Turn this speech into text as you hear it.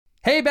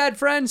Hey, bad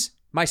friends.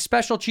 My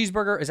special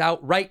cheeseburger is out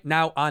right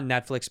now on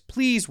Netflix.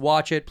 Please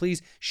watch it. Please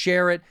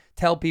share it.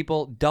 Tell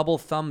people. Double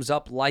thumbs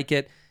up, like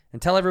it.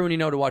 And tell everyone you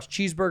know to watch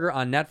Cheeseburger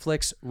on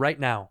Netflix right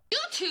now. You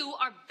two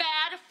are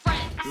bad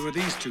friends. Who are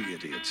these two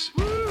idiots?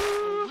 A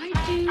white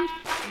dude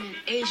and an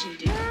Asian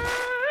dude.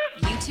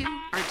 You two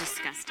are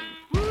disgusting.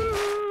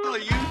 Well,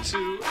 you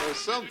two are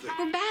something.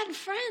 We're bad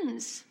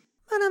friends.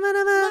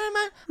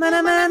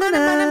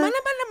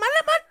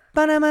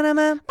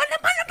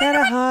 Got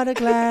a heart of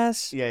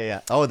glass.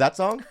 Yeah. Oh, that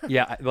song?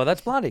 Yeah, well,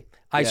 that's Blondie.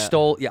 I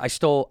shouldn't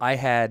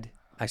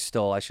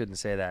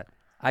say that.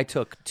 I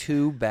took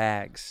 2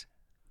 bags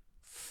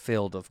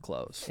filled of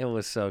clothes. It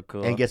was so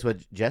cool. And guess what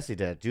Jessie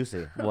did?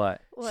 Juicy.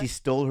 What? She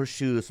stole her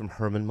shoes from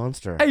Herman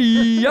Munster.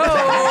 Yo!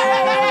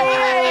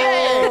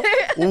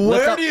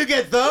 Where do you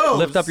get those?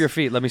 Lift up your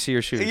feet. Let me see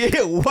your shoes.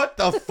 Yeah, what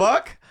the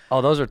fuck?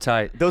 Oh, those are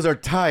tight. Those are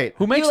tight.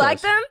 Who makes You those?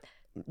 like them?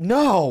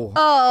 No.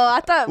 Oh,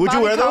 I thought Would you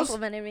Bobby wear those?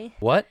 complimented me.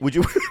 What? Would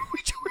you?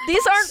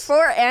 These aren't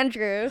for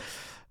Andrew.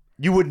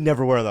 You would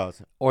never wear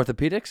those.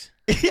 Orthopedics?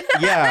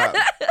 Yeah.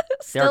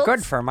 They're Stilts.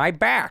 good for my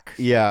back.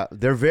 Yeah.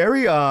 They're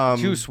very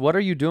Juice, what are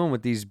you doing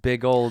with these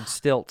big old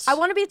stilts? I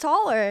want to be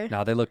taller.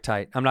 No, they look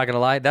tight. I'm not going to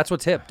lie. That's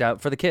what's hip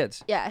for the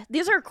kids. Yeah,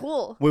 these are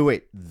cool.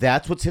 Wait.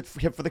 That's what's hip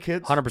for the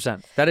kids?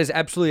 100%. That is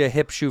absolutely a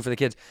hip shoe for the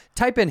kids.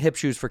 Type in hip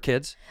shoes for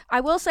kids.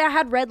 I will say I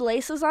had red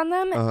laces on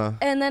them, Uh-huh.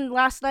 and then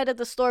last night at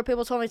the store,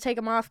 people told me to take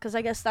them off because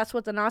I guess that's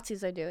what the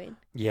Nazis are doing.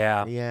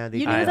 Yeah. Yeah.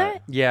 You knew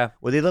that? Yeah.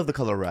 Well, they love the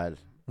color red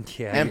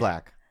Yeah. and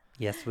black.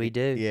 Yes, we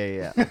do.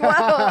 Yeah.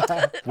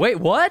 Wait,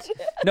 what?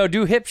 No,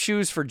 do hip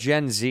shoes for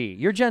Gen Z.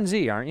 You're Gen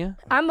Z, aren't you?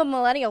 I'm a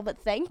millennial, but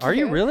thank you. Are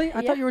you really? I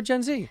Yeah. thought you were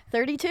Gen Z.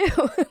 32.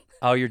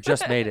 Oh, you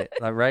just made it,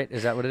 right?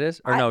 Is that what it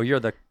is? Or no, you're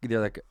the.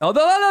 Oh,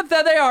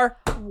 there they are.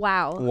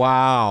 Wow.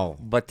 Wow.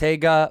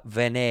 Bottega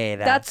Veneta.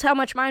 That's how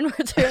much mine were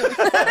too.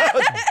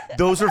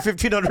 Those are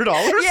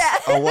 $1,500? Yeah.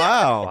 Oh,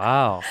 wow.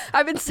 Wow.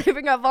 I've been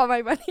saving up all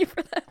my money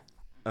for them.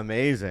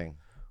 Amazing.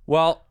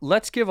 Well,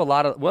 let's give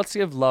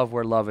love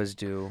where love is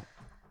due.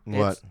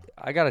 What?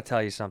 I got to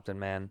tell you something,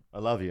 man. I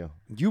love you.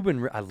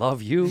 I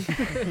love you.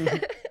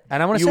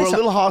 And I want to You say were a something.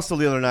 little hostile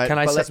the other night, Can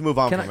I but say- let's move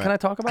on can from it. Can I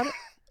talk about it?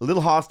 A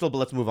little hostile, but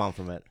let's move on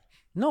from it.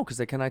 No,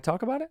 because can I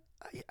talk about it?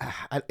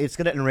 It's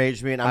going to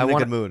enrage me, and I'm in a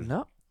good mood.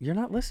 No, you're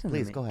not listening.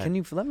 Please, to me. go ahead. Can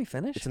you let me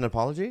finish? It's an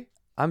apology?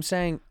 I'm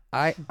saying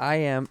I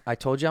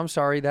told you I'm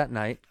sorry that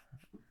night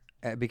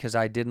because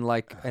I didn't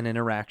like an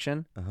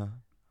interaction,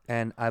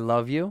 and I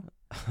love you.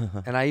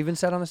 And I even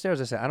said on the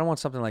stairs, I said, I don't want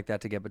something like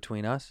that to get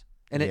between us.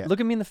 And Yeah. look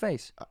at me in the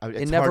face.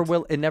 It's It never hard to-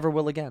 will. It never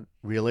will again.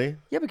 Really?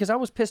 Yeah, because I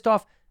was pissed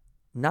off,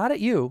 not at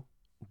you.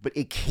 But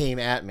it came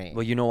at me.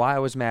 Well, you know why I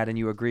was mad, and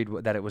you agreed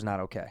that it was not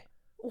okay.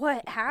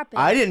 What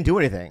happened? I didn't do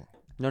anything.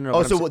 No. Oh, but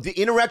I'm so the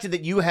interaction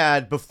that you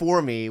had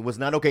before me was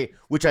not okay,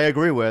 which I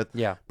agree with.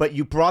 Yeah. But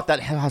you brought that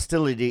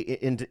hostility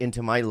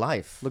into my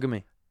life. Look at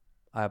me.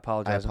 I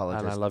apologize. I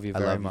apologize. And I love you I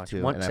very love you much.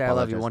 too, One, and I say I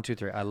love you. apologize. 1, 2,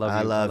 3. I love you.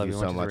 I love you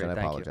 1, so 2, much, 3. and I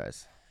Thank you.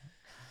 apologize.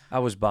 I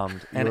was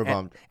bummed. You were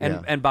bummed,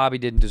 yeah. And Bobby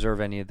didn't deserve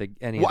any of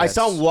Well, I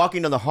saw him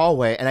walking down the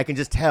hallway, and I can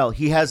just tell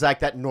he has like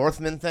that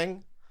Northman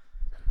thing.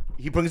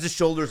 He brings his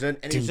shoulders in,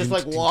 and he's just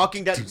like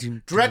walking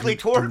down directly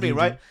toward me,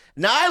 right?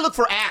 Now I look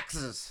for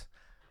axes.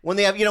 When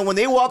they have, when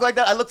they walk like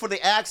that, I look for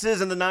the axes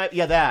and the knife.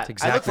 Yeah, that.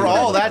 That's I look exactly for what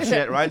all I that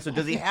shit, right? So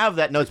does he have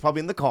that? No, it's probably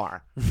in the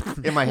car,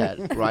 in my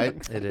head, right?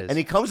 It is. And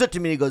he comes up to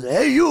me and he goes,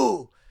 "Hey,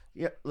 you!"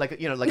 Yeah, like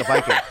like a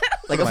Viking,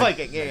 like a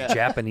Viking. Yeah.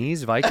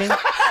 Japanese Viking?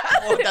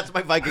 Oh, that's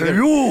my Viking. Hey,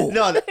 you!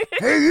 No,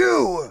 hey,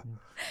 you!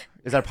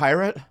 Is that a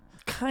pirate?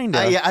 Kind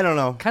of. Yeah, I don't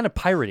know. Kind of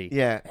piratey.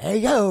 Yeah. Hey,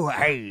 yo!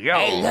 Hey, yo.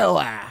 Hey, yo!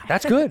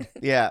 That's good.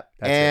 Yeah,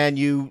 and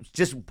you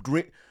just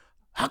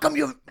how come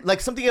you like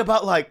something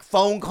about like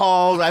phone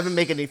calls? I haven't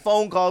made any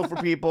phone calls for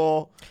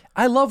people.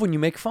 I love when you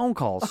make phone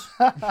calls.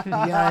 Yeah,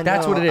 I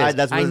That's know. what it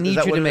is. I is need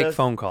that you what to it make is?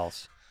 phone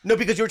calls. No,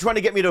 because you were trying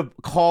to get me to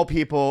call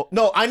people.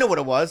 No, I know what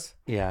it was.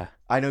 Yeah.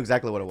 I know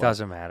exactly what it was.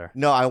 Doesn't matter.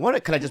 No, I want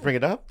it. Can I just bring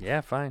it up?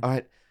 Yeah, fine. All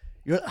right.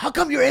 How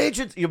come your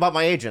agents? You're about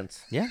my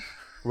agents, Yeah.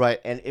 right?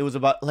 And it was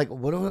about like,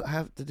 what do I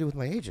have to do with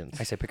my agents?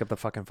 I say pick up the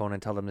fucking phone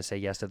and tell them to say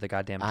yes to the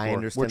goddamn tour. I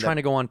understand. We're trying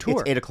to go on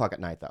tour. It's 8:00 at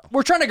night, though.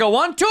 We're trying to go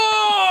on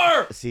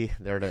tour! See,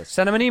 there it is.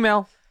 Send them an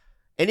email.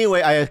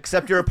 Anyway, I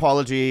accept your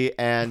apology,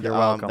 and You're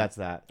welcome. that's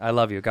that. I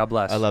love you. God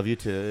bless. I love you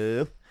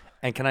too.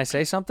 And can I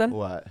say something?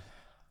 What?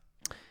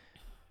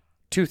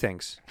 2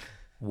 things.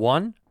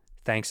 1,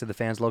 thanks to the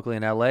fans locally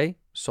in LA,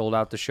 sold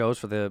out the shows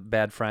for the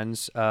Bad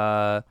Friends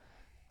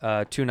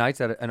 2 nights,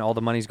 and all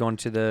the money's going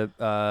to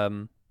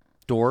the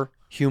door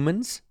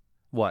humans.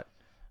 What?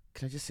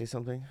 Can I just say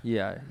something?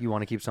 Yeah, you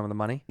want to keep some of the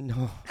money?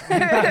 No.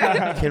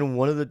 Can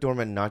one of the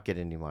doormen not get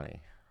any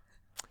money?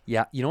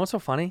 Yeah. You know what's so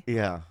funny?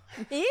 Yeah.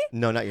 Me?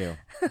 No, not you.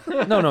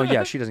 No.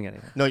 Yeah, she doesn't get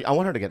anything. No, I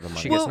want her to get the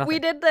money. She gets Well, we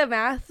nothing. did the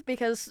math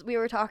because we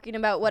were talking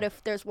about what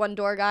if there's one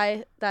door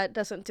guy that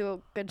doesn't do a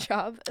good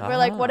job. We're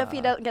like, what if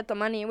he doesn't get the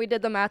money? And we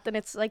did the math, and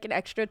it's like an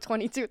extra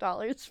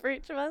 $22 for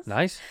each of us.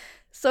 Nice.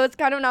 So it's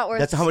kind of not worth.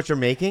 That's how much you're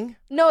making?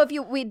 No, if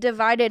we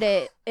divided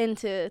it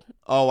into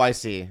Oh, I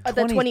see. the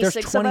 20 26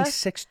 There's of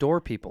us, 26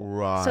 door people.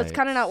 Right. so it's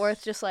kind of not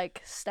worth just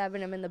like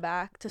stabbing him in the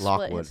back to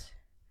split Lockwood. his.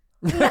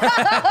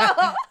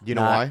 You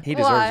know Nah, why? He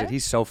deserves Why? it.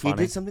 He's so He funny.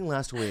 did something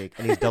last week,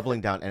 and he's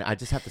doubling down, and I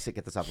just have to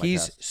get this off my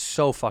He's chest.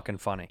 so fucking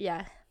funny.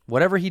 Yeah.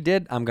 Whatever he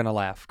did, I'm gonna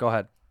laugh. Go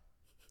ahead.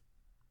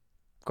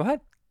 Go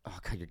ahead. Oh,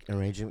 God, you're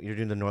enraging. You're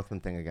doing the Northman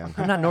thing again.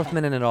 I'm not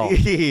Northman at all. Yeah.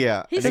 He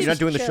I think you're not seems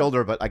doing the chill.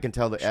 shoulder, but I can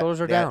tell the Shoulders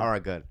are yeah, down. All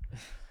right, good.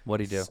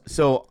 What'd he do?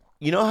 So,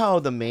 you know how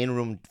the main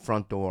room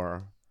front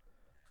door,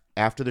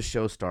 after the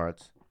show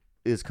starts,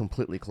 is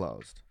completely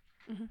closed?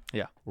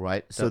 Yeah.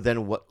 Right? So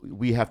then what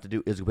we have to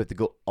do is we have to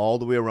go all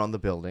the way around the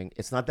building.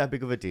 It's not that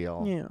big of a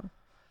deal. Yeah.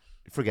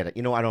 Forget it.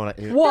 You know, I don't want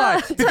to.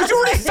 What? Because you're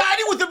already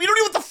siding with them. You don't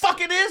know what the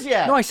fuck it is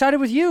yet. No, I sided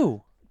with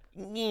you.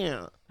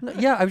 Yeah. No,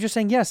 yeah, I was just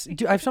saying yes.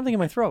 Dude, I have something in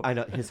my throat. I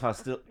know his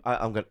hostil.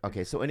 I'm good.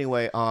 Okay, so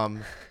anyway,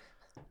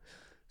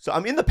 so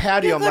I'm in the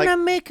patio. I'm like,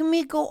 make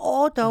me go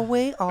all the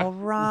way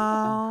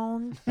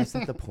around. that's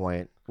not the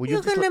point. Will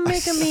You're just gonna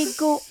make me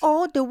go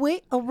all the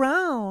way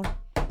around.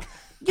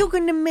 You're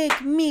gonna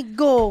make me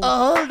go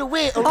all the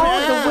way around.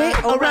 all the way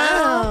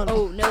around.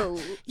 Oh no.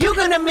 You're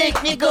gonna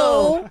make me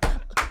go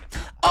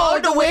all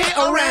the way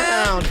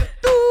around.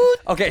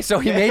 Okay, so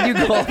he made you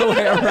go all the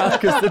way around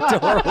because the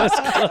door was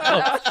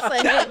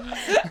closed.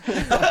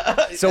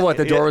 So what?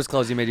 The door was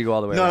closed. He made you go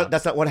all the way No, around.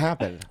 that's not what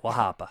happened. Well,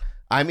 hoppa.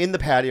 I'm in the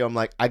patio. I'm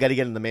like, I got to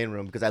get in the main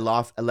room because I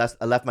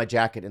left my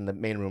jacket in the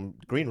main room,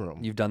 green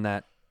room. You've done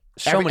that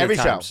so many every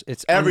times. show.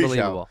 It's every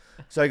unbelievable.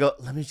 show. So I go,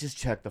 let me just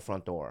check the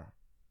front door,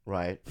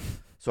 right?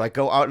 So I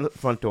go out the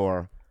front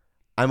door.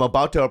 I'm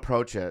about to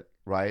approach it,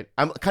 right?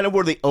 I'm kind of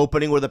where the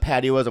opening, where the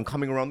patio is. I'm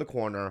coming around the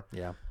corner.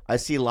 Yeah. I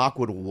see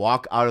Lockwood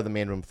walk out of the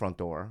main room front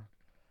door.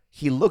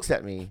 He looks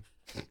at me,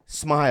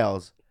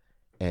 smiles,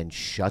 and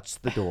shuts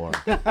the door.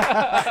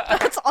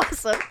 That's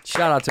awesome.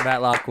 Shout out to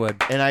Matt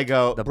Lockwood. And I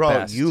go, The bro,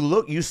 best.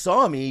 you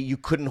saw me. You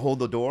couldn't hold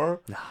the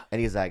door. And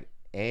he's like,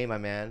 hey, my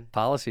man.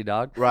 Policy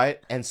dog. Right?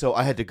 And so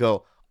I had to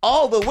go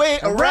all the way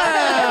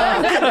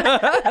around.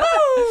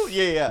 Woo!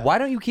 Yeah. Why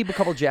don't you keep a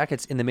couple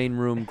jackets in the main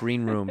room,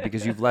 green room,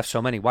 because you've left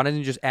so many? Why don't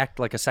you just act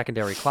like a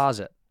secondary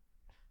closet?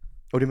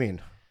 What do you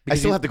mean? Because I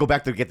still you- have to go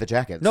back to get the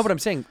jackets. No, but I'm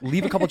saying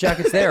leave a couple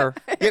jackets there.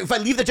 Yeah, if I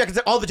leave the jackets,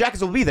 all the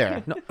jackets will be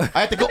there. No.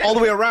 I have to go all the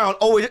way around.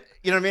 Oh, you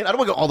know what I mean? I don't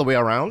want to go all the way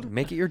around.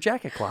 Make it your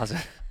jacket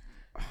closet.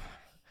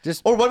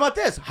 Just Or what about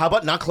this? How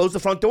about not close the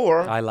front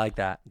door? I like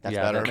that. That's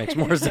yeah, better. that makes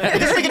more It sense.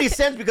 doesn't make any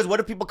sense because what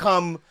if people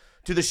come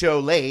to the show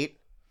late?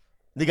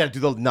 They got to do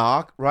the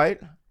knock, right?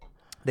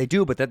 They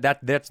do, but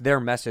that's their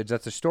message.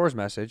 That's the store's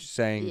message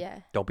saying, Yeah.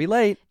 don't be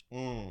late.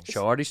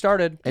 Show already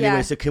started. Anyway,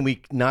 Yeah. so can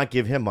we not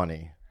give him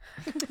money?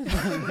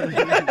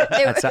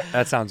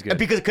 That sounds good.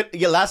 Because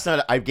last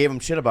night I gave him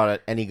shit about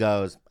it, and he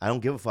goes, "I don't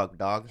give a fuck,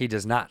 dog." He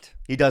does not.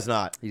 He does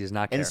not. He does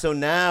not care. And so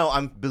now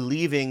I'm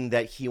believing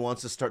that he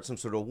wants to start some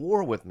sort of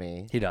war with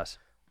me. He does.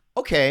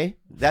 Okay,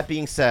 that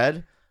being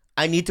said,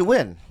 I need to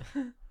win.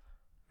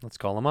 Let's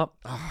call him up.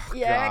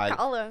 Yeah, God.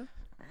 call him.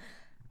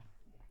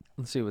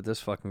 Let's see what this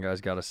fucking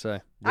guy's got to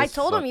say. I This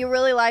told him fuck- you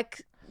really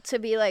like to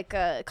be like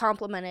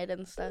complimented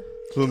and stuff.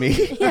 Who, me?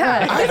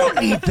 Yeah. I don't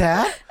need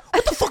that.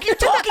 What the fuck are you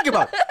talking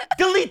about?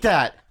 Delete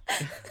that.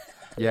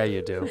 Yeah,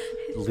 you do.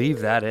 Leave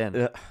that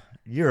in.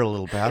 You're a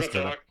little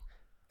bastard.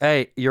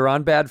 Hey, you're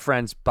on Bad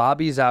Friends.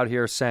 Bobby's out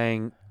here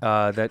saying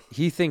that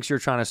he thinks you're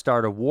trying to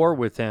start a war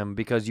with him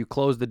because you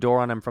closed the door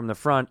on him from the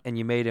front and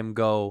you made him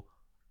go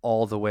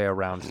all the way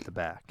around to the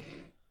back.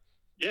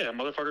 Yeah,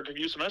 motherfucker could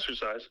use some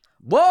exercise.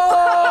 Whoa!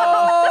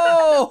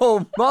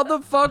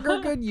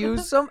 Motherfucker could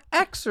use some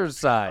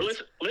exercise.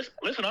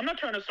 Listen, I'm not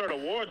trying to start a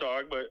war,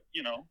 dog, but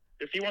you know,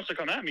 if he wants to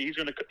come at me, he's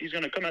gonna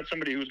come at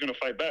somebody who's gonna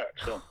fight back.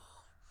 So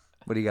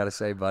What do you got to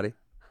say, buddy?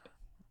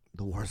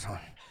 The war's on.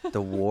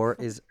 The war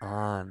is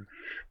on.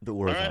 The all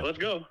war's right, on. let's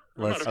go.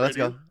 I'm Let's- not Oh, let's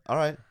afraid of go. All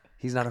right.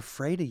 He's not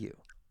afraid of you.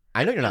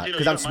 I know you're not You know,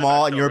 because you I'm got my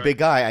small back and though, you're a right? big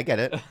guy. I get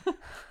it.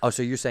 Oh,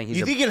 so you're saying he's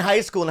You a... think in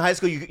high school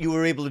you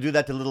were able to do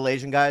that to little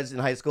Asian guys in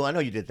high school? I know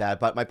you did that,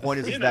 but my point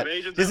is, We is didn't have that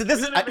Asians. this is We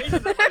didn't have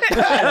Asians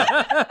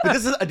in but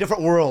this is a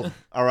different world.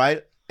 All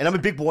right, and I'm a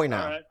big boy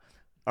now. All right.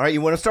 All right, you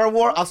want to start a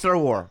war? I'll start a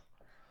war.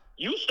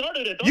 You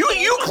started it. Don't You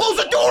say- close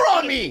the door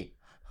on me.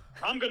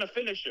 I'm gonna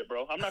finish it,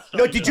 bro. I'm not.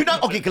 No, starting did it. you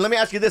not? Okay, let me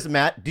ask you this,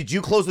 Matt. Did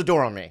you close the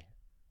door on me?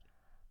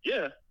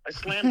 Yeah, I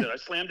slammed it. I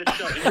slammed it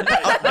shut. In your Oh,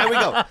 face. there we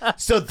go.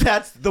 So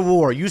that's the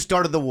war. You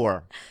started the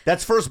war.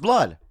 That's first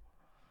blood.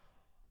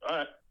 All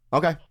right,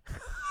 Okay.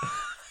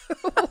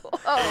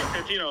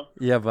 Cantino,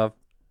 Yeah, bub.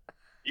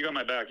 you got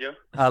my back, yeah.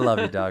 I love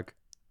you, dog.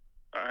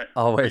 All right.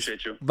 Always.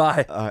 Appreciate you.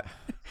 Bye. All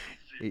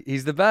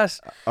He's the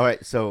best.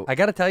 right. So I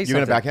got to tell you you're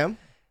something. gonna back him?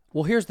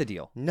 Well, here's the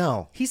deal.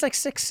 No. He's like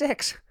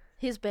 6'6".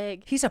 He's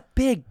big. He's a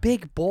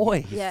big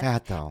boy. Yeah.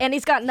 Fat though. And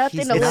he's got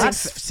nothing He's to not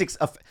lose.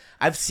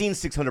 I've seen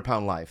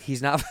 600-pound life.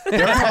 He's not.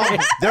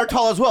 They're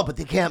tall as well, but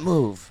they can't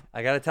move.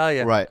 I gotta tell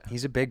you, Right.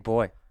 He's a big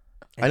boy.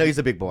 I know he's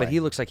a big boy. But he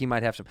looks like he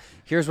might have some.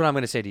 Here's what I'm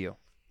gonna say to you: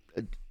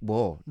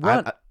 Whoa.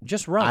 run,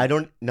 just run. I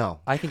don't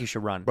know. I think you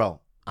should run, Bro,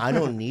 I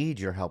don't need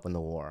your help in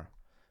the war.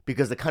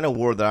 Because the kind of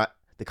war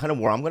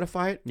I'm going to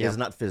fight Yeah. is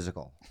not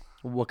physical.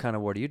 What kind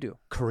of war do you do?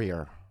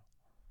 Career.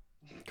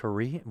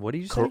 Korean? What do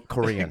you say?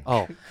 Korean.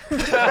 Oh,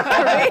 This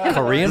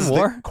Korean is the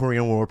War.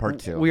 Korean War Part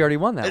 2. We already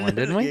won that one,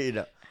 didn't we?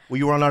 Yeah. Well,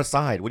 you were on our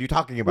side. What are you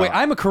talking about? Wait,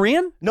 I'm a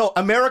Korean. No,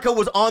 America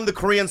was on the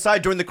Korean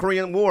side during the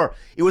Korean War.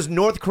 It was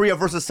North Korea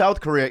versus South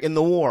Korea in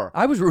the war.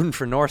 I was rooting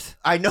for North.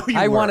 I know you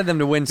I were. wanted them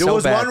to win There so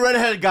was bad. one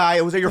redheaded guy.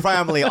 It was your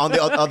family on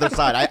the other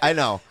side. I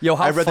know. Yo,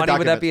 how I read the funny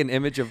would that documents. be? An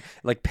image of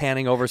like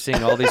panning over,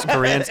 seeing all these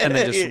Koreans, and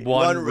then just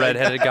one One red-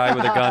 redheaded guy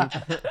with a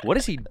gun. What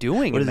is he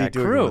doing What in is he that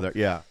doing crew? over there?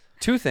 Yeah.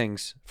 Two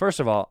things. First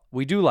of all,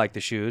 we do like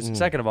the shoes. Mm.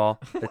 Second of all,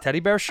 the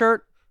teddy bear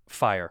shirt,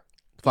 fire.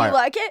 Fire. You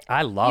like it?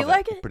 I love You it.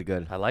 like it? Pretty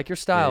good. I like your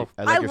style.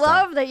 Yeah, I like your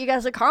style. love that you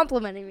guys are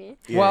complimenting me.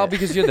 Well,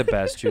 because you're the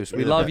best, Juice. We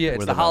We're the love best. you. We're It's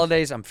the the best.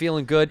 holidays. I'm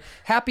feeling good.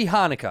 Happy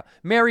Hanukkah.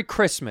 Merry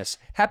Christmas.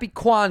 Happy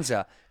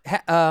Kwanzaa.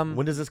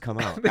 When does this come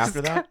out? After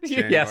that?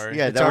 Yes.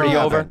 Yeah, It's that already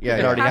happened. over. Yeah, It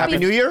yeah. already Happy happened.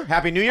 New Year?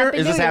 Happy New Year? Happy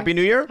Is this New Year. Happy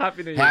New Year?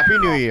 Happy New Year. Happy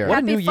New Year. What a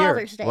Happy New Year.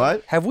 Father's Day.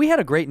 What? Have we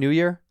had a great New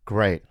Year?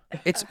 Great.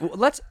 It's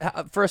let's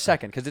for a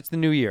second because it's the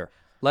new year.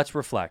 Let's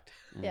reflect.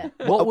 Yeah.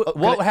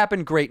 What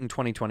happened great in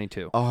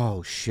 2022?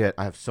 Oh shit!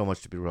 I have so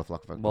much to be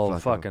reflecting. Well,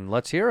 fucking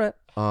let's hear it.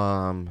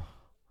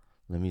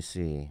 Let me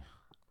see.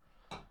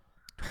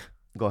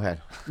 Go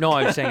ahead. No,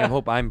 I'm saying I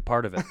hope I'm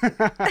part of it.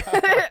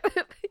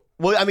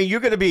 Well, I mean, you're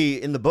going to be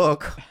in the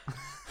book.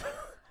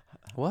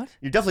 What?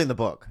 You're definitely in the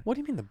book. What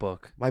do you mean the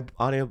book? My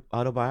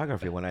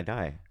autobiography when I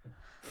die.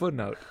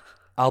 Footnote.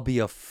 I'll be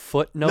a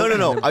footnote. No. in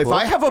the If book?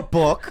 I have a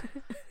book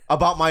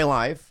about my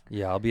life,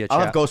 yeah, I'll be a. I'll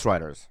have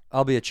ghostwriters.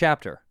 I'll be a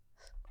chapter.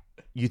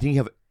 You think you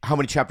have how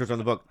many chapters are in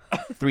the book?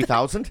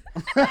 3,000?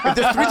 If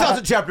there's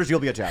 3,000 chapters, you'll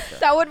be a chapter.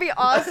 That would be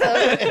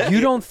awesome. You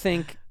don't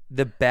think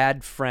the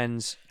Bad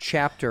Friends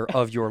chapter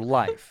of your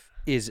life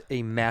is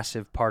a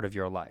massive part of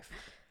your life?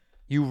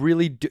 You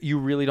really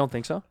don't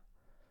think so?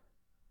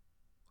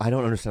 I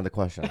don't understand the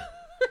question.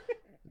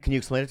 Can you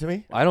explain it to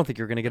me? I don't think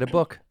you're going to get a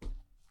book.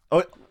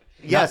 Oh,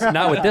 yes.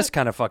 Not with this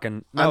kind of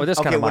fucking. Not with this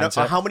kind of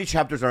mindset. How many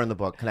chapters are in the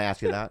book? Can I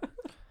ask you that?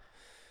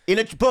 In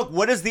a book,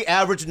 what is the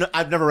average?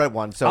 I've never read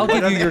one, so I'll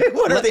give you your.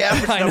 what are the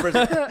average I know. numbers?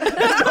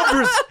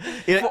 numbers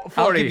in, 40.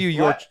 I'll give you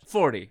your. What?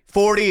 40.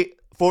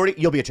 40.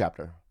 You'll be a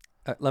chapter.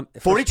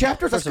 40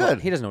 chapters? First That's of all,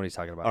 good. he doesn't know what he's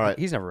talking about. All right.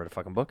 He's never read a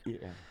fucking book.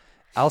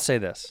 I'll say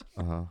this.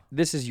 Uh-huh.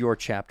 This is your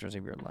chapters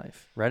of your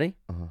life. Ready?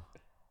 Uh-huh.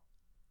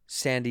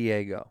 San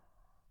Diego.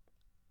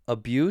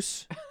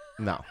 Abuse,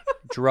 No.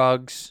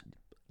 drugs,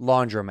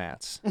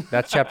 laundromats.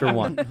 That's chapter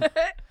 1.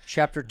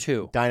 Chapter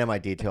 2.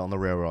 Dynamite detail on the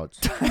railroads.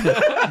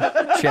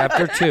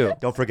 Chapter 2.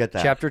 Don't forget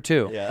that. Chapter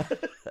 2. Yeah.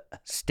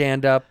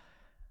 Stand up,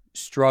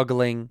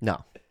 struggling,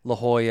 No. La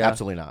Jolla.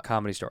 Absolutely not.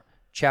 Comedy store.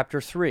 Chapter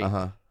 3.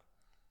 Uh-huh.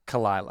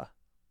 Kalila.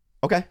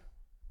 Okay.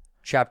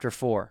 Chapter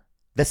 4.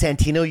 The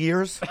Santino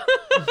years?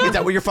 Is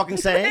that what you're fucking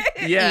saying?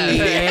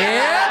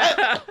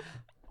 Yeah.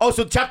 Oh,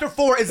 so chapter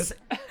 4 is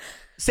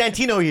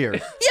Santino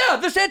years. Yeah,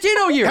 the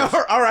Santino years.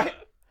 All right.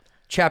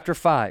 Chapter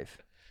 5.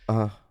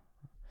 Let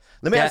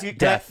me ask you.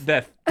 Death.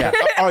 Death. All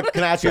right,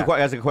 can I ask you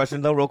ask a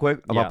question though, real quick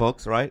about Yeah.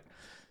 books? Right?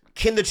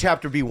 Can the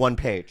chapter be one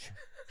page?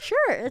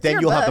 Sure. It's Then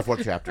your you'll book. have the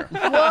fourth chapter.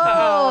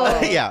 Whoa.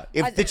 Yeah.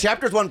 If the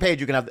chapter's one page,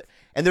 you can have.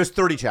 And there's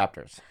 30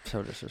 chapters.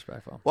 So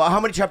disrespectful. Well, how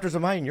many chapters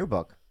am I in your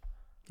book?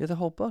 You're the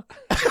whole book.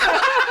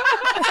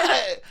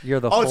 You're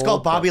the Oh, whole it's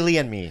called book. Bobby Lee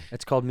and Me.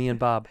 It's called Me and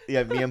Bob.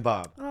 Yeah, me and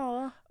Bob.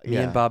 Oh. Me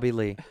Yeah. and Bobby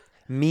Lee.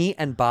 Me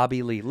and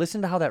Bobby Lee.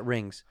 Listen to how that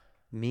rings.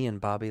 Me and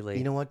Bobby Lee.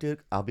 You know what, dude?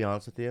 I'll be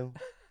honest with you.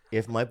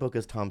 If my book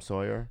is Tom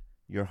Sawyer,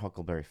 you're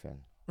Huckleberry Finn.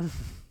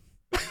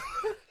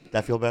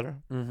 That feel better?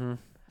 Mm-hmm.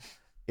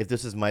 If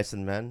this is Mice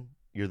and Men,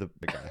 you're the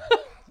big guy.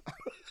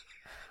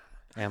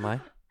 Am I?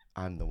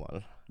 I'm the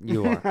one.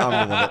 You are. I'm the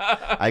one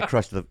that I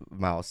crushed the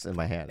mouse in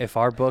my hand. If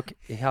our book,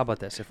 how about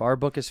this? If our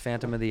book is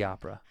Phantom of the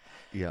Opera,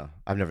 Yeah,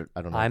 I don't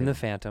know. I'm the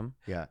Phantom.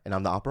 Yeah, and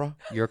I'm the opera.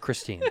 You're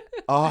Christine.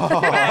 Oh,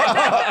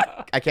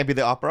 I can't be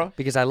the opera.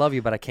 Because I love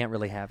you, but I can't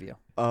really have you.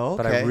 Oh,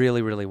 okay. But I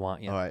really, really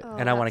want you. All right.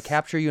 And I want to that's-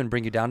 capture you and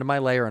bring you down to my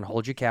lair and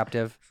hold you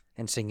captive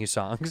and sing you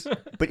songs.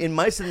 But in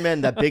Mice and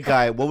Men, that big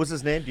guy, what was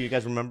his name? Do you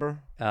guys remember?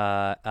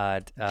 John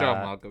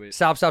Malkovich.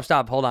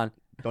 Stop. Hold on.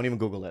 Don't even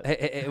Google it.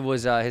 It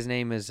was his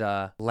name is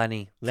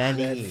Lenny.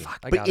 Lenny. I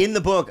But got in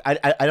the book, I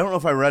don't know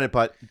if I read it,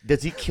 but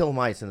does he kill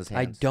mice in his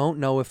I hands? don't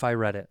know if I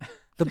read it.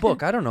 The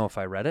book, I don't know if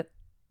I read it.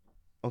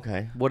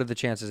 Okay, What are the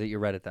chances that you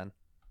read it then?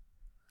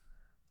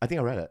 I think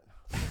I read it.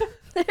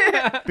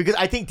 Because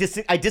I think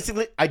I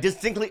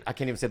distinctly I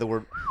can't even say the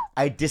word.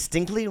 I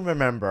distinctly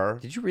remember.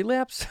 Did you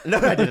relapse? No,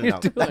 I didn't know.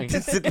 What are you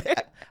doing?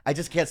 I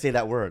just can't say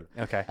that word.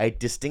 Okay. I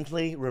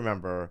distinctly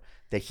remember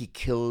that he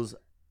kills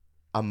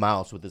a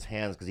mouse with his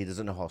hands because he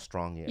doesn't know how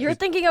strong he is. You're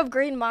thinking of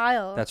Green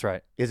Mile. That's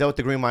right. Is that what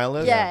the Green Mile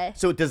is? Yeah.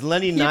 So does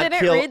Lenny You not didn't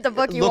kill? read the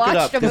book, you Look it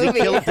watched up. a Does movie.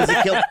 Does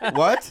he kill?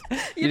 What?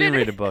 You didn't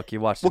read a book. You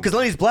watched. Well, because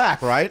Lenny's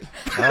black, right?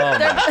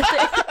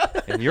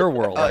 In your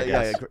world, I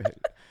guess.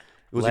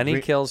 Was it Lenny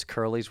Green- kills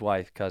Curly's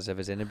wife because of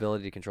his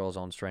inability to control his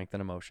own strength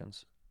and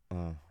emotions.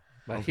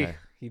 But Okay.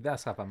 he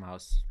does have a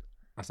mouse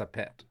as a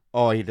pet.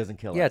 Oh, he doesn't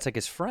kill Yeah, him. it's like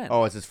his friend.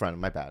 Oh, it's his friend.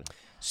 My bad.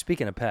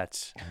 Speaking of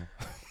pets,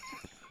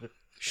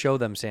 show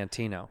them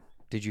Santino.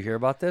 Did you hear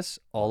about this?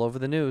 All over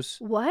the news.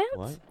 What?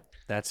 What?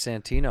 That's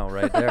Santino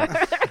right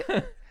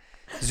there.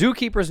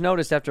 Zookeepers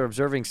noticed after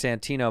observing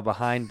Santino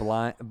behind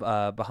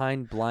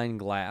blind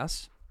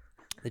glass,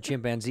 the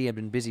chimpanzee had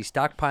been busy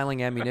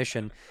stockpiling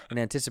ammunition in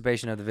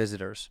anticipation of the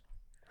visitors,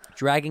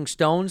 dragging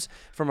stones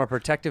from a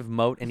protective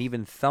moat and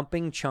even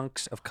thumping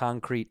chunks of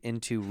concrete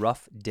into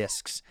rough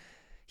discs.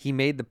 He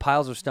made the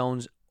piles of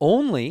stones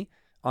only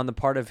on the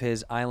part of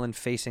his island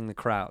facing the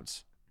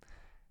crowds.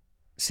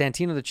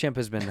 Santino the chimp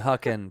has been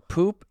hucking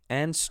poop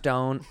and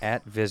stone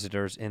at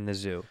visitors in the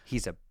zoo.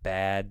 He's a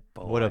bad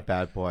boy. What a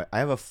bad boy. I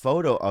have a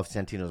photo of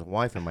Santino's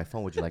wife on my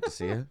phone. Would you like to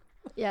see it?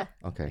 Yeah.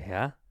 Okay.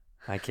 Yeah,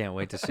 I can't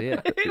wait to see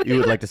it. You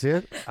would like to see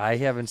it? I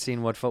haven't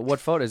seen what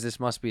photos. This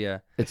must be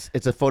a It's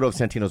a photo of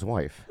Santino's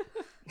wife.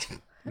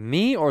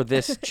 me or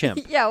this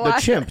chimp. Yeah, The why?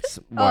 chimp's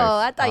Oh,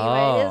 wife. I thought you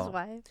meant Oh. his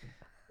wife.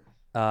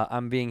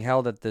 I'm being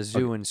held at the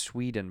zoo in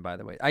Sweden, by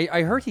the way.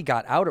 I heard he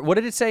got out. What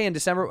did it say in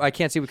December? I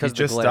can't see because He of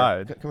the just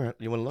glare. died. Come here.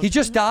 You want to look? He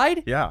just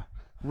died? Yeah.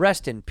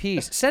 Rest in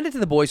peace. Send it to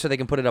the boys so they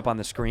can put it up on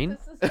the screen.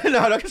 No, I'm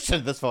not going to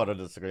send this photo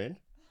to the screen.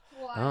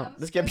 Oh,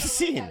 This can't be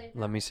seen.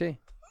 let me see.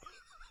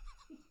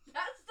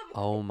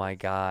 Oh my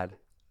God.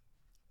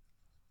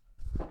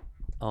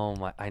 Oh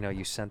my! I know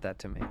you sent that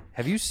to me.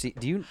 Have you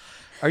seen?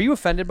 Are you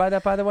offended by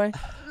that? By the way,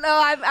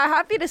 No, I'm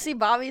happy to see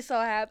Bobby so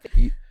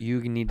happy. you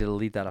need to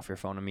delete that off your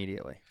phone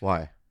immediately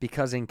Why?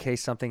 because in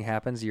case something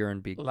happens, you're in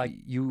big. Like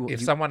you.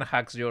 if you, someone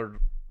hacks your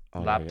Oh,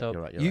 yeah, laptop,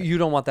 You're right. You're you, right. you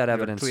don't want that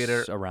evidence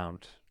Twitter-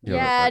 around. You're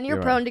Yeah, right, and you're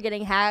you're prone right. to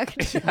getting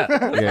hacked.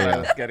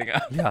 Yeah. getting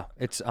out. Yeah,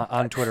 it's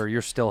on Twitter.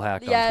 You're still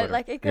hacked on Yeah, Twitter.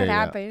 like it could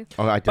happen.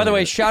 Oh, I By the way,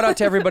 deleted it. shout out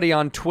to everybody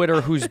on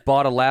Twitter who's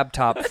bought a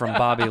laptop from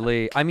Bobby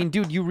Lee. I mean,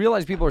 dude, you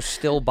realize people are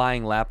still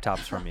buying laptops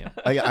from you.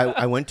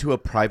 I went to a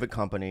private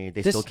company.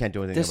 They still can't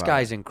do anything This about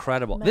guy's it.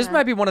 incredible. This Man.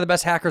 might be one of the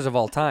best hackers of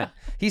all time.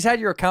 He's had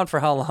your account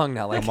for how long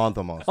now? Like A month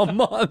almost. a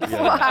month.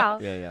 Wow.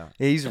 Yeah.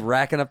 He's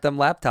racking up them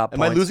laptop Am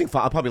points. I losing?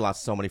 I probably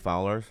lost so many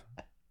followers.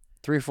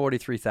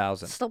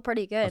 343,000. Still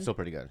pretty I'm good. still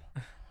pretty good.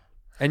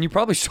 And you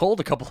probably sold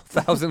a couple of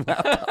thousand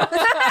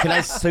laptops. Can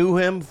I sue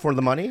him for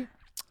the money?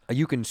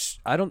 You can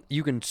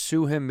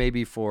sue him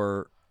maybe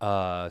for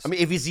I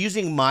mean, if he's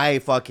using my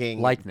fucking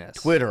Likeness.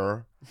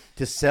 Twitter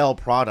to sell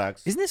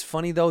products, Isn't this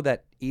funny though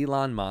that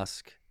Elon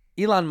Musk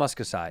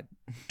aside,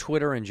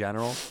 Twitter in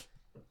general,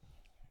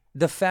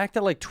 the fact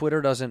that like Twitter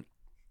doesn't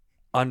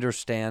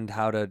understand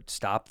how to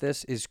stop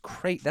this is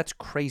that's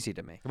crazy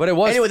to me. But it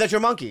was anyway, that's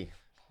your monkey.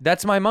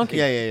 that's my monkey.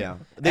 Yeah.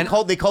 They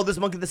called this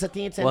monkey the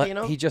Santino.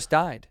 Well, he just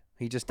died.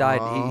 He just died.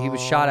 He was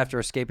shot after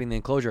escaping the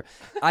enclosure.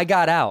 I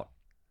got out.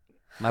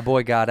 My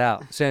boy got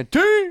out.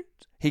 Santino.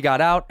 He got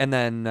out, and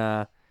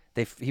then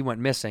he went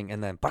missing,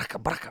 and then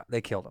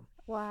they killed him.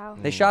 Wow.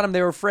 They shot him.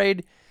 They were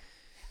afraid.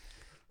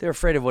 They were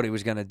afraid of what he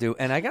was gonna do.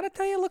 And I gotta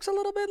tell you, it looks a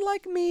little bit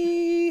like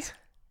me.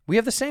 We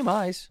have the same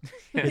eyes.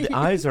 The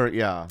eyes are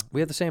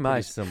We have the same pretty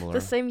eyes. similar.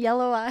 The same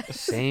yellow eyes.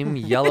 Same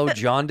yellow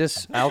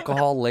jaundice,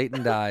 alcohol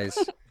latent eyes.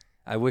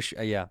 I wish.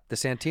 The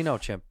Santino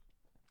chimp.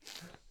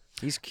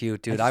 He's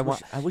cute, dude. I wish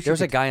There's you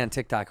a could- guy on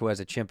TikTok who has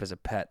a chimp as a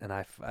pet, and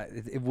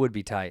it would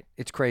be tight.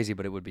 It's crazy,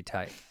 but it would be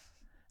tight.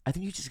 I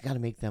think you just got to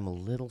make them a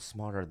little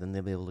smarter, then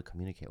they'll be able to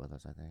communicate with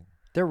us. I think.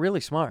 They're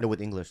really smart. No,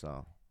 with English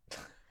though.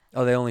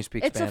 Oh, they only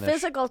speak It's Spanish. a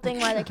physical thing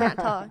why they can't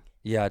talk.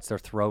 Yeah, it's their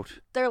throat.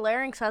 Their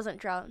larynx hasn't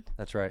drowned.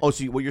 That's right. Oh,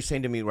 so what you're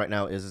saying to me right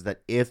now is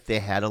that if they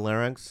had a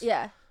larynx,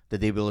 Yeah,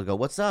 that they'd be able to go,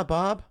 "What's up,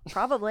 Bob?"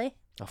 probably.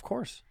 Of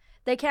course.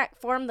 They can't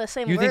form the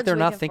same You words. think they're we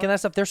not can thinking form. that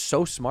stuff? They're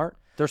so smart.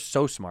 They're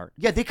so smart.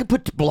 Yeah, they could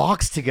put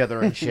blocks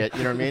together and shit.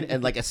 You know what I mean?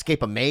 And like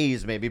escape a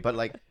maze, maybe. But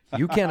like,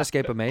 You can't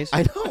escape a maze.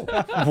 I know,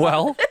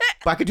 Well,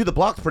 but I could do the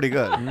blocks pretty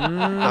good.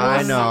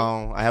 I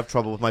know. I have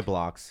trouble with my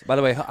blocks. by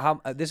the way,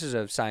 this is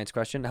a science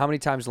question. How many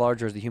times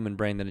larger is the human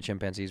brain than a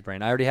chimpanzee's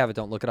brain? I already have it.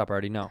 Don't look it up. I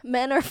already know.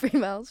 Men or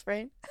females,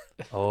 right?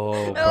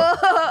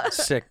 Oh,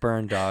 sick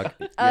burn, dog.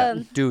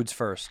 Dudes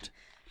first.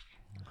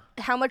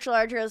 How much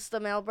larger is the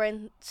male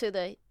brain to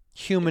the?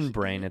 Human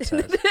brain, it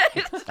says.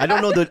 I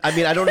don't know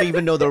I don't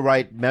even know the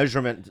right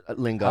measurement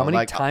lingo. How many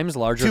like, times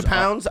larger? 2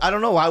 pounds? I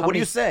don't know. What do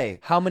you say?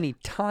 How many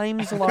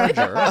times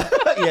larger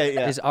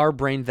Yeah. is our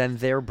brain than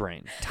their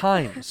brain?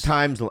 Times.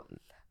 Times.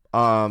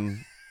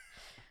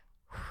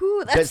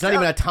 Whew, That's not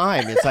even a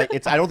time. It's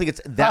like I don't think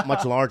it's that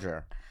much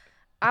larger.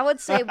 I would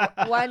say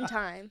one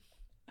time.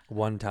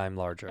 1 time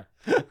larger.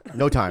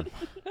 No time.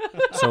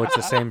 So it's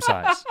the same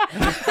size.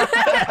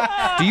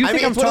 Do you I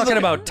think mean, I'm it's one of talking the-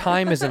 about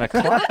time as in a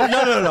clock?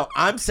 No.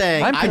 I'm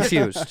saying I'm I just-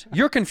 confused.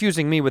 You're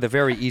confusing me with a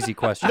very easy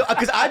question.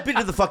 Because I've been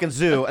to the fucking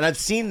zoo and I've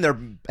seen their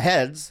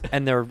heads.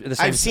 And they're the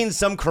same. I've seen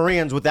some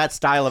Koreans with that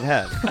style of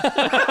head. You know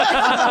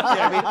what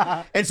I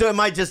mean? And so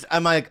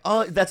I'm like,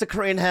 oh, that's a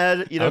Korean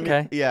head. You know what I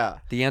mean? Okay. Yeah.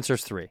 The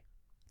answer's 3.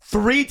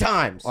 3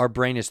 times. Our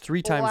brain is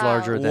 3 times Wow.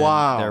 larger than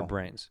Wow. their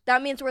brains.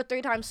 That means we're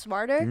 3 times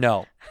smarter.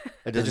 No, It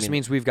it doesn't just mean-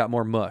 means we've got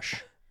more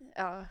mush.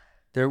 Uh,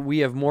 There, we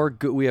have more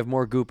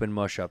goop and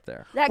mush up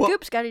there. that Well,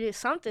 goop's got to do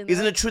something.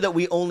 Isn't though. it true that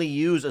we only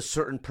use a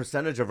certain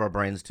percentage of our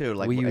brains too?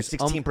 Like we use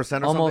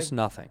 16% or almost something?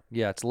 nothing.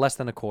 Yeah, it's less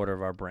than a quarter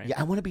of our brain. Yeah,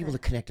 I want to be able to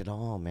connect it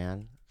all,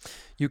 man.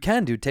 You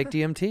can, dude. Take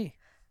DMT.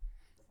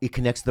 It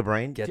connects the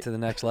brain. Get to the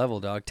next level,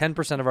 dog.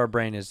 10% of our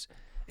brain it's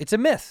a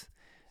myth.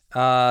 it's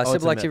a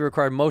Simple myth. activity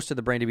required most of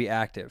the brain to be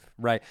active,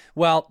 right?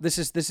 Well, this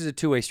is a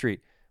two-way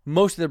street.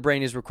 Most of the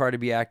brain is required to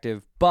be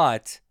active,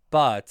 but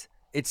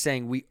it's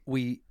saying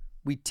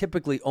we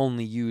typically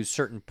only use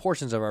certain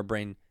portions of our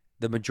brain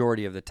the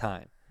majority of the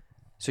time.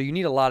 So you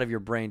need a lot of your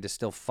brain to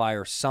still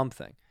fire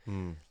something.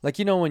 Like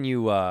when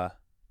you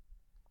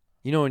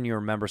when you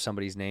remember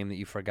somebody's name that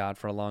you forgot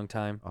for a long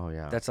time. Oh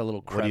yeah. That's a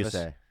little What do you crevice.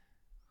 say?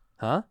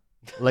 Huh?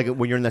 Like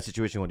when you're in that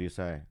situation, what do you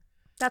say?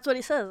 That's what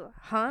he says.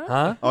 Huh?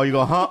 Huh? Oh, you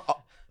go, huh?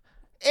 Oh.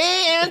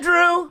 Hey,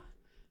 Andrew.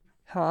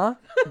 Huh?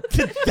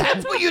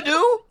 That's what you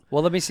do?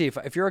 Well, let me see.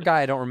 If you're a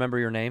guy, I don't remember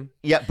your name,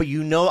 Yeah, but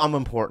you know I'm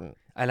important.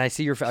 and I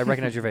see I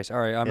recognize your face. All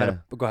right,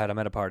 go ahead. I'm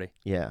at a party.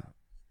 Yeah.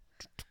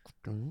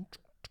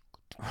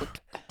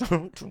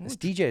 This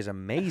DJ is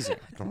amazing.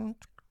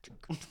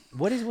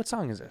 What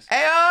song is this?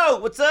 Hey, oh,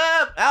 what's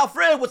up?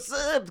 Alfred, what's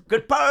up?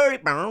 Good party.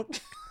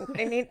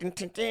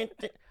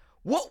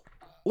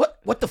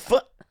 What the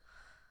fuck?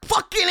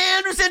 Fucking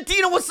Andrew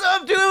Santino, what's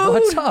up, dude?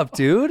 What's up,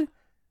 dude?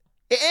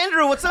 Hey,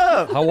 Andrew, what's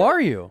up? How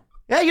are you?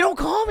 Yeah, you don't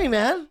call me,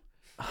 man.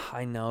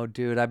 I know,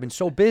 dude. I've been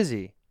so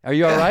busy. Are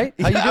you all right?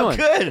 How you Yeah, doing? I'm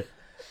good.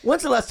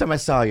 When's the last time I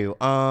saw you?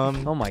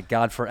 Oh my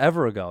God,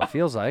 forever ago. It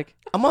feels like.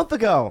 A month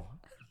ago.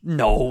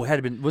 No, had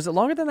it been. Was it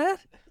longer than that?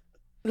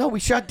 No, we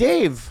shot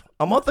Dave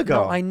a month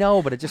ago. No, I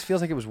know, but it just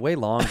feels like it was way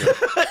longer.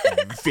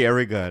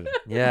 Very good.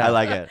 Yeah, I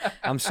like it.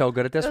 I'm so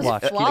good at this. That's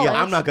Watch. flawless.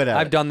 Yeah, I'm not good at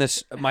I've it. done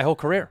this my whole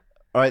career.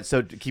 All right,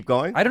 so keep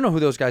going. I don't know who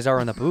those guys are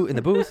in the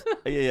booth.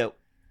 Yeah.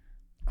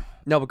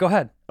 No, but go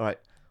ahead. All right.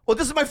 Well,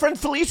 this is my friend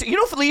Felicia. You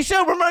know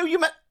Felicia? Remember you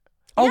met?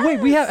 Oh wait,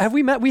 have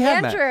we met? We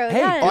have Andrew, met. Hey,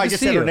 yes. good Oh, I to just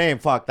see said you. her name.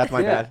 Fuck, that's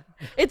my Yeah. bad.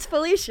 It's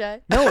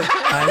Felicia. No,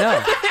 I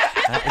know.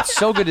 It's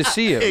so good to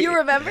see you. You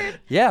remembered?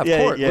 Yeah, of Yeah,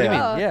 course. What do you yeah.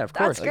 mean? Yeah, of That's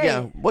course. great.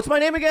 Yeah. What's my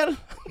name again?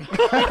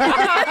 What's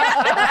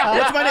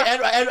my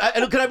name?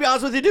 And can I be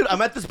honest with you, dude?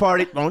 I'm at this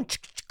party.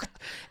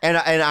 And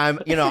I'm,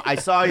 I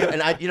saw you,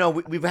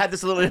 and we've had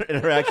this little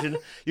interaction.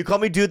 You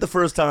called me dude the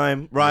first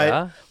time, right?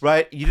 Yeah.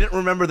 Right? You didn't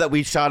remember that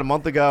we shot a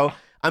month ago.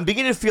 I'm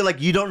beginning to feel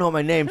like you don't know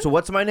my name. So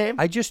what's my name?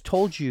 I just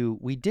told you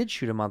we did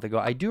shoot a month ago.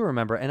 I do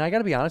remember, and I got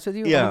to be honest with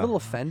you. I'm Yeah. a little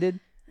offended,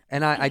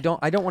 and I don't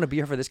want to be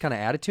here for this kind of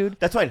attitude.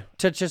 That's fine.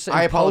 To just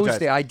I impose apologize.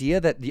 the idea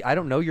that I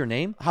don't know your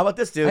name. How about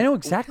this, dude? I know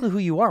exactly who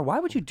you are. Why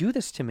would you do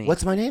this to me?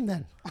 What's my name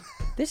then?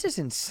 This is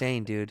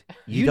insane, dude.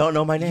 You don't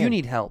know my name. You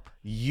need help.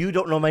 You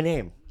don't know my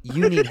name.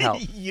 You need help.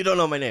 You don't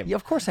know my name. Yeah,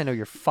 of course I know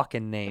your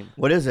fucking name.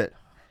 What is it?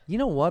 You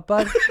know what,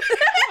 bud?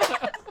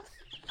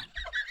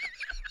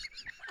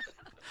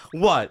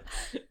 What?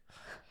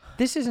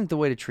 This isn't the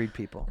way to treat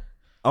people.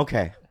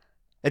 Okay.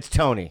 It's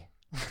Tony.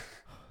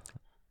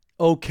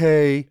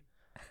 Okay.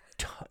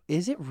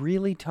 Is it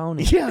really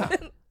Tony? Yeah.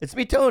 It's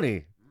me,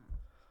 Tony.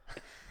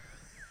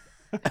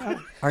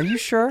 Are you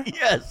sure?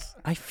 Yes.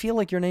 I feel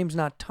like your name's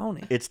not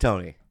Tony. It's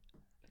Tony.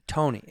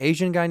 Tony.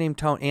 Asian guy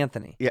named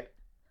Anthony. Yeah.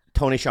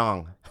 Tony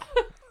Shang.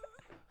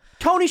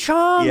 Tony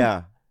Sean.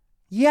 Yeah.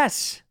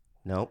 Yes.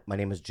 No, my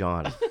name is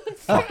John.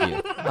 Fuck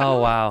you. Oh,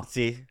 wow.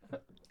 See?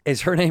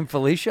 Is her name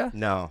Felicia?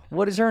 No.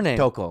 What is her name?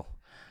 Toko.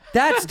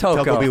 That's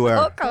Toko. Toko beware.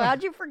 Coco,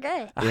 how'd you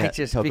forget? I Yeah,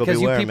 just Toko because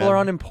beware, you people man.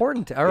 are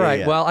unimportant. All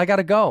right. yeah. Well, I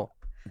gotta go.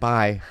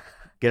 Bye.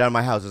 Get out of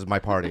my house. This is my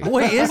party.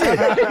 Wait, is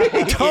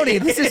it? Tony,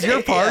 this is your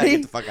Yeah, party?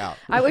 get the fuck out.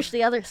 I wish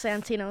the other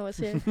Santino was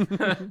here.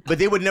 But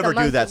they would never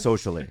The do that Muslim.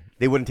 socially.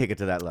 They wouldn't take it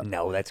to that level.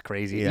 No, that's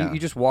crazy. Yeah. You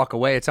just walk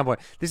away at some point.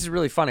 This is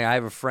really funny. I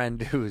have a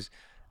friend whose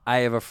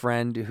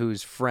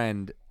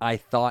friend I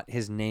thought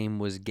his name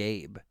was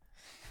Gabe,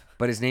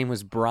 but his name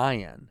was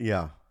Brian.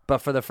 Yeah. But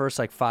for the first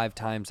 5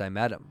 times I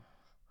met him,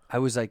 I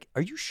was like,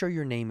 "Are you sure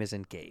your name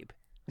isn't Gabe?"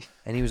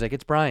 And he was like,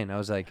 "It's Brian." I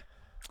was like,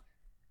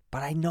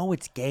 "But I know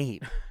it's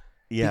Gabe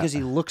Yeah. because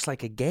he looks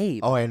like a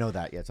Gabe." Oh, I know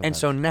that. Yeah. And sometimes.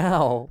 so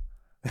now,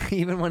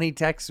 even when he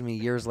texts me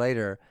years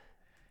later,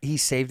 he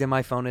saved in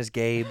my phone as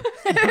Gabe.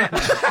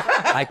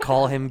 I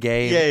call him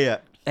Gabe. Yeah, yeah.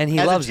 And he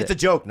As loves it's it. a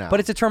joke now. But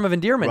it's a term of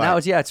endearment.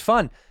 Right. Now it's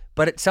fun.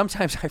 But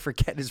sometimes I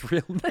forget his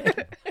real name.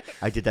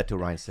 I did that to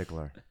Ryan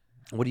Sickler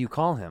What do you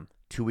call him?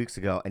 2 weeks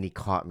ago, and he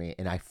caught me,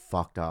 and I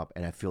fucked up,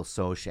 and I feel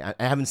so ashamed.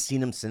 I haven't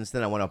seen him since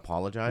then. I want to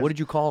apologize. What did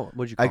you call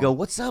him? I go,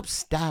 "What's up,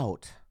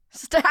 Stout?"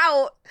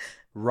 Stout.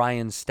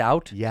 Ryan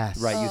Stout. Yes.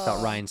 Right, you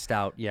thought Ryan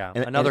Stout. Yeah,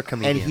 And- another and-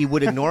 comedian. And he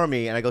would ignore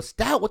me, and I go,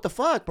 Stout, what the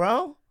fuck,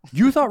 bro?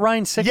 You thought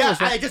Ryan Sickle Yeah,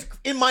 was... I just,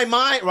 in my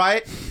mind,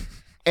 right?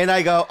 And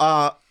I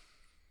go,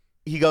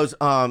 he goes,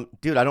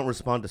 dude, I don't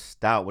respond to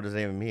Stout. What does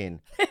that even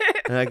mean?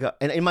 And I go,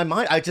 and in my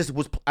mind, I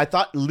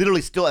thought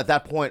literally still at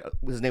that point,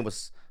 his name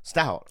was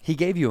Stout. He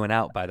gave you an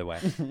out, by the way.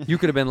 You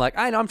could have been like,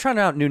 I know, I'm trying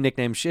out new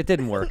nicknames. It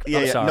didn't work. Yeah,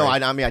 I'm yeah. sorry. No,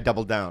 I mean, I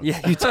doubled down.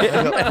 Yeah, you did.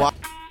 Well,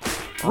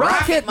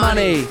 Rocket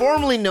Money.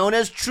 formerly known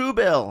as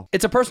Truebill.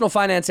 It's a personal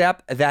finance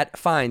app that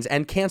finds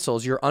and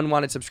cancels your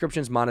unwanted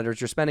subscriptions,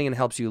 monitors your spending, and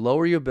helps you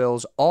lower your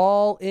bills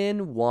all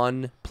in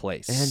one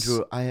place.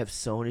 Andrew, I have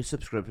so many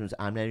subscriptions.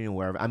 I'm not even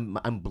aware of it.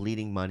 I'm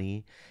bleeding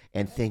money,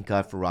 and thank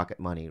God for Rocket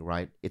Money,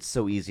 right? It's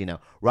so easy now.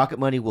 Rocket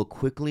Money will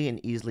quickly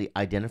and easily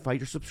identify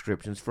your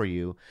subscriptions for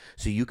you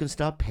so you can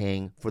stop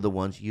paying for the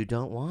ones you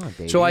don't want,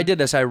 baby. So I did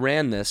this. I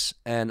ran this,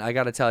 and I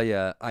got to tell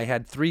you, I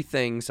had 3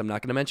 things. I'm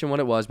not going to mention what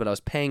it was, but I was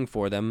paying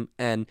for them,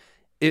 and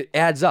it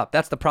adds up.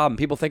 That's the problem.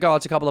 People think, oh,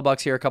 it's a couple of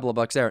bucks here, a couple of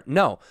bucks there.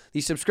 No,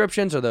 these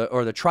subscriptions or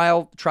the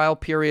trial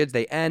periods,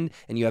 they end,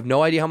 and you have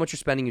no idea how much you're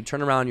spending. You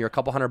turn around, you're a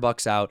couple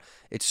 $100 out.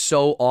 It's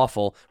so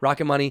awful.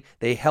 Rocket Money,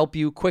 they help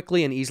you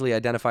quickly and easily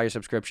identify your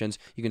subscriptions.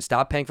 You can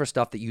stop paying for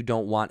stuff that you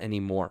don't want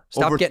anymore.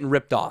 Stop getting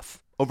ripped off.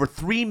 Over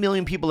 3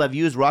 million people have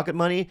used Rocket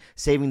Money,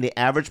 saving the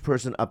average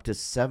person up to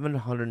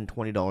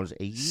 $720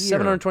 a year.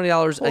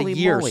 $720 Holy a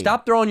year. moly.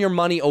 Stop throwing your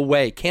money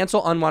away.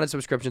 Cancel unwanted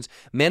subscriptions.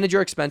 Manage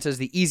your expenses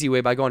the easy way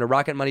by going to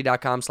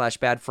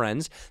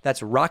rocketmoney.com/badfriends.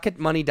 That's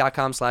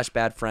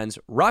rocketmoney.com/badfriends.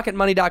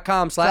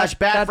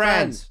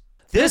 rocketmoney.com/badfriends.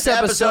 This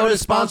episode is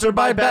sponsored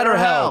by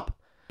BetterHelp.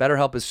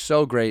 BetterHelp is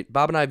so great.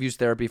 Bob and I have used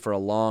therapy for a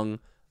long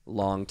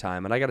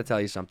time. And I got to tell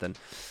you something.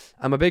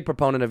 I'm a big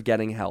proponent of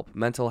getting help.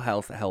 Mental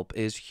health help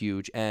is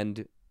huge.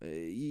 And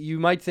you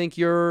might think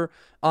you're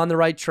on the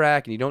right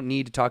track and you don't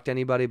need to talk to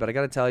anybody, but I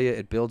got to tell you,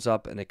 it builds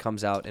up and it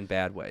comes out in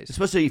bad ways.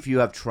 Especially if you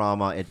have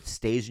trauma, it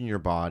stays in your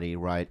body,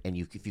 right? And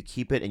if you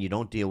keep it and you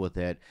don't deal with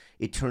it,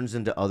 it turns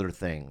into other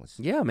things.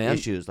 Yeah, man.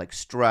 Issues like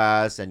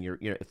stress and your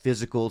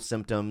physical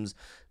symptoms,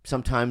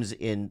 sometimes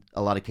in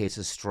a lot of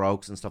cases,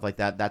 strokes and stuff like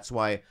that. That's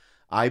why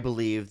I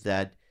believe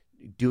that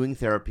doing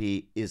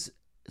therapy is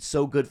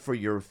so good for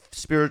your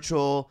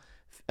spiritual,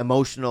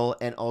 emotional,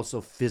 and also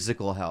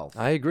physical health.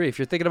 I agree. If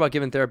you're thinking about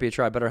giving therapy a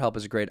try, BetterHelp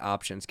is a great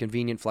option. It's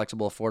convenient,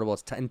 flexible, affordable.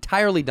 It's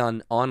entirely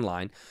done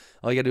online.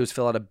 All you got to do is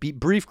fill out a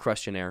brief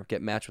questionnaire,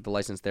 get matched with a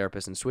licensed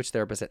therapist, and switch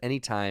therapists at any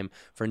time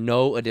for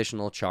no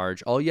additional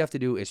charge. All you have to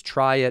do is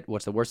try it.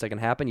 What's the worst that can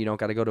happen? You don't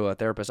got to go to a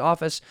therapist's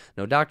office,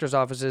 no doctor's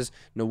offices,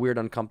 no weird,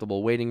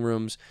 uncomfortable waiting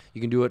rooms.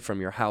 You can do it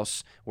from your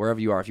house, wherever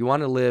you are. If you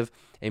want to live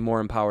a more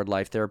empowered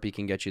life, therapy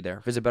can get you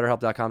there. Visit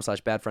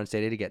BetterHelp.com/badfriends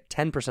today to get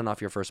 10%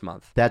 off your first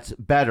month. That's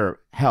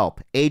BetterHelp,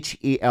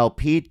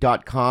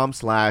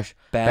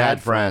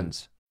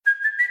 HELP.com/badfriends.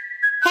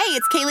 Hey,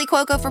 it's Kaylee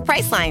Cuoco for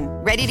Priceline.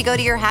 Ready to go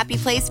to your happy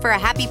place for a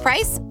happy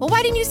price? Well,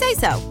 why didn't you say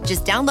so?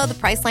 Just download the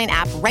Priceline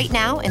app right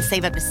now and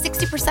save up to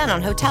 60%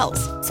 on hotels.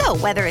 So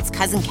whether it's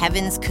Cousin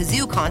Kevin's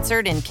Kazoo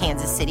Concert in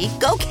Kansas City,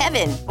 go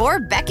Kevin, or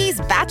Becky's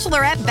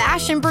Bachelorette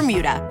Bash in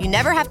Bermuda, you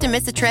never have to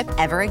miss a trip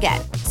ever again.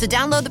 So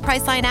download the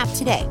Priceline app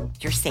today.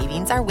 Your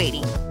savings are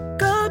waiting.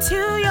 Go to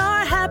your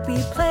happy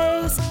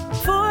place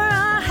for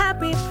a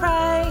happy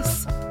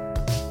price.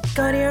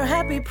 Go to your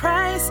happy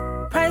price,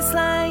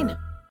 Priceline.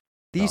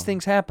 These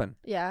things happen.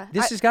 Yeah.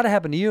 This has got to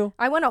happen to you.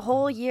 I went a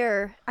whole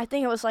year. I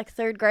think it was like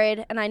 3rd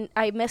grade, and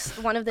I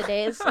missed one of the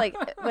days, like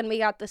when we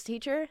got this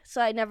teacher.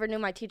 So I never knew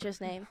my teacher's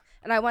name,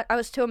 and I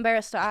was too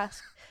embarrassed to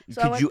ask.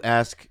 So Could you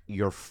ask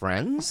your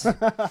friends?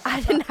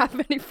 I didn't have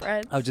any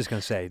friends. I was just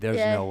going to say, there's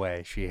Yeah. no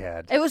way she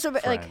had It was a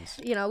bit like, friends.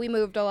 we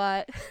moved a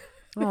lot.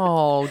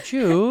 Oh,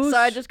 Juice. So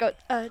I just go,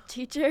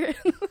 teacher.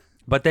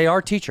 But they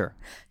are teacher.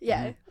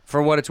 Yeah.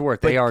 For what it's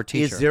worth, they But are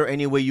teacher. Is there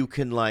any way you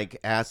can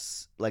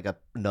ask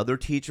another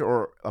teacher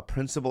or a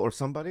principal or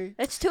somebody?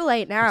 It's too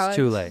late now. It's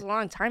too late. a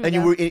long time And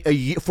ago.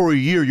 you were for a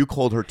year you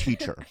called her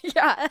teacher.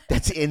 Yeah.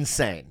 That's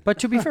insane. But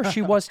to be fair,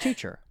 she was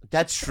teacher.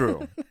 That's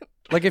true.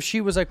 Like if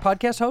she was like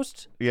podcast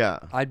host, Yeah.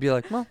 I'd be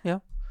like, well, yeah.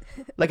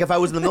 Like if I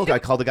was in the military,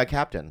 I'd call the guy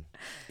captain.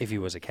 If he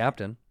was a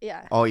captain,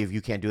 Yeah. Oh, if you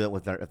can't do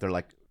that if they're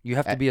like, you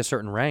have to be a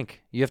certain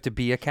rank. You have to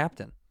be a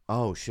captain,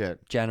 oh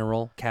shit.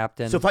 general,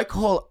 captain. So if I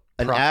call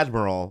an Pro-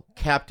 admiral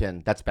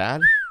captain, that's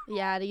bad?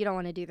 Yeah, you don't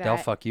want to do that. they'll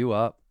fuck you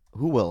up.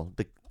 Who will?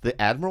 The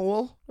admiral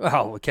will?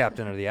 Well, the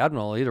captain or the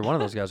admiral, either one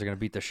of those guys are going to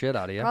beat the shit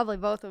out of you. Probably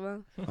both of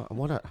them.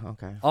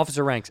 Okay.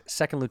 Officer ranks: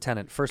 2nd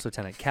lieutenant, 1st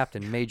lieutenant,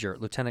 captain, major,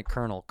 lieutenant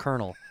colonel,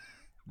 colonel,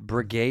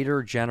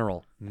 brigadier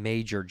general,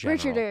 major general.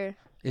 Brigadier.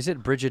 Is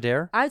it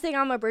brigadier? I think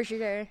I'm a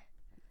brigadier.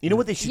 You know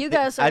what they should? You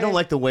guys I don't are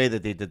like the way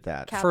that they did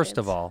that. First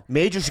of all,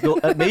 Major should go.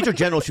 Major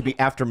general should be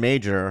after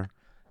major,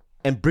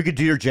 and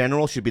brigadier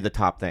general should be the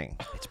top thing.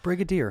 it's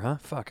brigadier, huh?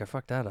 Fuck, I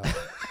fucked that up.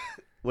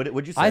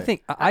 What'd you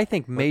say? I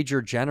think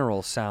major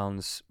general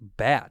sounds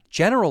bad.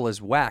 General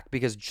is whack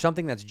because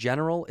something that's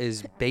general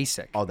is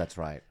basic. Oh, that's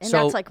right. And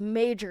So- that's like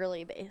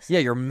majorly based. Yeah,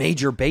 you're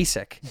major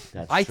basic.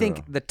 That's I true.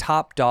 think the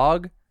top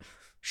dog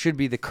should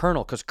be the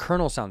colonel because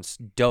colonel sounds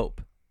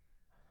dope.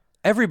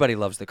 Everybody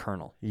loves the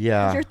Colonel.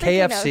 Yeah. You're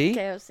thinking of KFC?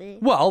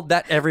 KFC. Well,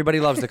 that everybody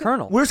loves the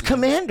Colonel. Where's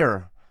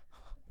Commander?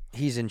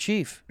 He's in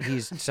chief.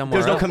 He's somewhere.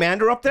 There's no else.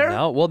 Commander up there?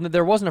 No. Well,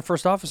 there wasn't a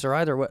first officer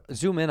either.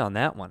 Zoom in on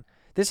that one.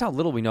 This is how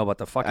little we know about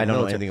the fucking I don't know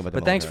military. anything about the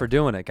but thanks military. for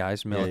doing it,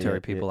 guys. Military yeah,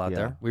 people out yeah.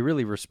 there. We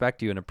really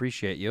respect you and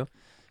appreciate you,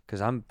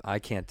 because I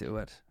can't do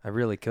it. I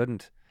really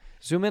couldn't.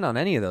 Zoom in on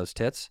any of those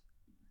tits.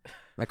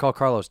 I call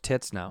Carlos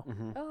tits now,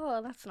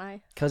 Oh, that's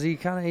nice. because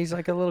he's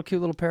like a little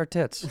cute little pair of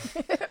tits.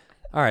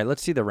 All right,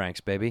 let's see the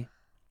ranks, baby.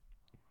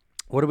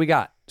 What do we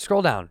got?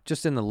 Scroll down,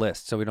 just in the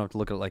list, so we don't have to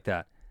look at it like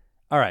that.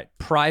 All right,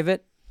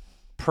 private,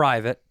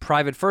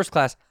 first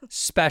class,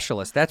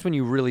 specialist. That's when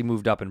you really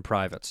moved up in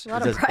privates. A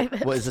lot of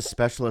private. What is a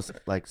specialist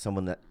like?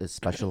 Someone that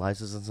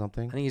specializes in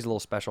something? I think he's a little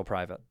special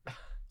private.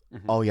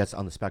 Oh, yes,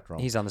 on the spectrum.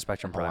 He's on the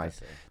spectrum Oh, I private.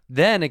 see.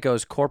 Then it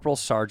goes corporal,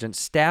 sergeant,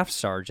 staff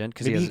sergeant.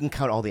 Because Maybe he he has, can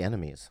count all the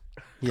enemies.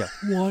 yeah.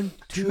 1,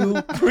 2,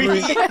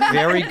 3.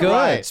 Very good.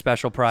 Right.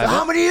 Special So private.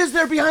 how many is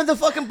there behind the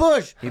fucking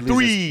bush? He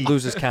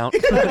loses count.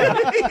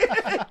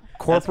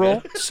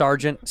 Corporal,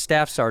 sergeant,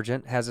 staff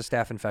sergeant has a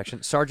staph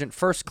infection. Sergeant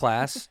first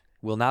class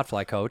will not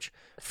fly coach.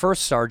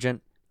 First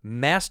sergeant,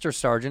 master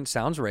sergeant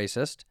sounds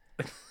racist.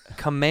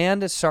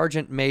 Command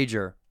sergeant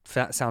major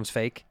sounds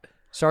fake.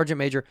 Sergeant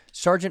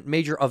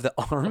major of the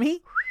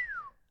army.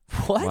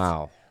 What?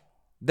 Wow.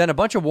 Then a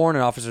bunch of warrant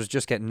officers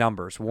just get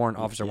numbers. Warrant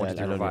officer Yeah, 1, 2,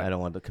 3, 4, 5. I don't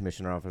want the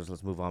commissioner officers.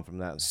 Let's move on from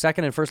that.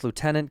 Second and first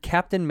lieutenant,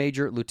 captain,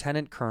 major,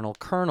 lieutenant,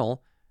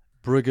 colonel,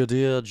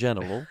 brigadier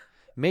general,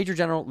 major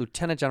general,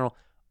 lieutenant general,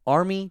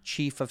 army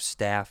chief of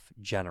staff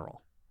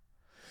general.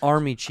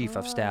 Army chief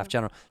of staff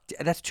general.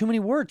 That's too many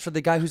words for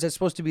the guy who's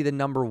supposed to be the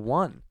number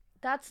one.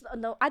 That's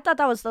no. I thought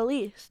that was the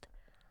least.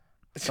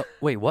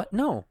 Wait, what?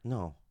 No.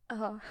 No.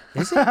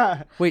 Is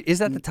it? Wait, is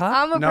that the top?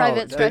 I'm a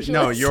private specialist.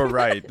 No, you're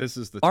right. This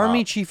is the top.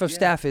 Army chief of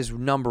staff is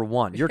number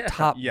one. You're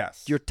top.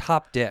 Yes. You're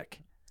top dick.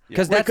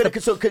 Because Wait,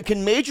 that's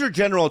can Major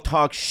General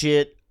talk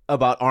shit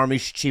about Army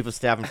Chief of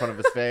Staff in front of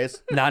his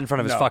face? not in front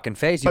of his No. fucking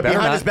face. You But better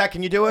behind not. his back,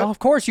 can you do it? Oh, of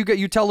course, you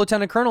tell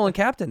lieutenant colonel and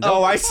captain.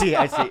 Oh, I see.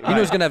 I see. You know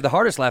who's gonna have the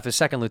hardest laugh is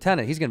second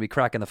lieutenant. He's gonna be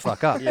cracking the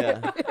fuck up.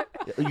 Yeah.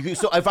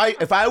 So if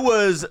I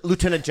was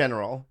Lieutenant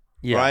General,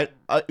 Yeah.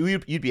 right?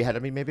 You'd be ahead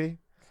of me, maybe.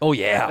 Oh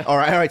yeah. All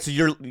right. So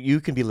you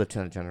can be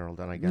Lieutenant General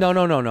then, I guess.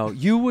 No.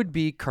 You would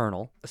be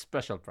colonel. A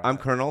special private. I'm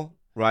Colonel,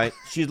 right?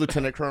 She's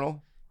Lieutenant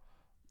Colonel.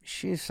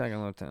 She's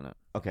second lieutenant.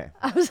 Okay.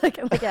 I was like,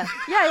 yeah.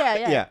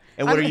 Yeah.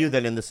 And what are you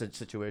then in this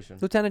situation?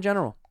 Lieutenant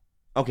general.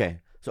 Okay.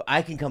 So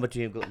I can come up to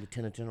you and go,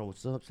 Lieutenant General,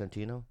 what's up,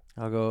 Santino?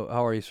 I'll go.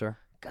 How are you, sir?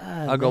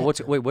 God. I'll go.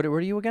 man. Where are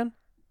you again?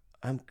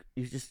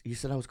 You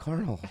said I was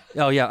Colonel.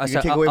 Oh yeah. I You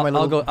said. take away my I'll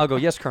little- go. I'll go.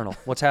 Yes, colonel.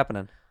 What's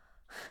happening?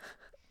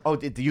 Oh,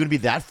 you gonna be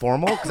that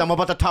formal? Because I'm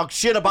about to talk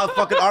shit about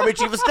fucking Army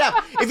Chief of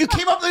Staff. If you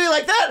came up to me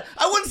like that,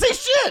 I wouldn't say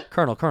shit.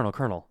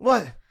 Colonel.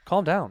 What?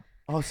 Calm down.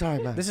 Oh,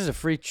 sorry, man. This is a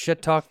free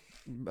shit talk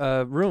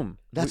room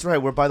That's right.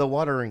 We're by the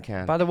watering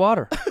can. by the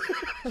water.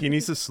 He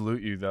needs to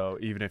salute you though,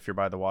 even if you're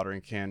by the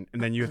watering can,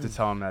 and then you have to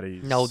tell him that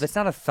he's. No, that's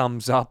not a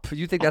thumbs up.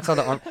 You think that's how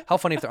the how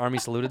funny if the army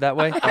saluted that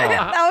way?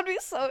 That would be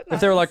so nice. If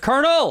they were like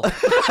Colonel.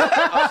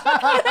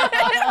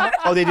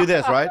 Oh, they do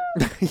this, right?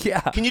 Yeah.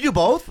 Can you do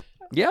both?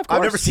 Yeah, of course.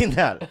 I've never seen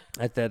that.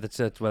 That's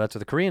what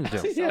the Koreans do.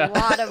 It's a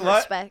lot of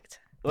respect.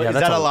 Yeah, is that's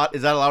that a- a lot?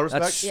 Is that a lot of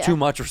respect? That's Yeah. too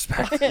much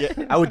respect. Yeah,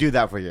 I would do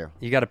that for you.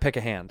 You got to pick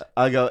a hand.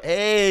 I go,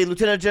 hey,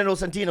 Lieutenant General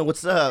Santino,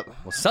 what's up?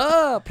 What's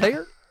up,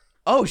 player?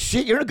 Oh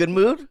shit, you're in a good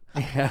mood.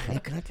 Yeah. Hey,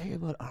 can I tell you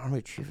about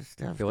Army Chief of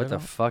Staff? What the General?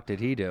 fuck did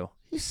he do?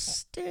 He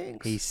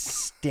stinks. He like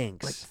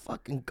stinks.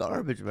 fucking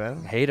garbage,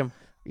 man. Hate him.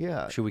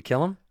 Yeah. Should we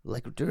kill him?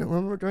 Like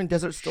remember during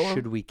Desert Storm?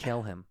 Should we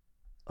kill him?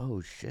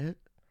 Oh shit.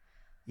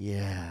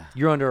 Yeah.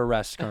 You're under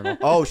arrest, Colonel.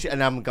 Oh shit,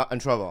 and I'm in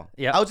trouble.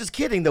 Yeah. I was just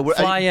kidding. Though.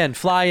 Fly in. No,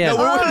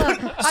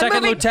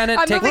 Second lieutenant,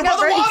 I'm take moving We're up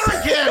by the ranks.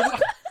 water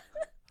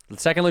again.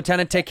 Second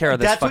lieutenant, take care of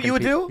this. That's what fucking you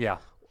would people. do? Yeah.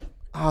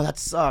 Oh, that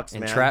sucks,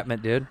 man.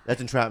 Entrapment, dude.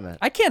 That's entrapment.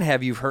 I can't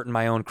have you hurting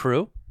my own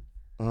crew.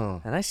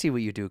 Oh. And I see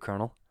what you do,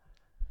 Colonel.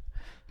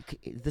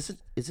 Is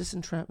this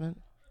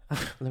entrapment?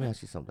 Let me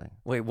ask you something.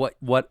 Wait, what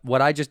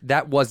I just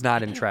that was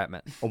not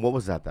entrapment. Oh, what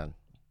was that then?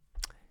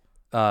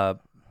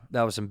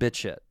 That was some bitch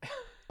shit.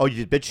 Oh,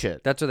 you did bitch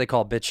shit. That's what they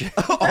call bitch shit.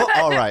 Oh,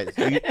 all right.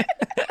 So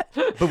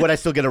but would I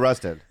still get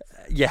arrested?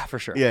 Yeah, for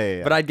sure.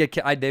 Yeah. But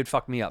they'd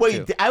fuck me up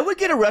Wait, too. I would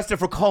get arrested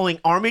for calling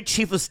Army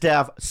Chief of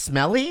Staff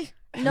smelly?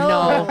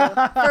 No,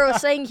 for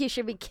saying he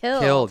should be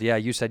killed. Killed. Yeah,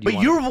 you said you. But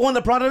wanted- you were the one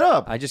that brought it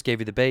up. I just gave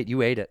you the bait.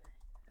 You ate it.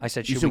 I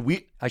said, You should said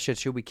we? I said,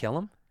 should we kill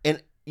him?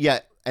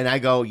 And I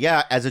go,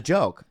 yeah, as a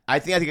joke. I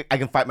think I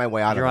can fight my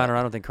way out Your of Honor,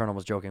 I don't think Colonel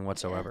was joking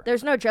whatsoever.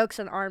 There's no jokes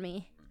in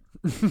Army.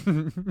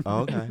 it. Oh,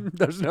 okay.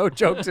 There's no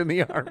jokes in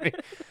the army.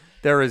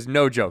 There is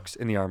no jokes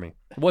in the army.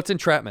 What's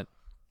entrapment?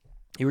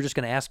 You were just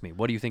going to ask me.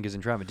 What do you think is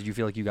entrapment? Did you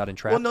feel like you got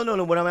entrapped? Well,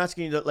 no. What I'm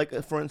asking you, like,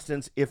 for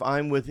instance, if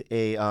I'm with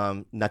a,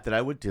 not that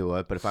I would do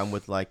it, but if I'm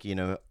with, like, you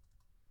know,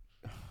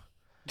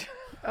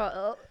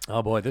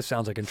 Oh boy, this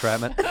sounds like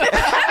entrapment.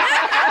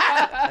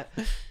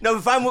 no,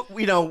 if I'm,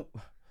 you know,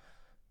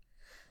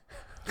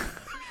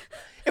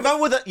 if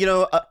I'm with,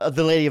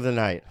 the lady of the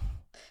night.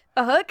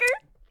 A hooker?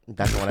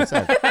 That's what I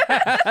said.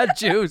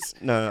 Juice.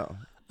 No.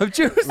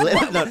 Juice.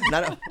 No,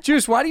 not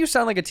Juice, why do you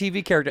sound like a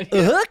TV character?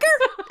 A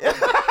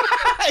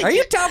hooker? Are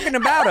you talking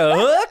about a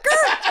hooker?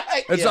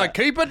 It's like,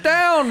 keep it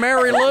down,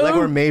 Mary Lou. like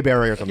we're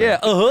Mayberry or something. Yeah,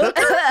 a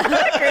hooker.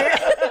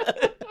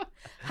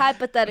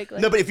 Hypothetically.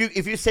 No, but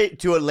if you say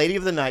to a lady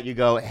of the night, you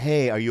go,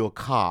 "Hey, are you a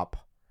cop?"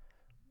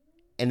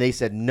 And they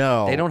said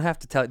no. They don't have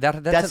to tell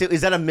that.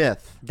 Is that a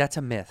myth? That's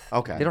a myth.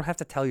 Okay. They don't have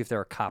to tell you if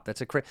they're a cop.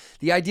 That's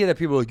the idea that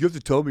people are like, you have to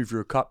tell me if you're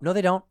a cop. No,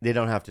 they don't. They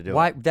don't have to do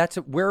Why?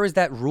 it. Where is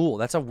that rule?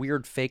 That's a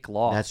weird fake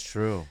law. That's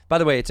true. By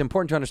the way, it's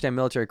important to understand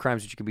military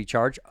crimes that you can be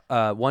charged.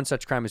 One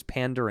such crime is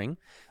pandering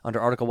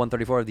under Article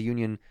 134 of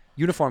the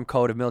Uniform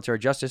Code of Military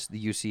Justice,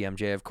 the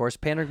UCMJ, of course.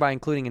 Pandering by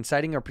including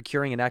inciting or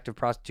procuring an act of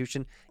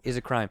prostitution is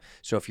a crime.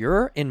 So if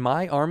you're in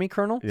my army,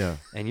 Colonel,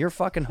 and you're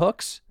fucking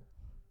hooks,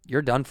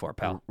 you're done for,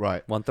 pal.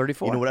 Right.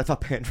 134. You know what I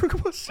thought pandering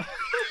was?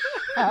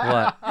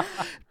 What?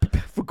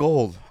 For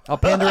gold. Oh,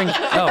 pandering.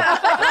 Oh.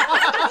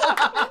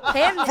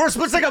 For a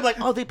split second, I'm like,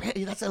 oh,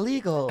 that's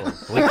illegal.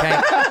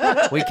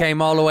 We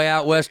came all the way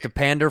out west to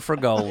pander for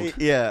gold.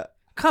 Yeah.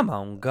 Come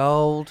on,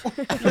 gold.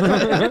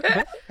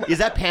 Is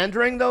that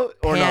pandering, though?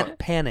 Or no?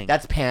 Panning.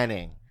 That's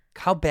panning.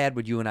 How bad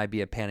would you and I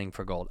be at panning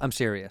for gold? I'm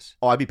serious.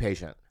 Oh, I'd be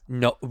patient.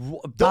 No.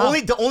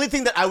 The only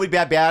thing that I would be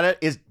bad at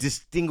is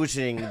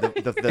distinguishing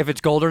the if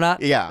it's gold or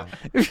not? Yeah.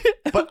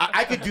 But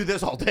I could do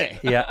this all day.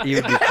 Yeah, you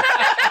would be.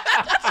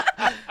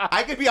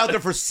 I could be out there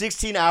for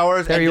 16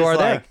 hours. There and you just are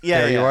there. like,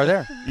 Yeah, There you are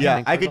there. Yeah,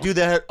 Panning I for could gold. do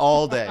that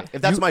all day.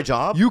 If that's my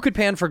job. You could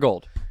pan for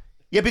gold.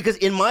 Yeah, because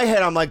in my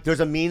head, I'm like,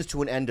 there's a means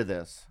to an end to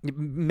this.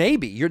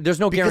 Maybe.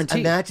 There's no guarantee.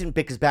 Imagine,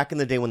 because back in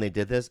the day when they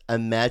did this,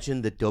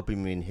 imagine the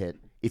dopamine hit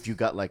if you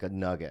got like a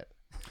nugget.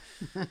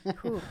 It'd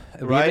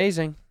be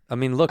amazing. I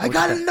mean, look. I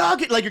got a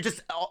nugget. Like you're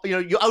just,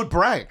 you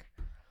outbrag.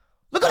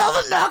 Look at all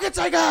the nuggets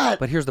I got.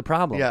 But here's the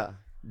problem. Yeah.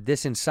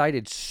 This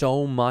incited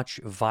so much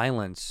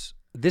violence.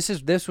 This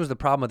was the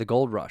problem with the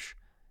gold rush.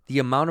 The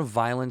amount of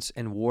violence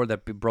and war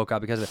that broke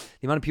out because of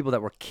the amount of people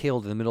that were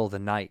killed in the middle of the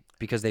night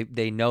because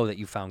they know that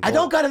you found gold. I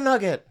don't got a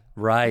nugget.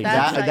 Right.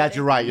 That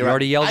you're right. You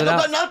already yelled it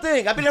out. I don't got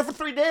nothing. I've been there for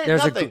 3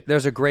 days.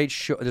 There's a great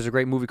show. There's a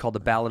great movie called The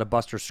Ballad of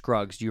Buster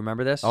Scruggs. Do you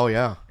remember this? Oh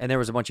yeah. And there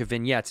was a bunch of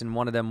vignettes, and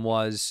one of them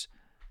was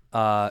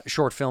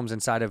short films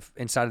inside of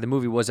the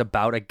movie was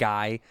about a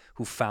guy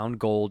who found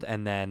gold,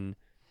 and then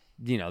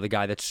the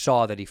guy that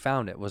saw that he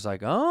found it was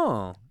like,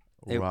 oh,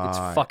 it's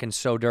fucking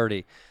so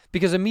dirty.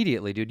 Because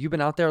immediately, dude, you've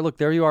been out there. Look,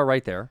 there you are,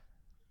 right there.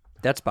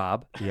 That's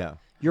Bob. Yeah.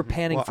 You're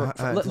panning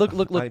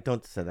look. I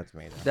don't say that's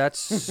me.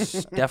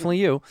 That's definitely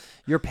you.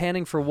 You're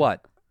panning for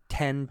what?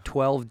 10,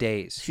 12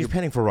 days. She's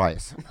panning for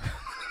rice.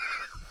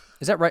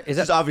 Is that right?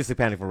 She's obviously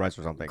panning for rice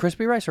or something.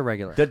 Crispy rice or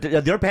regular?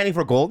 They're panning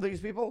for gold,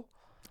 these people?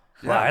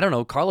 Well, I don't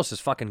know. Carlos is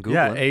fucking Googling.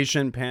 Yeah,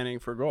 Asian panning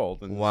for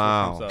gold. And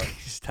wow. so it comes up.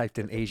 Just typed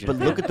in Asian. But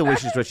look at the way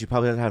she's dressed. She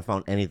probably hasn't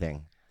found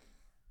anything.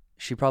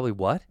 She probably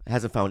what?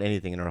 Hasn't found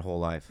anything in her whole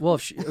life. Well,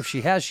 if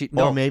she has,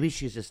 no. Or maybe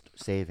she's just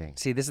saving.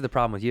 See, this is the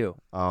problem with you.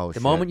 Oh, the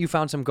moment you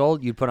found some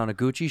gold, you'd put on a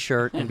Gucci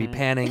shirt and be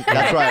panning.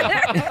 That's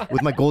right.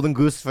 With my golden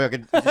goose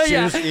fucking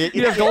shoes.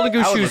 You have golden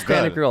goose I would shoes look good.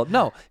 panning for gold.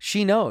 No,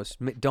 she knows.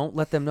 Don't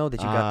let them know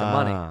that you got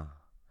the money.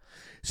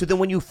 So then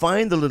when you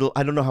find the little,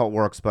 I don't know how it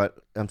works, but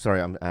I'm sorry,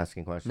 I'm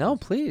asking questions. No,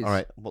 please. All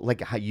right. Well, like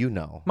how you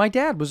know. My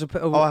dad was a.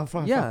 I'm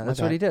fine, yeah, fine. that's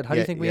Okay. what he did. How do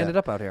you Yeah, think we yeah. ended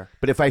up out here?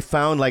 But if I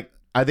found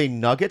are they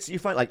nuggets you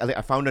find? Like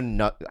I found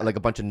a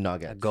bunch of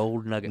nuggets. A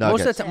gold nugget.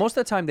 Nuggets. Most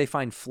of the time they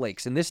find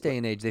flakes. In this day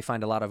and age, they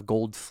find a lot of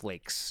gold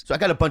flakes. So I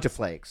got a bunch of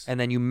flakes. And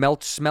then you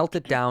smelt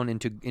it down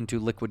into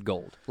liquid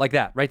gold. Like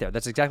that, right there.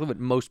 That's exactly what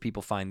most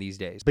people find these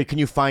days. But can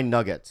you find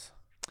nuggets?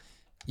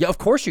 Yeah, of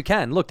course you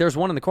can. Look, there's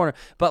one in the corner.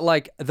 But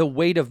like the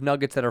weight of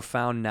nuggets that are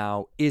found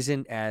now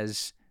isn't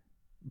as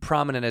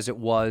prominent as it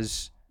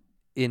was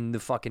in the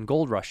fucking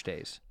gold rush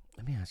days.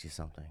 Let me ask you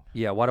something.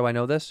 Yeah, why do I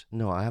know this?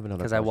 No, I have another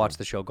Because question. I watched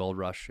the show Gold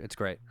Rush. It's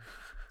great.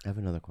 I have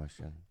another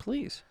question.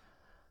 Please.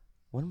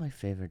 One of my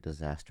favorite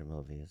disaster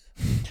movies,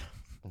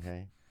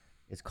 okay,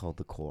 is called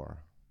The Core.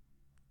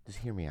 Just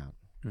hear me out.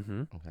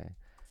 Mm-hmm. Okay.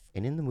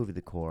 And in the movie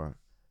The Core,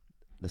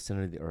 the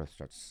center of the Earth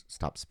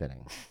stops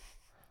spinning.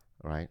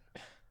 Right?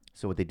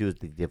 So what they do is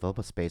they develop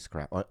a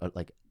spacecraft, or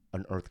like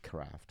an Earth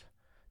craft,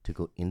 to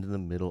go into the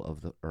middle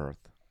of the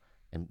Earth,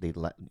 and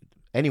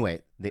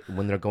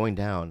when they're going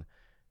down,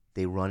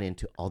 they run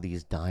into all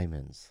these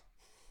diamonds,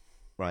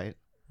 right?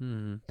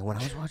 Mm-hmm. And when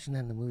I was watching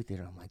that in the movie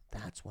theater, I'm like,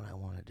 that's what I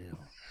want to do.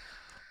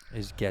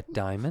 Is get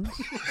diamonds?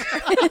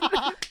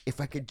 If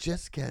I could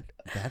just get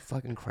that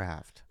fucking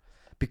craft,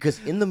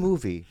 because in the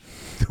movie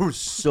there was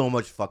so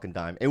much fucking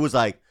diamond. It was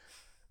like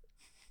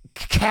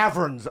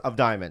caverns of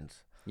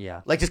diamonds.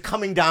 Yeah. Like just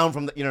coming down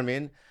from the, you know what I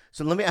mean?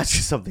 So let me ask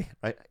you something,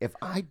 right? If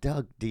I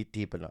dug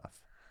deep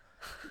enough,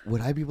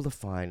 would I be able to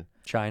find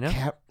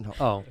China? No.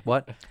 Oh,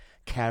 what?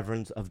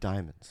 Caverns of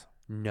diamonds.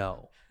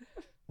 No.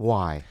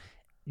 Why?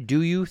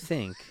 Do you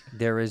think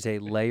there is a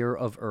layer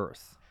of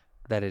Earth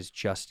that is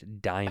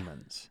just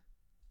diamonds?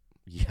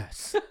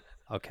 Yes.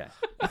 Okay.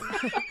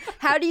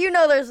 How do you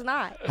know there's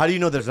not? How do you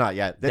know there's not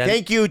yet? Then-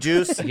 Thank you,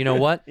 Juice. You know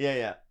what?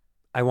 Yeah.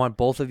 I want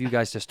both of you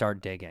guys to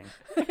start digging.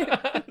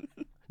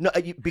 No,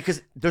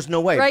 because there's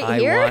no way. Right. I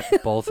here?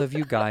 want both of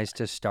you guys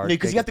to start.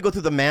 Because you have to go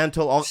through the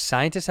mantle. All.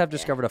 Scientists have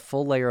discovered a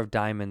full layer of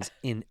diamonds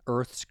in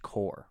Earth's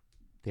core.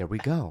 There we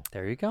go.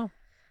 There you go.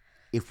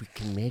 If we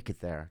can make it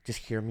there, just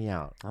hear me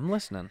out. I'm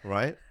listening.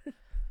 Right?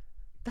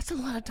 That's a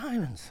lot of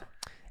diamonds.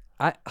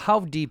 How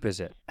deep is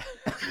it?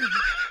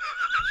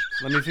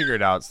 Let me figure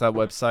it out. So that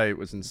website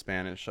was in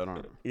Spanish. I don't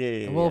know.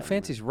 Yeah. Well,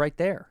 Fancy's right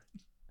there.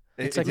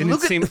 It like- didn't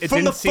Look seem. at It from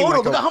didn't the seem photo.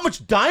 like Look a- at how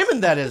much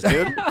diamond that is,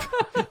 dude.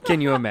 Can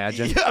you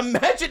imagine? Yeah,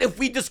 imagine if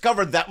we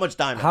discovered that much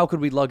diamond. How could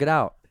we lug it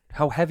out?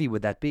 How heavy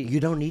would that be? You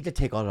don't need to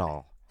take it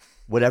all.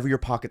 Whatever your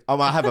pocket. Oh,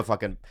 I have a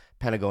fucking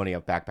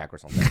Patagonia backpack or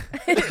something.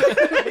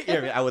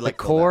 Yeah, I would like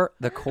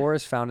The core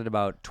is found at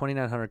about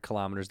 2,900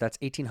 kilometers. That's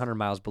 1,800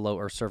 miles below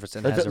Earth's surface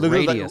and Look has a at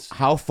radius.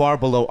 how far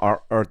below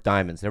our Earth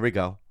diamonds? There we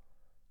go.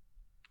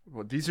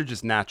 Well, these are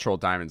just natural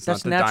diamonds.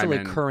 That's not the naturally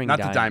diamond, occurring Not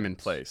diamonds. the diamond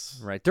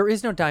place. Right. There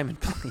is no diamond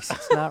place.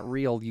 It's not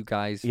real, you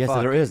guys. Yes,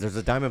 Fuck. there is. There's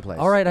a diamond place.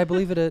 All right, I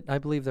believe it. I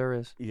believe there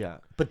is. Yeah,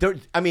 but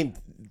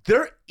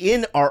they're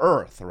in our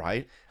Earth,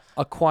 right?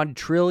 A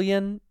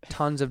quadrillion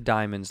tons of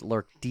diamonds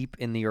lurk deep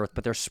in the Earth,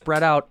 but they're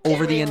spread out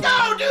over the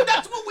No, dude,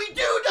 that's what we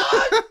do,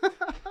 dog.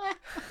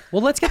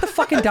 Well, let's get the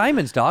fucking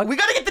diamonds, dog. We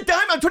gotta get the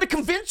diamond. I'm trying to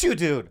convince you,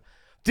 dude.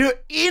 Dude,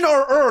 in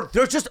our Earth,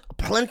 there's just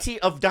plenty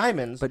of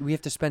diamonds. But we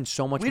have to spend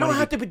so much we money. don't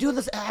have to be doing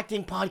this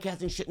acting,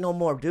 podcasting shit no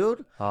more,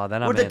 dude. Oh,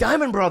 then We're I'm the in.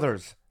 Diamond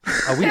Brothers.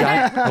 Are we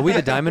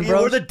the Diamond Yeah,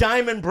 Bros? we're the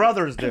Diamond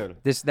Brothers, dude.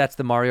 That's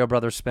the Mario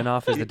Brothers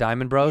spinoff. Is the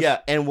Diamond Bros? Yeah,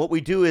 and what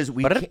we do is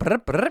we can't,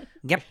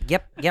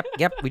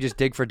 Yep. We just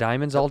dig for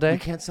diamonds all we day.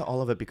 can't sell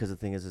all of it because the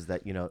thing is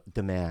that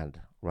demand,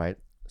 right?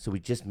 So we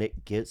just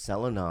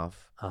sell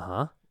enough,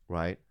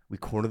 right? We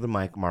corner the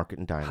market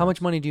in diamonds. How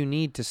much money do you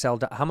need to sell?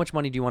 How much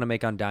money do you want to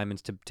make on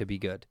diamonds to be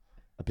good?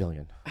 $1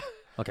 billion.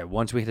 Okay,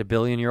 once we hit $1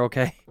 billion, you're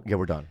okay. Yeah,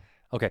 we're done.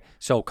 Okay,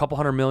 so a couple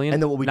 $100 million.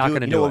 And then what we not do,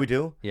 gonna you know do what it. we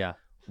do? Yeah.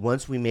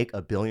 Once we make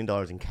 $1 billion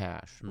in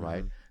cash,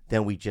 right?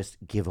 Then we just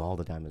give all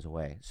the diamonds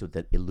away so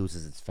that it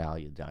loses its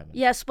value, diamond.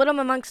 Yeah, split them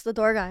amongst the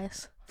door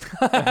guys.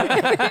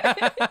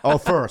 Oh,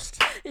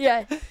 first.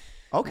 Yeah.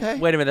 Okay.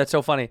 Wait a minute, that's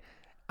so funny.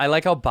 I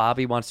like how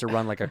Bobby wants to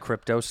run like a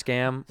crypto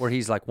scam where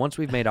he's like, once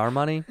we've made our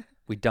money,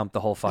 we dump the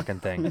whole fucking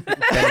thing.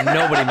 Then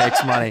nobody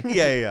makes money.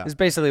 Yeah. It's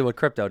basically what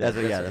crypto does.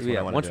 That's what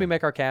I wanna Once we do.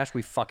 make our cash,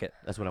 we fuck it.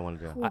 That's what I want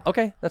to do.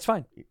 Okay, that's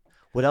fine.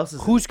 What else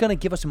is Who's gonna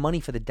give us money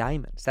for the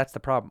diamonds? That's the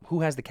problem.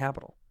 Who has the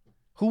capital?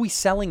 Who are we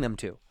selling them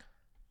to?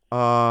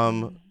 I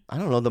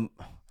don't know.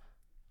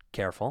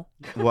 Careful.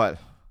 What?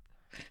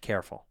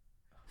 Careful.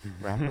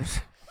 Rappers?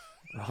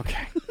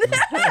 Okay.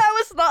 I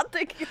was not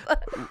thinking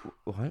that.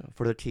 What?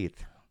 For their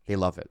teeth. They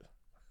love it.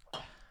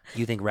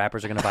 You think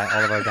rappers are gonna buy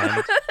all of our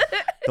diamonds?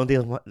 Don't they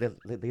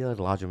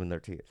lodge them in their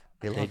teeth?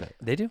 They love it.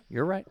 They do.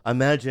 You're right.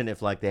 Imagine if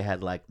they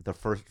had the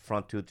first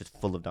front tooth just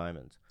full of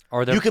diamonds.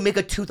 Or You can make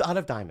a tooth out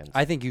of diamonds.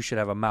 I think you should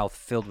have a mouth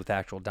filled with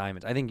actual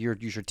diamonds. I think your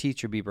teeth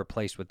should be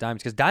replaced with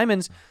diamonds because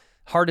diamonds,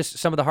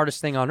 some of the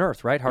hardest thing on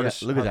earth, right?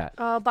 Hardest. Look at that.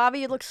 Oh, Bobby,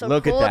 you look so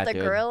Look at cool that, with the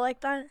dude. grill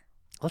like that.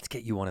 Let's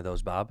get you one of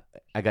those, Bob.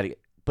 I gotta get.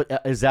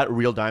 But is that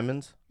real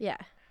diamonds? Yeah,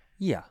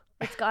 Yeah.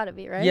 it's gotta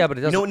be, right? Yeah, but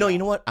it doesn't. You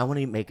know what? I want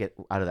to make it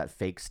out of that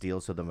fake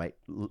steel so that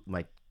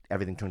my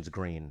everything turns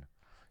green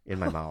in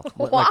my mouth.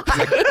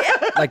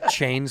 like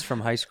chains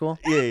from high school.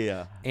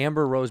 Yeah.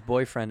 Amber Rose's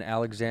boyfriend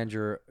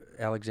Alexandra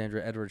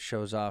Edwards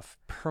shows off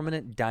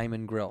permanent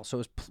diamond grill, so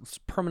it was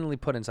permanently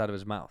put inside of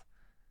his mouth.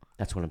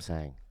 That's what I'm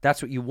saying.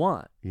 That's what you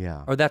want.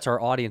 Yeah. Or that's our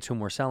audience whom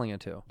we're selling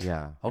it to.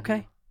 Yeah.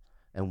 Okay.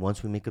 And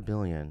once we make $1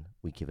 billion,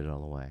 we give it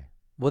all away.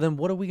 Well, then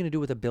what are we going to do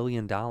with $1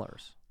 billion?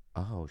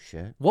 Oh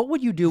shit. What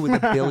would you do with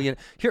 $1 billion?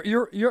 Here,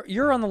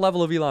 you're on the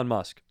level of Elon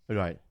Musk.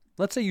 Right.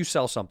 Let's say you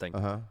sell something.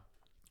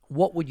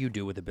 What would you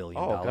do with $1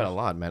 billion? Oh, got a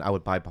lot, man. I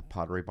would buy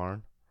Pottery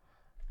Barn.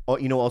 Oh,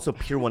 also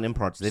Pier 1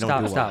 Imports. They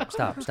don't do Stop.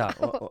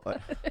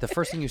 The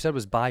first thing you said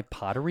was buy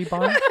Pottery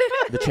Barn?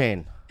 the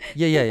chain.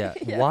 Yeah.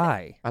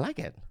 Why? I like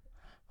it.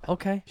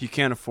 Okay. He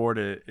can't afford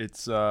it.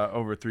 It's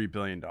over $3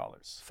 billion.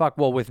 Fuck.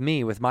 Well, with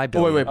my Oh,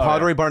 billion. wait.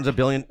 Pottery Barn's $1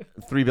 billion,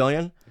 $3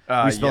 billion.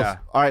 Yeah.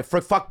 All right.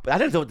 Fuck. I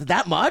didn't know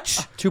that much.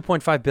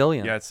 $2.5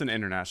 billion. Yeah, it's an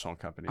international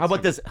company. How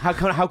about this? How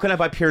can I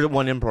buy Pier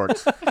 1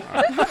 Imports?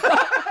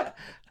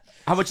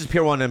 How much is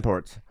Pier 1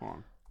 Imports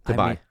to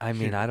buy? I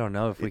mean, I don't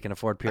know if we can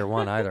afford Pier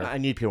 1 either. I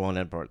need Pier 1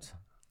 Imports.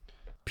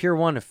 Pier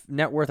 1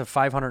 net worth of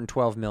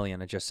 $512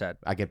 million. It just said.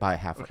 I could buy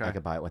half. I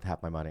could buy it with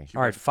half my money.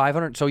 All right,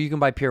 500. So you can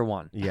buy Pier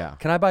 1. Yeah.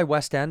 Can I buy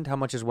West End? How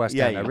much is West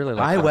End? I really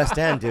like buy that. West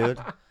End, dude.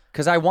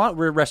 Because I want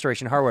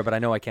Restoration Hardware, but I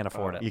know I can't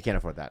afford it. You can't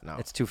afford that. No.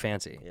 It's too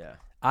fancy. Yeah.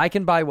 I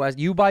can buy West.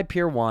 You buy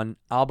Pier 1.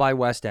 I'll buy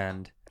West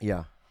End.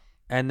 Yeah.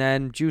 And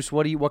then Juice,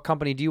 what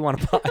company do you want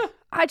to buy?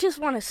 I just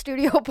want a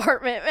studio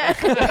apartment, man.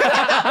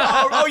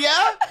 oh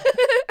yeah.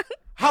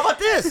 How about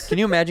this? Can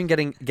you imagine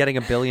getting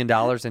 $1 billion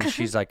and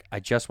she's like, I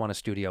just want a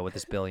studio with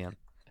this $1 billion.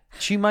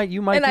 You might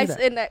do that.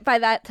 And by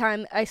that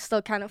time, I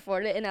still can't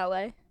afford it in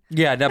LA.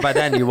 Yeah, no, by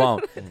then you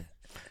won't.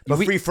 But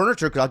free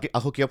furniture, because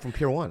I'll hook you up from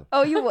Pier 1.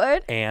 Oh, you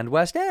would? And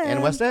West End.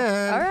 And West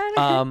End. All right.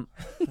 Um,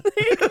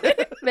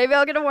 Maybe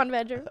I'll get a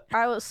 1-bedroom.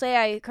 I will say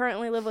I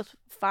currently live with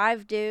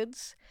 5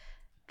 dudes.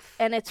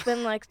 and it's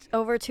been like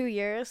over 2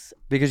 years.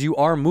 Because you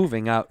are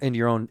moving out in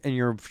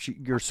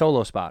your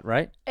solo spot,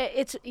 right?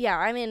 It's yeah.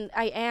 I mean,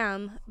 I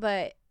am,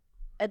 but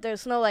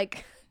there's no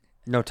like.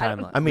 No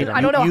timeline. I mean, I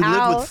don't know you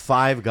how. lived with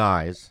 5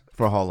 guys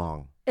for how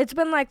long? It's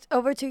been like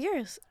over 2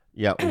 years.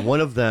 Yeah,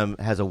 one of them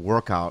has a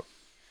workout,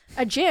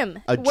 A gym.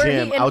 a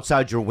where he gym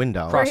outside your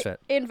window, where he CrossFit.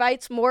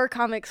 invites more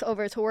comics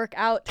over to work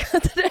out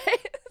today.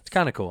 It's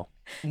kind of cool.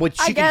 which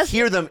I she can guess-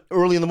 hear them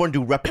early in the morning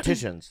do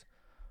repetitions.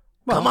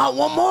 Come out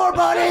one more,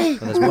 buddy.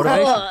 So there's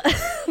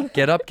motivation.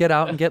 Get up, get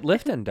out, and get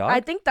lifting, dog. I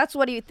think that's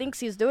what he thinks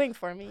he's doing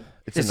for me.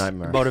 It's a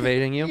nightmare.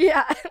 Motivating you.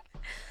 Yeah.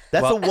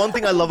 That's the one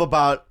thing I love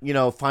about,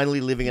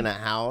 finally living in a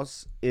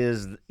house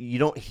is you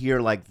don't hear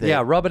like the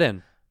Yeah, rub it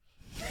in.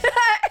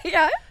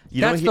 Yeah.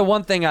 you don't That's hear- the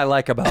one thing I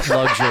like about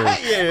luxury.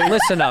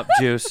 Listen up,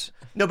 Juice.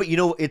 No, but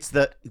it's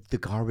the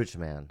garbage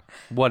man.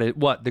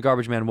 What? The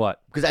garbage man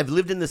what? Because I've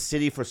lived in the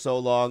city for so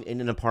long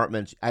in an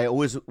apartment, I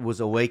always was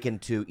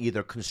awakened to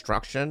either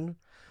construction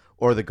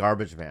or the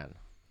garbage man.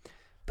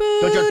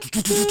 Don't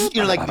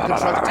you like the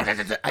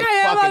construction?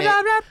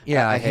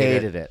 Yeah, I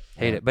hated it.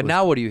 Hate it. But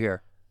now what do you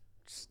hear?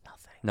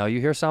 Nothing. No, you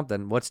hear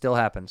something. What still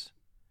happens?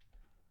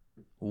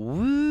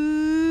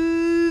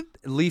 Whoop.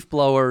 Leaf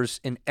blowers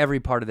in every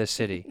part of this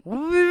city.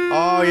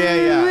 Oh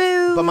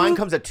yeah. But mine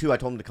comes at 2. I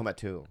told him to come at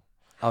 2.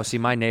 Oh, see,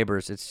 my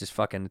neighbors, it's just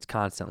fucking, it's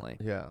constantly.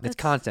 Yeah. It's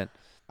constant.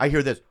 I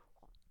hear this.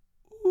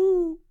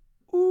 Ooh,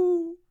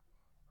 ooh.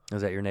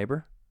 Is that your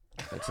neighbor?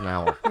 That's an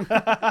owl.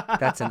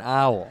 That's an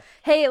owl.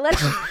 Hey, let's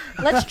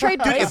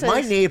trade Dude, places. if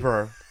my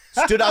neighbor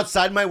stood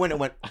outside my window and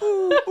went,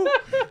 ooh, ooh,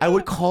 I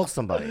would call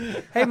somebody.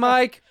 Hey,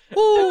 Mike.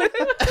 Ooh.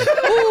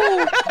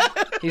 Ooh.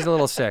 He's a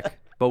little sick,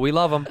 but we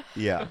love him.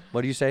 Yeah.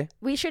 What do you say?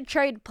 We should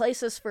trade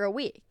places for a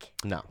week.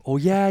 No. Oh,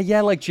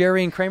 yeah, like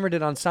Jerry and Kramer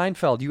did on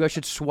Seinfeld. You guys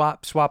should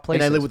swap places.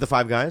 And I live with the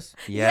 5 guys?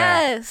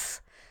 Yeah.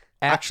 Yes.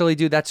 Actually,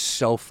 dude, that's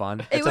so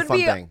fun. It It's a would fun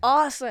be thing.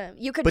 awesome.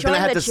 You could But join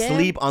then I have the to gym.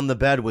 sleep on the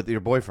bed with your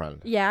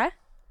boyfriend. Yeah.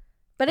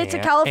 But it's a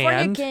And- California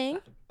and- king.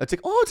 It's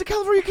like, it's a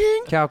California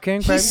king? Cow King,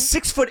 baby? He's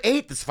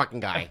 6'8", this fucking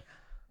guy.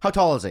 How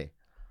tall is he?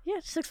 Yeah,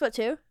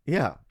 6'2".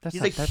 Yeah. That's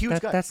He's not, a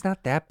huge guy. That's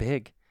not that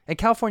big. And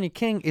California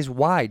King is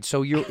wide,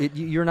 so you're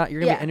gonna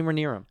be anywhere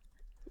near him.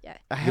 Yeah.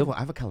 I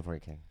have a California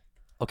king.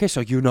 Okay,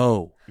 so you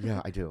know.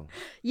 Yeah, I do.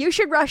 You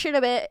should rush it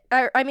a bit.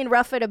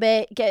 Rough it a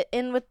bit. Get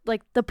in with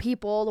like the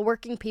people, the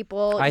working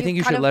people. I think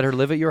you kind should of- let her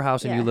live at your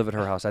house and you Yeah. live at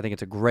her house. I think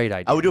it's a great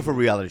idea. I would do it for a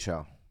reality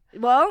show.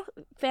 Well,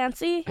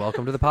 fancy.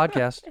 Welcome to the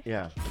podcast.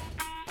 Yeah.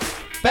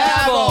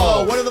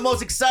 Babbel! One of the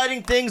most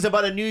exciting things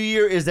about a new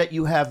year is that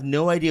you have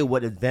no idea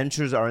what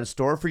adventures are in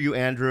store for you,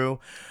 Andrew.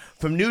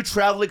 From new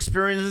travel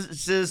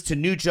experiences to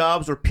new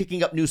jobs or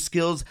picking up new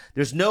skills,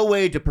 there's no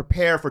way to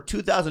prepare for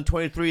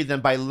 2023 than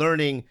by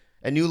learning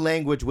a new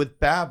language with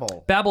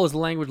Babbel. Babbel is the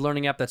language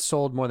learning app that's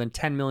sold more than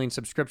 10 million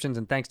subscriptions,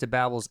 and thanks to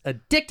Babbel's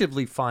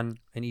addictively fun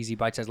and easy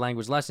bite-sized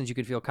language lessons, you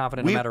can feel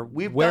confident no matter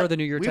where the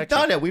new year takes you.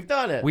 We've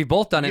done it. We've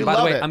both done it. You And by the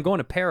love way, it. I'm going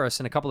to Paris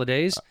in a couple of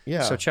days.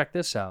 Yeah. So check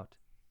this out.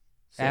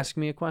 Ask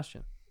me a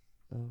question.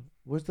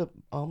 Where's the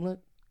omelet?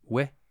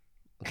 Where?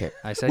 Okay.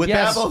 I said with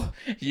yes. Babbel,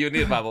 You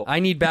need Babbel. I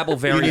need Babbel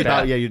very you need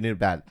bad. Babbel. Yeah, you need it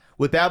bad.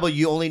 With Babbel,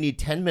 you only need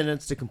 10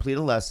 minutes to complete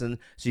a lesson,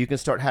 so you can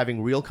start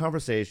having real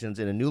conversations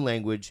in a new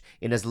language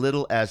in as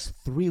little as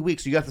 3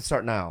 weeks. So you have to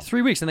start now.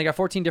 3 weeks, and they got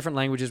 14 different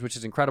languages, which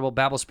is incredible.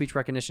 Babbel's speech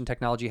recognition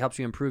technology helps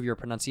you improve your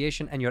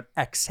pronunciation and your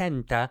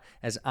accenta,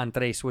 as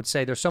Andres would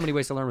say. There's so many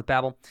ways to learn with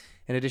Babbel.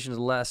 In addition to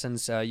the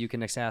lessons, you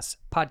can access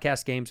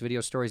podcast, games,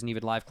 video stories, and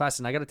even live classes.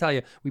 And I got to tell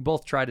you, we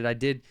both tried it. I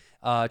did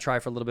try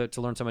for a little bit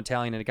to learn some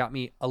Italian, and it got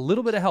me a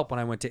little bit of help when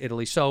I went to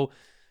Italy. So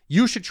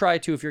you should try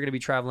it too if you're going to be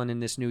traveling in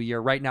this new year.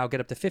 Right now, get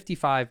up to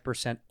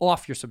 55%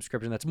 off your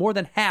subscription. That's more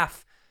than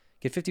half.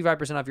 Get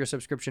 55% off your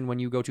subscription when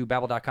you go to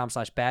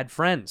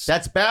babbel.com/badfriends.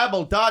 That's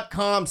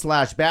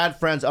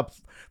babbel.com/badfriends up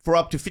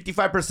to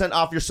 55%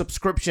 off your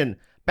subscription.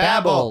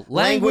 Babbel,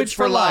 language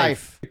for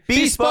life.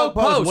 Bespoke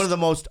Post. Post. One of the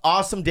most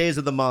awesome days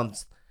of the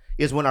month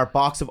is when our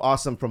box of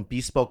awesome from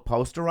Bespoke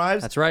Post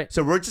arrives. That's right.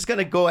 So we're just going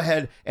to go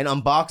ahead and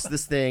unbox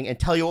this thing and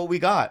tell you what we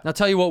got. I'll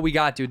tell you what we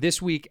got, dude.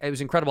 This week, it was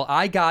incredible.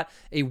 I got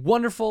a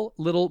wonderful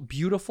little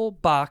beautiful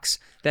box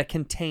that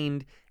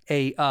contained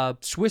a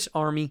Swiss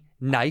Army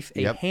knife,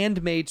 a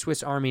handmade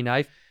Swiss Army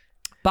knife.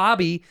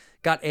 Bobby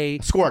got a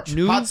Scorch,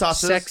 new hot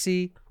sauces.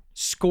 sexy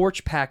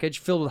Scorch package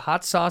filled with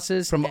hot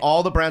sauces. From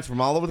all the brands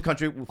from all over the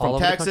country, All from over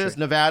the Texas, country.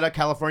 Nevada,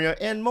 California,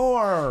 and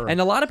more. And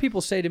a lot of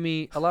people say to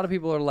me, a lot of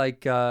people are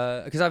like,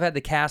 because I've had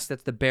the cask,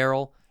 that's the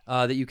barrel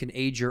that you can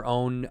age your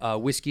own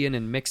whiskey in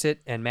and mix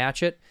it and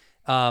match it.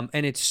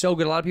 And it's so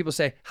good. A lot of people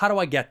say, how do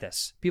I get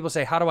this? People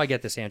say, how do I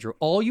get this, Andrew?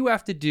 All you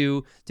have to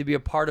do to be a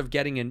part of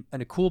getting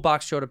a cool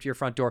box showed up to your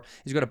front door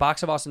is go to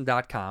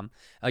boxofawesome.com.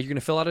 You're going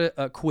to fill out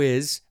a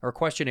quiz or a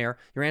questionnaire.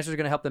 Your answers are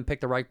going to help them pick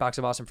the right box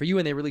of awesome for you,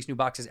 and they release new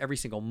boxes every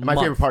single month. My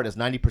favorite part is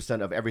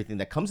 90% of everything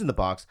that comes in the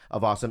box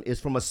of awesome is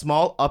from a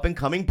small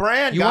up-and-coming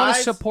brand, You guys. want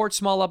to support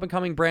small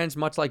up-and-coming brands,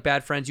 much like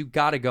Bad Friends, you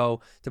got to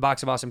go to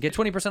Box of Awesome. Get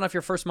 20% off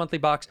your first monthly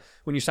box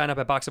when you sign up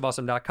at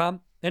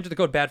boxofawesome.com. Enter the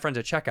code BADFRIENDS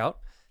at checkout.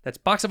 That's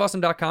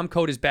boxofawesome.com.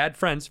 Code is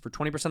BADFRIENDS for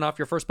 20% off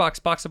your first box.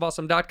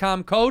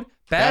 Boxofawesome.com. Code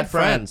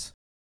BADFRIENDS.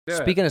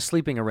 Speaking of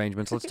sleeping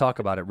arrangements, let's talk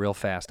about it real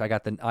fast. I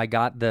got the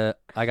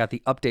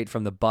update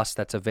from the bus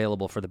that's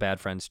available for the Bad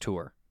Friends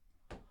tour.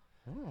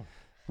 Oh.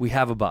 We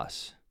have a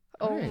bus.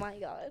 Oh my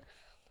god.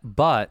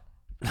 But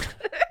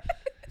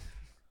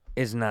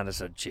it's not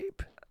so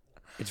cheap.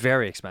 It's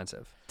very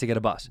expensive to get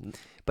a bus.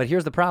 But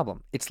here's the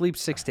problem. It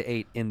sleeps 6 to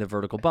 8 in the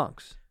vertical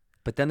bunks.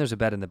 But then there's a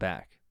bed in the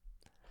back.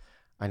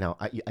 I know.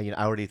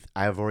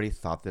 I've already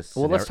thought this.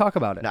 Well, let's talk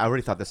about it. No, I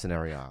already thought this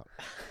scenario out.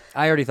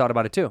 I already thought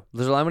about it too.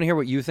 I'm going to hear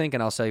what you think,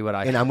 and I'll tell you what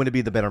I think. And I'm going to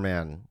be the better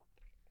man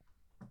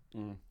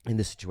in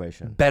this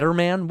situation. Better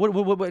man? What?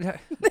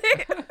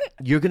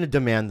 You're going to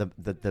demand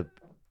the.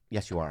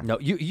 Yes, you are. No,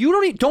 you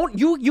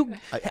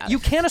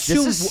can't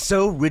assume. This is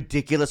so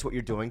ridiculous what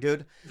you're doing,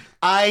 dude.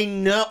 I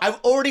know. I've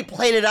already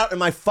played it out in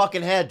my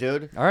fucking head,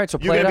 dude. All right, so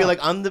you're play it gonna be out. like,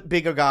 I'm the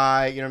bigger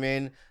guy. You know what I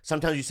mean?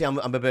 Sometimes you say I'm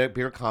a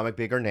bigger comic,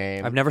 bigger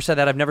name. I've never said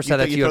that. I've never said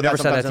that to you. I've never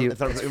said that to you.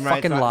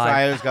 Fucking lie.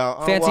 I always go,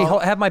 oh, Fancy, well,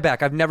 have my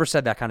back. I've never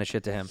said that kind of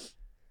shit to him.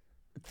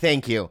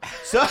 Thank you.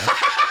 So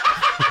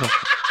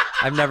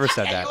I've never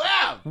said that. You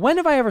have. When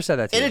have I ever said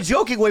that to you? In a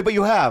joking way, but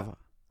you have.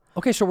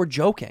 Okay, so we're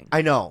joking.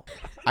 I know.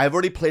 I've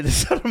already played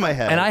this out of my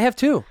head. And I have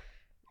too.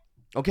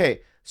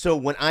 Okay, so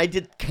when I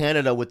did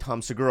Canada with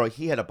Tom Segura,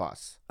 he had a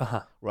bus.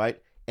 Uh-huh.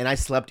 Right? And I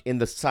slept in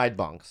the side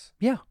bunks.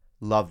 Yeah.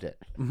 Loved it.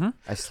 Mm-hmm.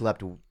 I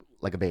slept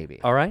like a baby.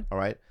 All right. All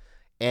right.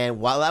 And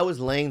while I was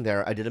laying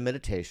there, I did a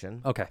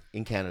meditation. Okay.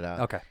 In Canada.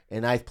 Okay.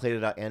 And I played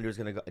it out. Andrew's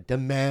gonna go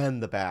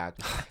demand the bag,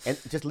 and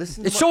just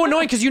listen. It's so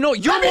annoying because you know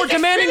you're more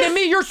demanding than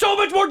me. You're so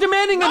much more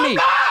demanding than me.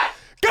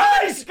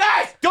 Guys,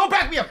 don't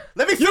back me up.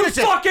 Let me finish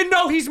You it. fucking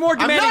know he's more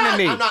demanding than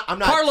me. I'm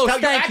not. Carlos, You're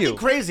thank acting you.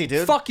 Crazy,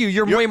 dude. Fuck you.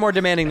 You're way more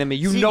demanding than me.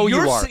 You See, know you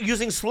you're are.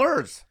 using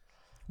slurs.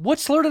 What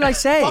slur did I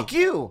say? Fuck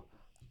you.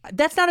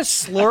 That's not a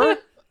slur.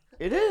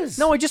 It is.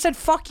 No, I just said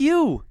fuck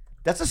you.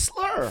 That's a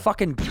slur.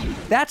 Fucking.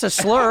 That's a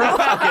slur.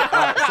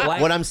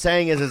 What I'm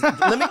saying is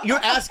you're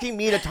asking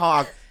me to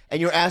talk, and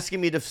you're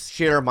asking me to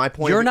share my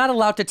point. You're not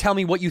allowed to tell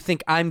me what you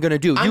think I'm gonna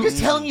do. I'm just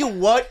telling you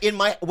what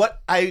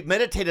I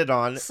meditated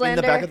on in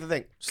the back of the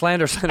thing.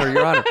 Slander,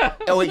 Your Honor.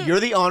 Oh, wait, you're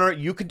the honor.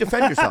 You can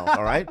defend yourself,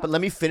 all right? But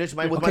let me finish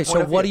my point. Okay,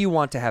 so what do you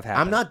want to have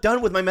happen? I'm not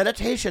done with my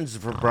meditations,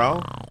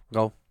 bro.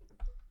 Go.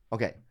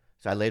 Okay,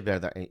 so I laid there,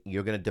 and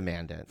you're gonna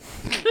demand it.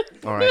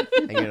 All right,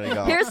 and you're gonna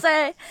go.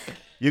 Hearsay.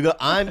 You go.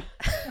 I'm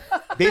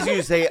basically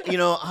you say,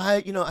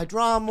 I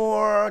draw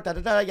more. Da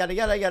da da yada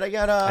yada yada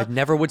yada. I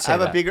never would say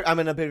that. I'm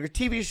in a bigger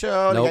TV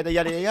show. Nope. Yada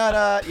yada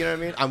yada. You know what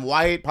I mean? I'm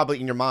white,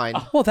 probably in your mind.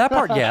 Well, that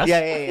part, yes.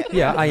 Yeah.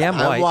 Yeah, I am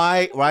white. I'm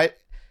white, right?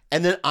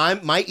 And then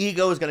my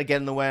ego is gonna get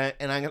in the way,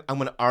 and I'm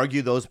gonna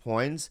argue those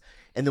points,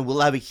 and then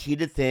we'll have a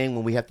heated thing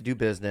when we have to do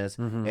business.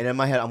 Mm-hmm. And in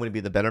my head, I'm gonna be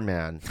the better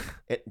man.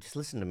 Just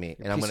listen to me,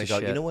 and I'm Piece gonna of go.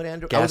 shit. You know what,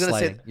 Andrew? Gaslighting. I was gonna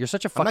say You're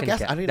such a I'm not fucking.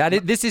 gas- I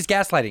don't- This is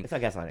gaslighting. It's not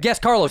gaslighting. Yes,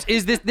 Carlos.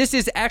 This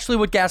is actually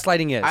what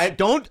gaslighting is?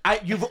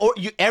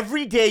 You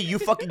every day you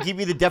fucking give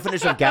me the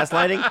definition of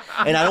gaslighting,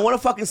 and I don't want to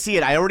fucking see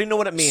it. I already know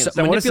what it means.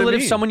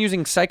 Manipulative, someone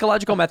using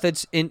psychological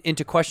methods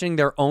into questioning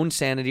their own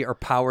sanity or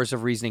powers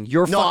of reasoning.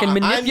 You're fucking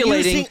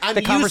manipulating I'm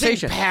the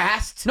conversation. Using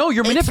past No,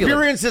 you're manipulating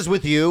experiences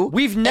with you.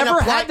 We've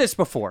never had this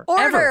before.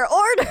 Ever.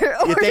 Order.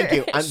 Yeah, thank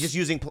you. I'm just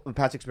using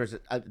past experiences.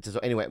 So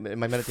anyway, in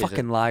my meditation.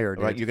 Fucking liar,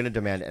 dude. Right, you're gonna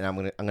demand it, and I'm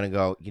gonna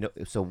go.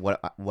 So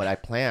what I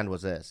planned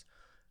was this,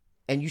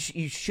 and you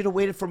should have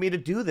waited for me to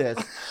do this.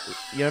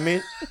 You know what I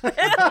mean?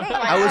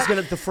 I was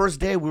gonna the first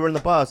day we were in the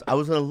bus. I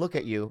was gonna look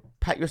at you,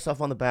 pat yourself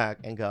on the back,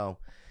 and go,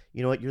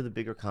 you know what? You're the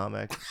bigger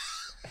comic.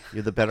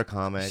 You're the better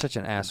comic. Such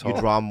an asshole.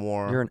 You draw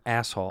more. You're an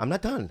asshole. I'm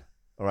not done.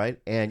 All right,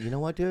 and you know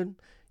what, dude?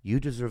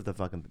 You deserve the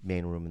fucking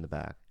main room in the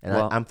back, and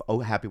Well-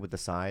 I'm happy with the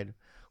side.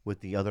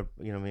 With the other,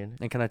 you know what I mean?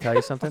 And can I tell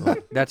you something?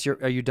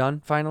 Are you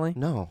done finally?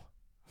 No.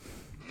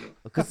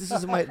 Because this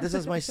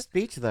is my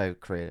speech that I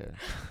created.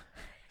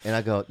 And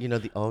I go,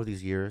 all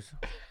these years,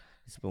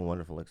 it's been a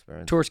wonderful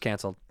experience. Tour's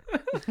canceled.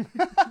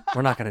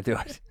 We're not going to do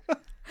it.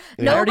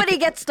 Nobody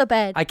gets to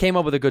bed. I came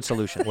up with a good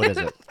solution. What is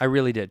it? I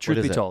really did. Truth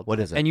What be is it? told. What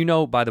is it?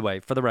 And by the way,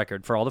 for the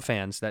record, for all the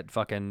fans that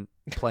fucking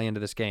play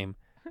into this game,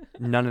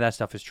 none of that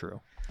stuff is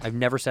true. I've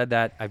never said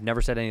that. I've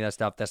never said any of that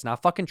stuff. That's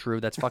not fucking true.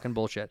 That's fucking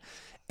bullshit.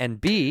 And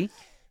B,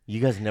 you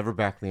guys never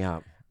back me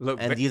up. Look,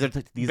 and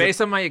these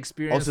based on my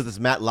experience. Also, this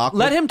Matt Lockwood.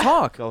 Let him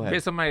talk. Go ahead.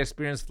 Based on my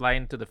experience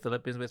flying to the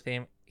Philippines with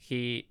him,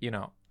 he,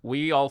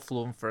 we all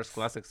flew in first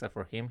class except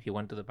for him. He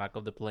went to the back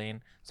of the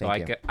plane, so I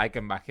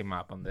can back him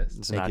up on this.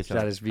 It's not, you, sir.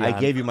 that is I beyond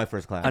gave you my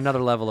first class.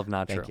 another level of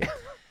not Thank true.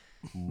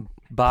 you.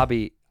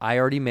 Bobby, I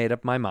already made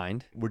up my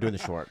mind. We're doing the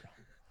short.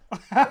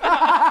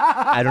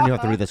 I don't even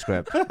have to read the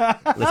script.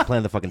 Let's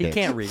plan the fucking He date.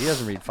 can't read. He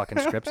doesn't read fucking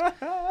scripts.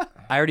 I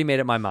already made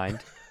up my mind,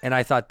 and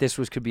I thought this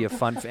could be a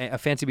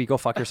fancy beat. Go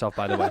fuck yourself,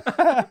 by the way.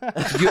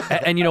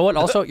 And you know what?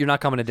 Also, you're not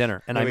coming to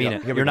dinner, and I mean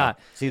it. You're not.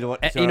 See what?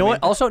 And you know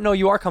what? Also, no,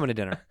 you are coming to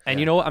dinner, and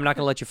you know what? I'm not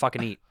going to let you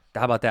fucking eat.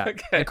 How about that?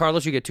 Okay. And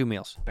Carlos, you get 2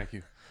 meals. Thank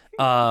you.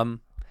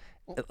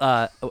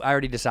 I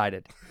already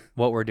decided.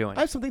 what we're doing.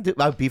 I have something to.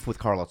 I have beef with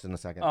Carlos in a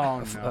second. Oh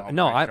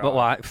No, my but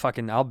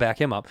God. I'll back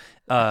him up.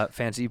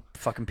 Fancy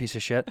fucking piece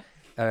of shit.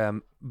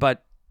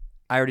 But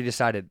I already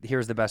decided.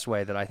 Here's the best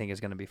way that I think is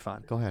going to be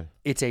fun. Go ahead.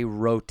 It's a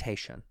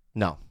rotation.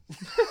 No.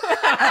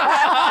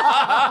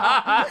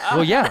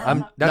 Well,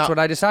 yeah, that's No. what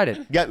I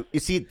decided. Yeah, you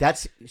see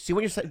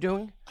what you're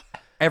doing?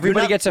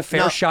 Everybody You're not- gets a fair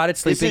no, shot at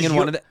this sleeping is in your-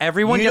 one of the.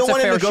 Everyone you gets don't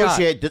a fair want to shot.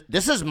 negotiate.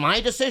 This is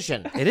my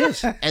decision. It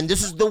is. And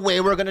this is the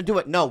way we're going to do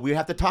it. No, we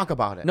have to talk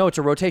about it. No, it's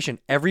a rotation.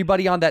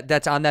 Everybody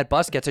that's on that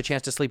bus gets a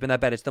chance to sleep in that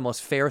bed. It's the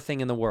most fair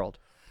thing in the world.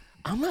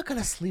 I'm not going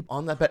to sleep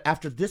on that bed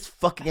after this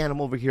fucking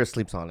animal over here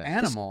sleeps on it.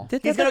 Animal.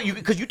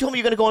 Because you told me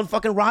you're going to go on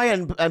fucking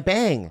Raya and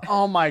bang.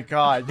 Oh my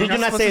God! Did You're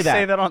you not supposed say to that?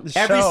 Say that on the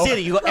every show.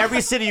 city,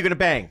 every city you're going to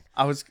bang.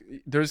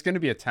 There's going to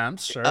be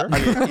attempts, sure.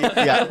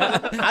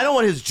 Yeah. I don't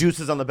want his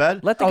juices on the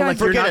bed. Let the guy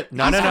forget it.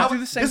 No. Do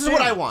the same This is thing.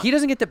 what I want. He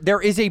doesn't get the.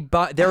 There is a.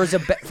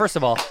 First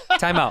of all,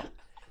 time out.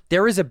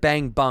 There is a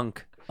bang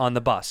bunk on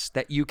the bus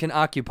that you can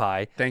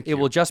occupy. Thank It you.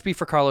 will just be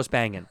for Carlos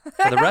banging.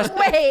 For the rest.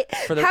 Wait,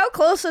 for the- how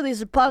close are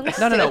these bunks?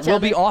 No. to each We'll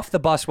other? be off the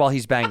bus while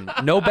he's banging.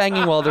 No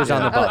banging while there's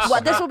on the bus. Well,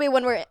 this will be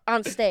when we're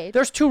on stage.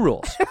 There's 2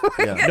 rules.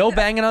 Yeah. No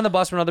banging on the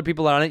bus when other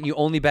people are on it. You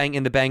only bang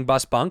in the bang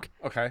bus bunk.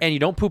 Okay. And you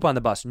don't poop on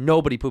the bus.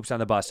 Nobody poops on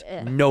the bus.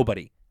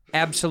 Nobody.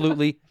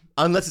 Absolutely.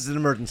 Unless it's an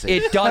emergency.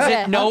 It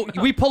doesn't. No,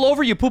 we pull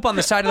over, you poop on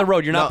the side of the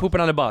road. You're not No. pooping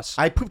on the bus.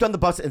 I pooped on the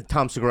bus in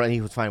Tom Segura and he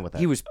was fine with that.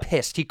 He was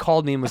pissed. He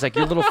called me and was like,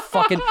 your little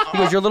fucking, he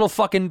goes, your little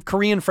fucking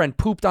Korean friend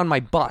pooped on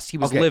my bus. He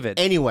was okay. livid.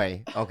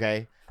 Anyway,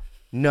 okay.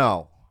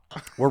 No.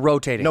 We're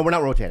rotating. No, we're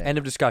not rotating. End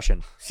of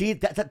discussion. See,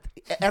 that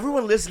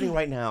everyone listening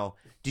right now,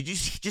 did you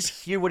just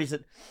hear what he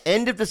said?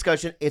 End of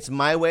discussion. It's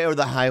my way or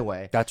the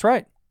highway. That's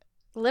right.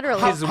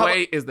 Literally. His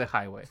way is the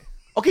highway.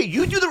 Okay,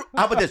 you do the.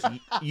 How about this?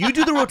 You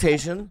do the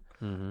rotation.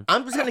 Mm-hmm.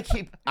 I'm just gonna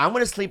I'm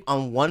gonna sleep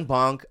on one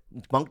bunk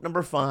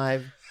number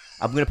 5.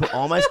 I'm gonna put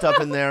all my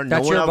stuff in there. That's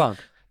no one your else- bunk.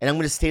 And I'm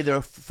gonna stay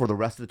there for the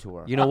rest of the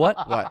tour. You know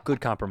what? What?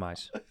 Good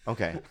compromise.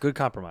 Okay. Good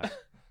compromise.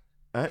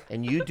 All right,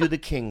 and you do the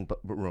king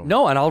room.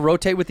 No, and I'll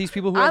rotate with these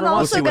people who I'm wants.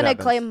 also see what going to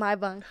happens. claim my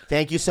bunk.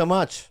 Thank you so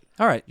much.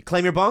 All right. You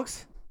claim your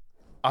bunks?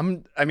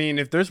 I mean,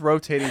 if there's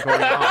rotating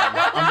going on,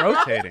 I'm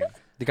rotating.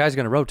 The guy's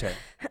going to rotate.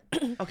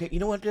 Okay, you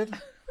know what, dude?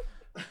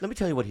 Let me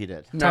tell you what he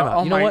did. Time out.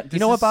 oh you know my- what? You this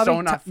know what, is Bobby?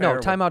 so not No, fair.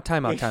 time out.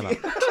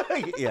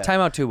 Yeah. Time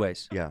out 2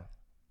 ways. Yeah.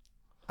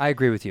 I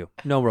agree with you.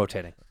 No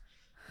rotating.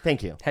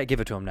 Thank you. Hey, give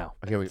it to him now.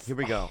 Okay, here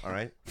we go. All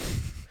right.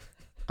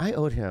 I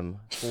owed him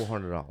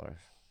 $400.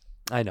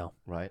 I know.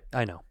 Right.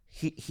 I know.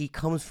 He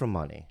comes from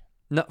money.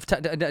 No,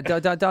 don't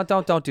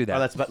do that.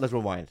 Oh, let's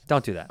rewind.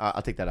 Don't do that.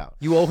 I'll take that out.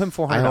 You owe him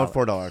 $400. I owe him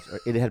 $4.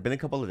 It had been a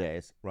couple of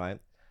days, right?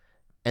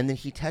 And then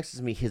he texts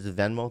me his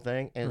Venmo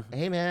thing, and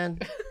hey, man,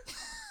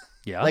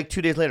 Yeah. like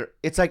 2 days later,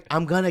 it's like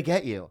I'm gonna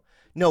get you.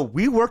 No,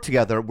 we work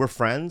together. We're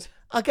friends.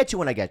 I'll get you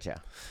when I get you.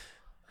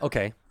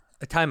 Okay.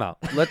 A timeout.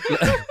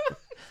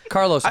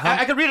 Carlos,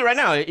 I can read it right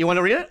now. You want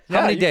to read it?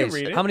 how many you can days?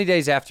 read it. How many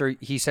days after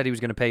he said he was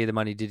going to pay you the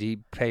money did he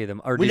pay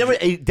them? Or We did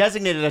never you-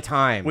 designated a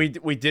time. We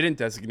didn't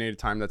designate a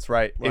time. That's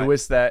right.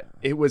 Right.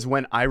 It was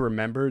when I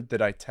remembered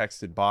that I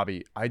texted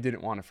Bobby. I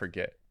didn't want to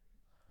forget.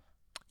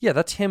 Yeah,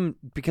 that's him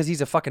because he's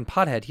a fucking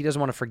pothead. He doesn't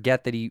want to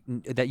forget that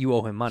you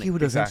owe him money. He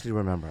would Exactly. eventually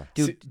remember.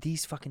 Dude,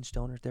 these fucking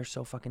stoners, they're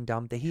so fucking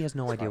dumb. He has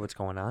no idea what's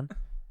going on.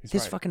 This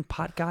right. fucking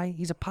pot guy,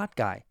 he's a pot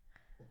guy.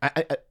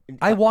 I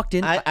I walked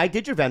in. I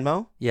did your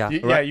Venmo. Yeah.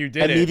 Yeah, you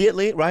did it.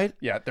 Immediately, right?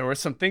 Yeah, there were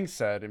some things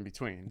said in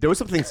between. There was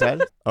something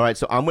said. All right,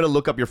 so I'm gonna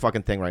look up your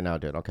fucking thing right now,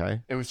 dude.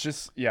 Okay. It was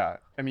just, yeah.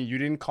 I mean, you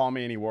didn't call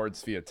me any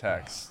words via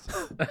text.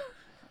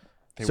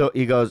 So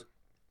he goes,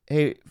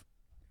 "Hey,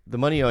 the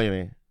money you owe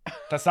me."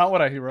 That's not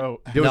what I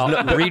wrote. There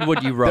was No, read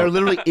what you wrote. There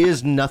literally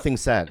is nothing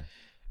said.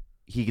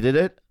 He did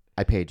it.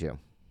 I paid you.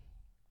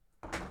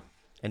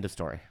 End of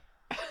story.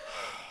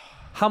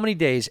 How many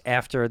days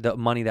after the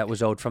money that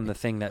was owed from the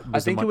thing that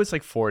was I think the it was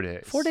like 4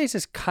 days. 4 days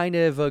is kind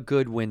of a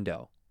good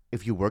window.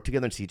 If you work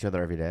together and see each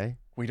other every day.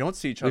 We don't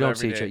see each We other don't every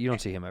see each day. other. You don't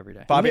see him every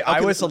day. Bobby, Let me- I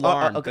okay, was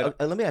alarmed. okay,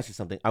 that- let me ask you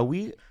something. Are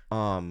we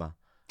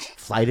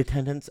flight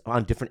attendants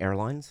on different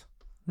airlines?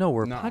 No,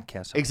 we're No. podcast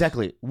hosts.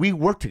 Exactly. We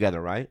work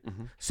together, right?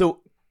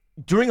 So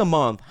during a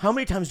month, how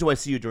many times do I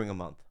see you during a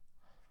month?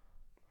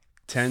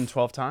 10,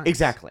 12 times.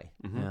 Exactly.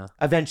 Yeah.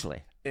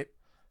 Eventually.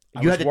 I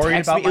You was had to worried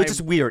text about me. It was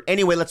just weird.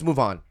 Anyway, let's move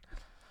on.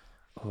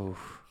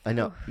 I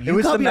know. You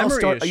was got the me all memory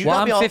star- issue. you Well,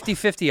 got I'm me all-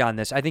 50-50 on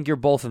this. I think you're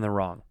both in the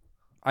wrong.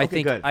 I Okay,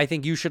 think good. I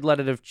think you should let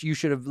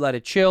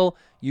it chill.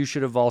 You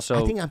should have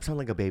also I think I'm sounding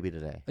like a baby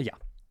today. Yeah.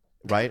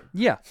 Right?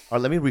 Yeah. All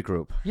right, let me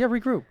regroup. Yeah,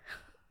 regroup.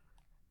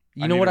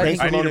 You I know need what to- I Thanks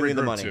think for I need to loaning me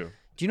the regroup money. too.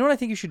 Do you know what I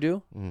think you should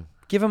do?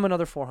 Give him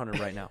another 400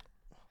 right now.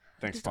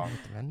 Thanks, Bob.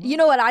 You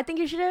know what I think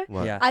you should do?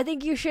 What? Yeah. I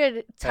think you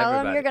should tell him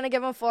Everybody. you're gonna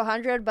give him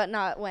 400, but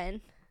not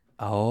when.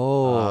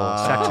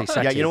 Oh,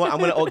 sexy. Yeah, you know what? I'm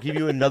gonna give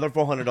you another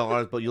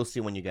 $400, but you'll see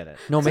when you get it.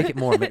 No, make it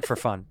more for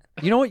fun.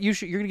 You know what? You're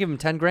gonna give him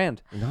 10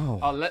 grand. No.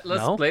 Oh, let's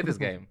No? play this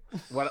game.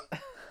 What?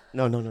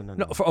 No.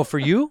 No, for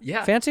you?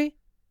 Yeah. Fancy?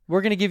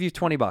 We're gonna give you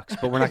 $20,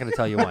 but we're not gonna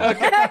tell you when.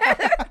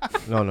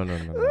 No.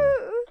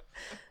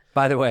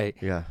 By the way,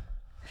 Yeah.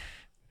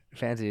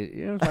 Fancy,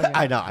 you know, fucking,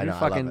 I know, I you're know, I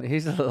love Fucking, it.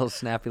 he's a little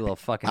snappy little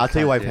fucking. I'll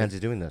tell you cunt, why dude. Fancy's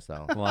doing this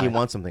though. Why? He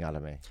wants something out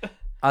of me.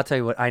 I'll tell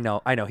you what. I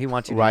know. He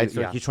wants you to Right? do,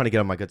 So yeah. he's trying to get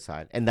on my good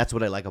side, and that's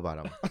what I like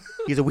about him.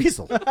 He's a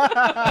weasel.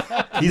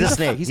 He's a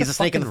snake. he's He's a a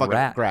snake in the fucking fucking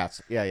rat.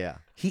 grass. Yeah, yeah.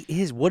 He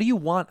is. What do you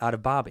want out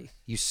of Bobby?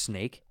 You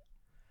snake.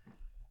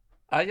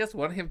 I just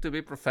want him to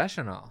be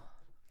professional.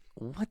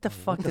 What the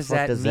fuck What the does fuck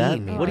that does mean? that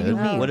mean? What do you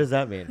dude? mean? What does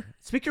that mean?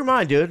 Speak your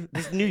mind, dude.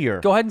 This is New Year.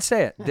 Go ahead and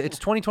say it. It's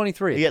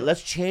 2023. Yeah,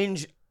 let's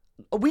change.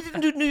 Oh, we didn't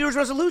do New Year's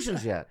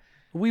resolutions yet.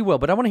 We will,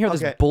 but I want to hear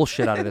this Okay.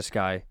 bullshit out of this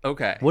guy.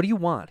 Okay. What do you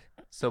want?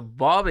 So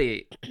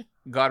Bobby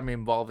got me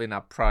involved in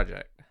a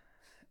project.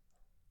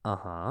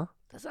 Uh-huh.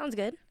 That sounds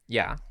good.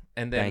 Yeah.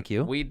 And then Thank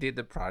you. we did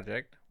the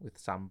project with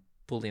some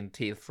pulling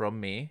teeth from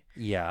me.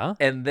 Yeah.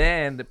 And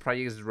then the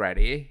project is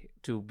ready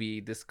to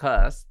be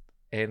discussed,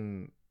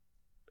 and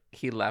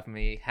he left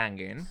me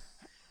hanging.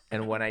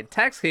 And when I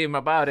text him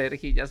about it,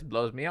 he just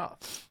blows me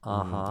off.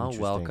 Uh-huh.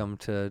 interesting. Welcome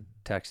to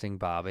texting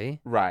Bobby.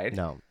 Right.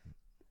 No.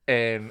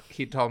 And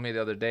he told me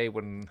the other day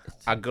when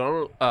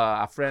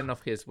a friend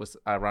of his was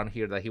around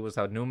here that he was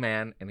a new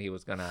man and he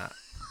was gonna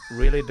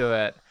really do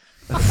it.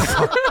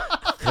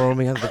 Throw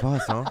me under the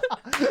bus, huh?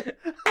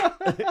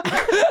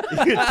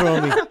 You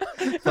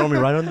could throw me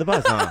right under the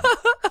bus, huh?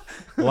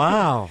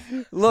 Wow.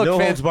 Look, no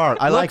holds barred.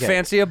 I like look, it.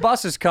 Fancy, a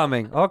bus is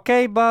coming.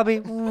 Okay,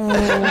 Bobby.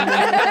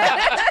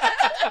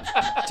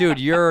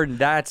 Dude,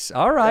 that's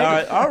all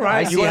right. All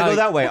right. I You see want to how- go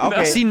that way?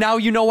 Okay. See, now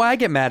you know why I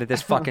get mad at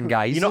this fucking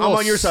guy. He's You know, a I'm little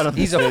on your side of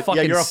He's this, a dude.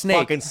 fucking Yeah, you're a snake.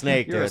 fucking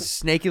snake, You're a dude.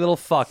 snaky little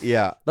fuck.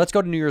 Yeah. Let's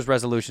go to New Year's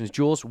resolutions.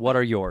 Jules, what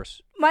are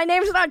yours? My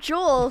name's not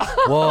Jules.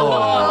 Whoa.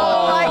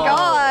 Oh my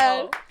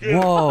god.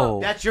 Whoa.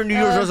 That's your New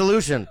Year's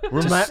resolution.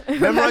 Memorize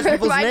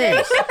people's My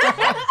names.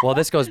 Well,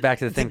 this goes back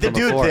to the thing The from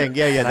dude before. thing.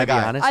 Yeah, yeah, Can the I be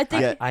guy. honest? I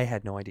think- Yeah. I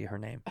had no idea her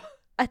name.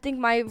 I think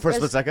my For a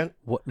split second?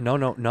 What?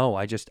 No.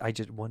 I just.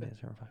 What is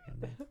her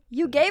fucking name?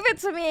 You gave it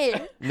to me.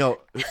 No.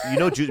 You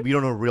know, you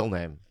don't know her real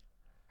name.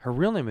 Her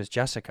real name is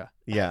Jessica.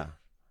 Yeah.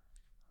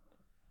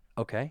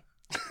 Okay.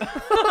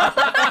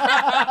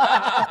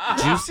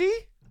 Juicy?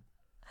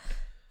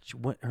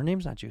 Her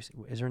name's not Juicy.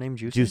 Is her name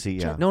Juicy? Juicy,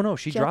 yeah. No,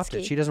 she dropped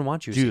it. Jetski. She doesn't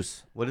want Juicy.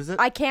 Juice. What is it?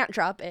 I can't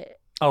drop it.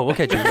 Oh,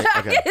 okay, Juicy.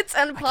 Okay. It's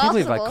I impossible.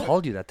 can't believe I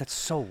called you that. That's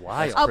so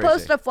wild. I'll crazy.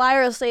 post a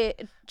flyer, it'll say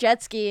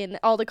jet ski, and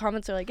all the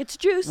comments are like, it's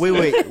juice.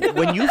 Wait.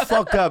 When you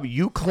fucked up,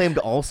 you claimed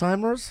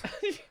Alzheimer's?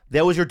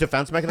 That was your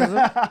defense mechanism?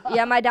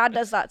 Yeah, my dad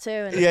does that too.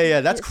 And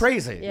Yeah. That's it's-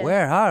 crazy. Yeah.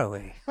 Where are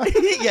we?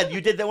 Yeah,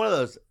 you did that one of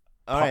those.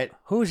 All right.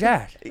 Who's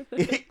that?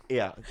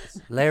 Yeah.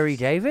 Larry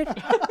David?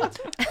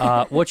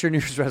 What's your New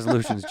Year's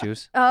resolutions,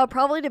 Juice?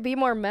 Probably to be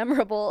more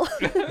memorable.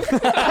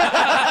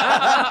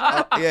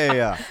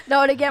 Yeah.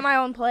 No, to get my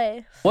own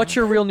place. What's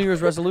your real New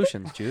Year's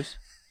resolutions, Juice?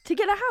 To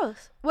get a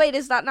house. Wait,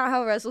 is that not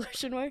how a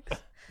resolution works?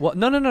 Well,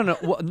 no.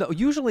 Well, no.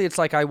 Usually it's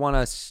like I want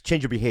to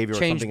Change your behavior or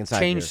something inside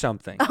change you.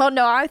 something. Oh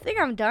no, I think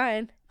I'm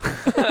done.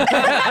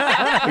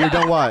 You're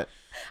done what?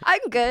 I'm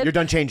good. You're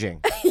done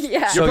changing.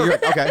 Yeah. So you're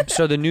Okay.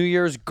 So the New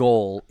Year's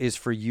goal is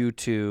for you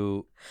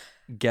to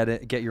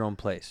get your own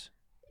place.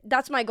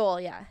 That's my goal,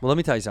 yeah. Well, let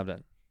me tell you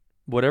something.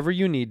 Whatever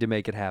you need to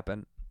make it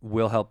happen,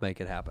 we'll help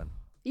make it happen.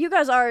 You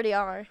guys already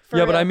are. For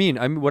Yeah, but real. I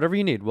mean, whatever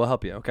you need, we'll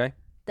help you. Okay.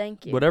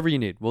 Thank you. Whatever you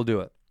need, we'll do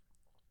it.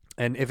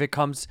 And if it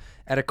comes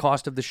at a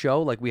cost of the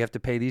show, like we have to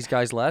pay these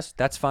guys less,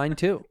 that's fine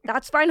too.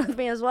 That's fine with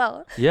me as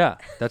well. Yeah,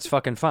 that's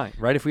fucking fine,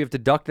 right? If we have to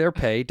deduct their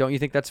pay, don't you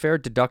think that's fair?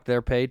 Deduct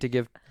their pay to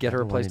get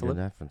her a place to live.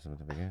 That from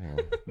the beginning.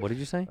 What did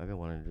you say? I've been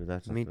wanting to do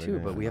that. Since Me the too, but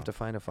beginning. we have to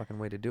find a fucking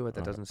way to do it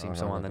that doesn't seem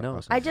so okay, on the okay,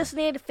 nose. okay. I just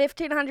need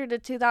 $1,500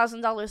 to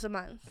 $2,000 a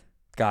month.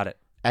 Got it.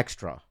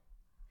 Extra.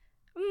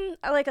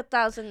 I like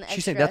 1,000 extra.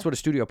 She's saying that's what a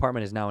studio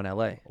apartment is now in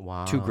LA.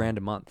 Wow. $2,000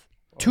 a month.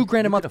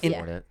 $2,000 a month. could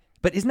afford it.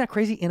 But isn't that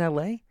crazy in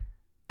LA?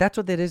 That's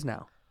what that is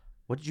now.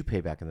 What did you pay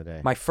back in the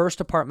day? My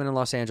first apartment in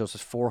Los Angeles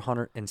was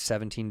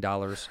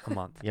 $417 a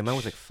month. Yeah, mine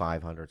was like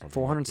 $500.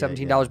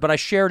 $417, but I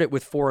shared it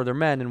with 4 other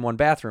men in one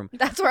bathroom.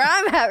 That's where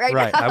I'm at right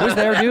Right, now. I was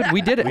there, dude.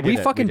 We did it. We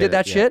fucking did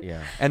that yeah, shit.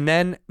 yeah. And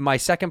then my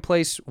second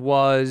place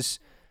was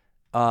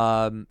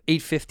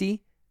 $850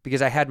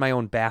 because I had my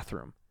own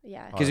bathroom.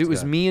 Yeah. Because that's it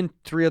was good. me and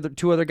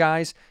two other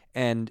guys,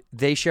 and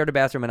they shared a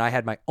bathroom, and I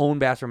had my own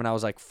bathroom, and I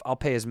was like, I'll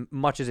pay as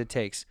much as it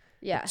takes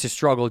Yeah. to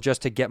struggle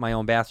just to get my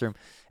own bathroom.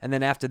 And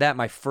then after that,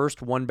 my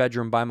first one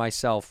bedroom by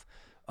myself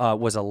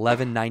was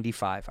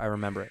 $11.95. I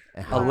remember it.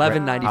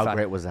 $11.95. How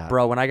great was that?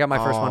 Bro, when I got my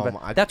first one Oh,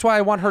 bedroom. That's why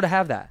I want her to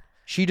have that.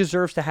 She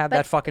deserves to have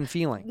that fucking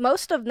feeling.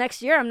 Most of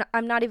next year,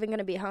 I'm not even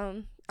gonna be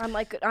home. I'm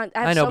like, I have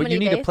I know, so but many you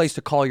need a dates. place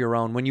to call your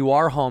own. When you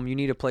are home, you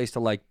need a place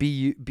to like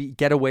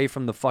get away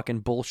from the fucking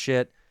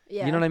bullshit.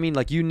 Yeah. You know what I mean?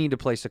 Like you need a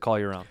place to call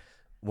your own.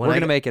 When We're I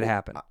gonna got- make it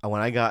happen.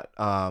 When I got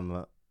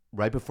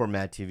right before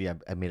Mad TV,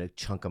 I made a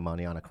chunk of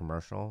money on a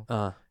commercial,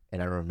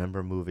 and I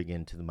remember moving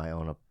into my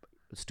own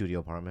studio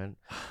apartment.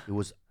 It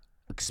was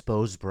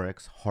exposed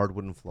bricks,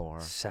 hardwooden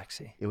floor.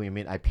 Sexy. I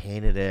mean, I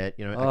painted it.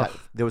 You know,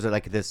 there was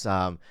like this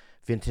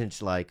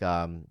vintage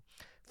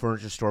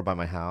furniture store by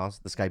my house.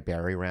 This guy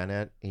Barry ran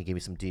it. And he gave me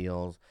some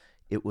deals.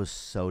 It was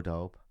so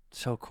dope.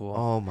 So cool.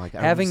 Oh my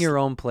God! Having your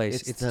own place,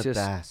 it's it's the just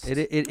best.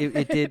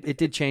 it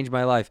did change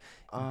my life.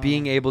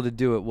 Being able to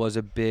do it was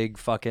a big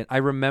fucking. I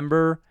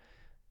remember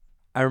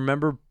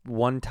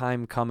one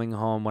time coming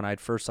home when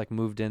I'd first like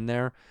moved in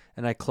there,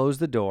 and I closed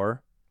the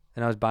door,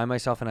 and I was by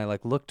myself, and I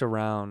like looked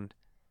around,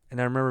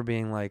 and I remember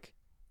being like,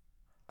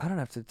 I don't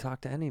have to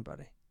talk to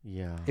anybody.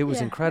 Yeah. It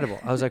was incredible.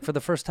 I was like, for the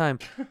first time,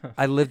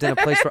 I lived in a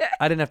place where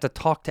I didn't have to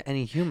talk to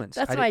any humans.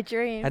 That's my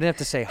dream. I didn't have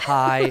to say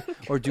hi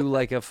or do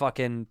like a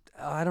fucking,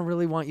 I don't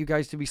really want you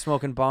guys to be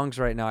smoking bongs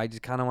right now. I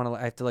just kind of want to,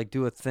 I have to like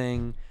do a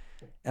thing.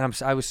 And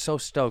I was so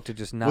stoked to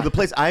just not. Well, the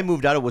place I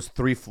moved out of was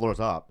 3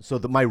 floors up. So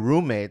my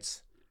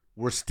roommates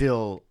were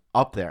still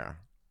up there.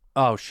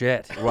 Oh,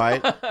 shit.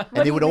 Right?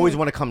 And they would always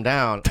want to come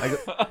down. I go,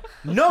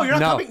 no, you're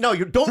not coming. No,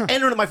 you don't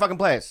enter into my fucking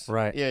place.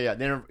 Right. Yeah.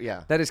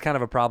 Yeah. That is kind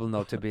of a problem,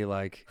 though, to be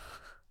like,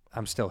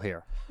 I'm still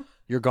here.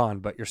 You're gone,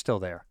 but you're still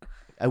there.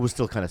 I was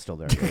still kind of still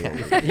there.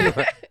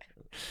 Terrible.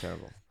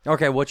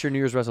 Okay, what's your New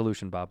Year's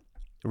resolution, Bob?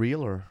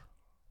 Real or?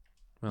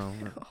 Well,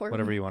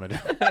 whatever you want to do.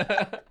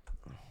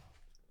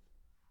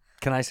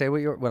 Can I say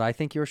what I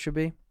think yours should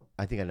be?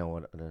 I think I know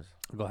what it is.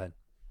 Go ahead.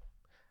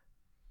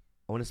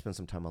 I want to spend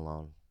some time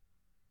alone.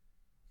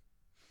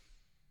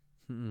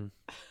 I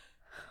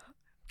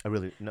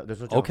really no. There's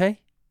no joke. Okay.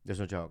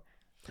 There's no joke.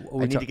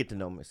 Are I need to get to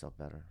know myself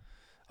better.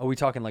 Are we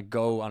talking like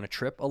go on a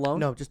trip alone?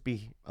 No, just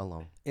be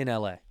alone. In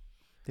LA.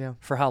 Yeah.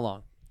 For how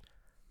long?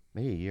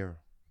 Maybe a year.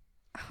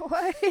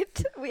 What?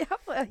 We have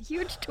a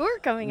huge tour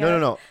coming up.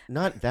 No.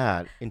 Not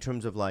that. In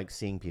terms of like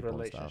seeing people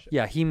and stuff.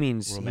 Yeah, he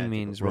means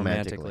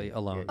romantically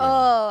alone. Yeah.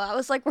 Oh, I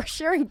was like, we're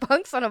sharing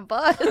bunks on a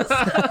bus.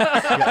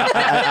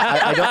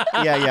 I don't.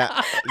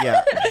 Yeah.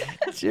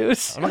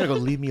 Juice. I'm not gonna go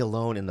leave me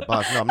alone in the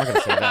bus. No, I'm not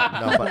gonna say that.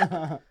 No,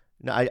 but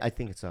no, I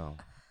think it's so.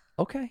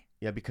 Okay.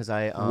 Yeah, because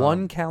I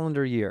 1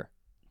 calendar year.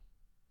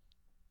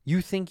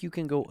 You think you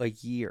can go a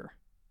year?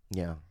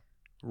 Yeah.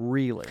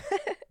 Really?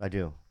 I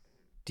do.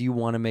 Do you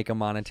want to make a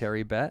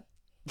monetary bet?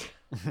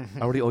 I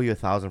already owe you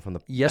 1,000 from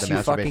the. Yes, the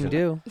you fucking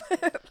masturbation.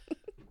 do.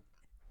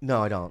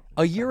 No, I don't.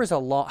 A year is a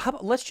long. How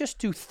about let's just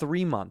do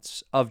 3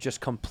 months of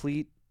just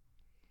complete.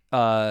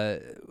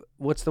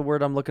 What's the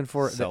word I'm looking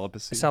for?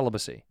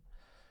 Celibacy.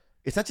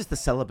 It's not just the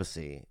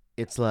celibacy.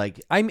 It's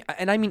like I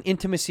mean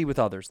intimacy with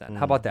others. Then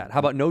how about that? How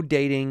about no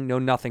dating, no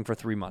nothing for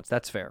 3 months?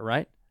 That's fair,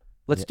 right?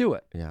 Let's do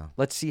it. Yeah.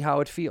 Let's see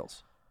how it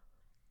feels.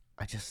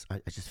 I just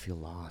feel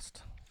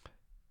lost.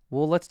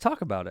 Well, let's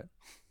talk about it.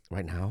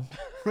 Right now?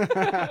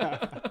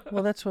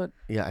 Well, that's what.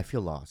 Yeah, I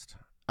feel lost.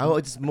 Oh,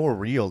 it's more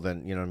real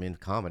than, you know what I mean,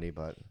 comedy,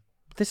 but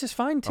This is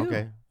fine too.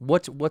 Okay.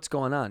 What's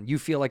going on? You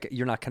feel like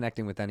you're not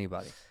connecting with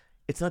anybody.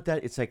 it's not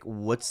that. It's like,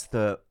 what's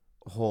the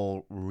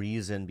whole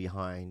reason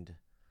behind?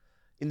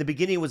 In the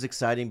beginning, it was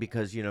exciting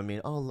because, you know what I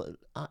mean? Oh,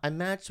 I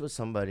matched with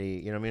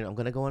somebody. You know what I mean? I'm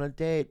going to go on a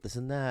date, this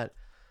and that.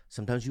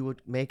 Sometimes you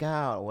would make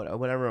out, or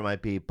whatever it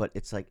might be. But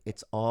it's like,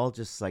 it's all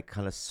just like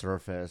kind of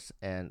surface.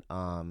 And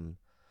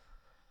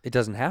it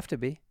doesn't have to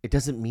be. It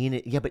doesn't mean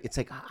it. Yeah, but it's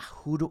like,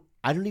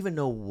 I don't even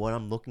know what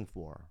I'm looking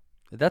for.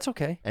 That's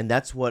okay. And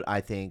that's what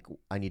I think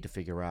I need to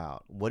figure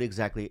out. What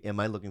exactly am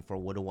I looking for?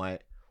 What do I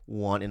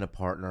want in a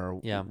partner?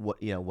 Yeah.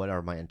 What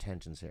are my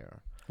intentions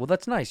here? Well,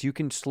 that's nice. You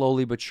can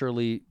slowly but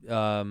surely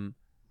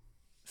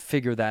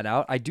figure that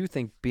out. I do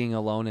think being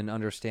alone and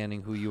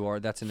understanding who you are,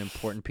 that's an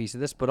important piece of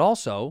this. But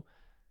also,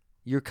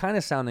 you're kind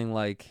of sounding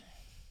like,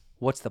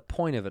 what's the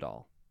point of it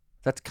all?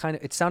 That's kind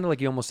of, it sounded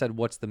like you almost said,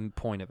 what's the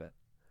point of it?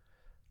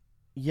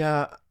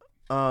 Yeah.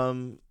 I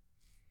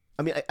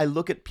mean, I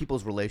look at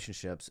people's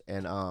relationships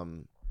and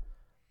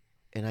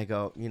I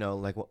go, you know,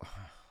 like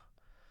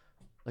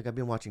I've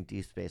been watching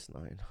Deep Space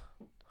Nine.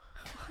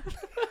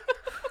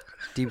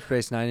 Deep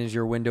Space Nine is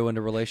your window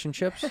into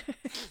relationships?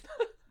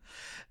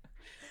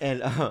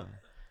 And I've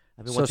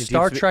been so watching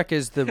Star Trek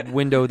is the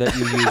window that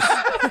you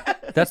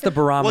use. That's the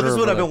barometer. Well, this is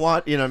what of I've been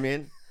watching. You know what I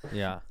mean?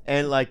 Yeah.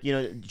 And like, you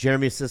know,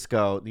 Jeremy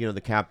Sisko, you know,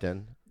 the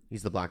captain.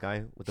 He's the black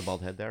guy with the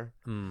bald head there.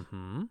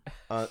 Mm-hmm.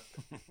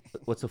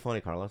 What's so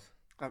funny, Carlos?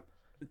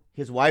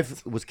 His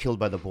wife was killed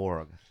by the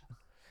Borg.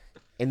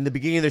 In the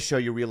beginning of the show,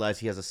 you realize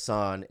he has a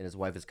son, and his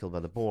wife is killed by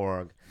the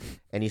Borg,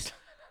 and he's.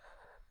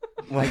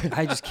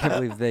 I just can't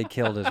believe they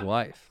killed his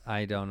wife.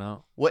 I don't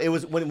know. Well, it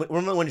was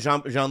remember when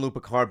Jean-Luc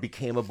Picard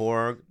became a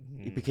Borg?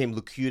 He became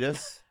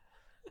Locutus.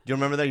 Do you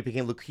remember that? He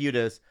became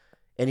Locutus,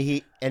 and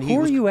he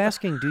Who are you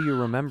asking? Do you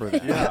remember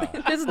that? Yeah.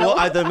 Well,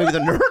 I thought maybe the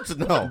nerds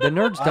know. The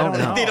nerds don't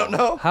know. They don't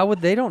know. How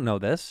would they don't know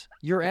this?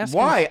 You're asking.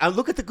 Why? I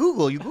look at the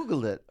Google. You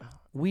Googled it.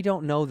 We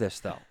don't know this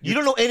though. You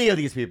don't know any of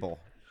these people.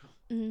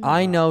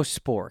 I know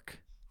Spork.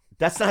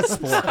 That's not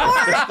Spork.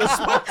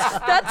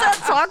 That's at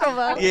Taco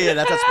Bell. Yeah,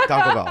 that's at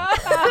Taco Bell.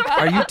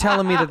 Are you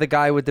telling me that the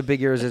guy with the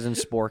big ears isn't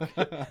Spork?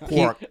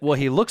 Quark.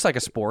 He looks like a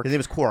Spork. His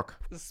name is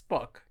Quark.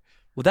 Spock.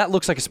 Well, that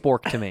looks like a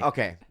Spork to me.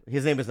 Okay,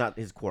 his name is not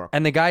his Quark.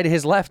 And the guy to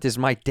his left is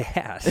my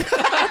dad.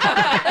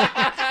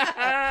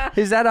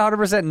 Is that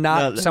 100%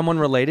 not someone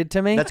related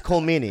to me? That's Cole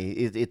Meany.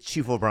 It's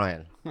Chief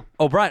O'Brien.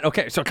 O'Brien.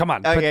 Okay, so come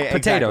on. Okay,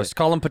 Potatoes. exactly.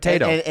 Call him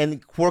Potato.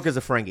 And Quark is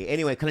a Ferengi.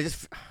 Anyway, can I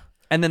just...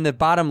 And then the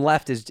bottom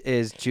left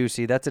is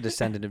Juicy. That's a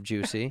descendant of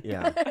Juicy.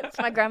 Yeah. It's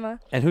my grandma.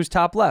 And who's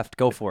top left?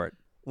 Go for it.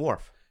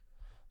 Worf.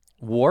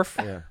 Worf?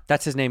 Yeah.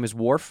 That's his name is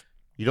Worf?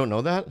 You don't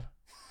know that?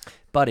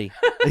 Buddy.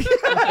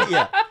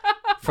 Yeah.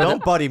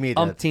 Don't buddy me that.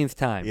 Umpteenth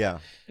time. Yeah.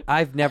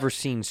 I've never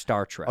seen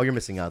Star Trek. Oh, you're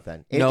missing out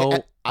then.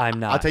 No, I'm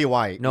not. I'll tell you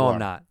why. No, you I'm are.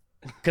 not.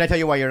 Can I tell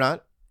you why you're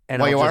not?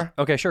 And why I'll you just- are?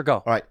 Okay, sure, go.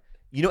 All right.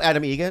 You know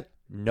Adam Egget?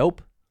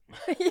 Nope.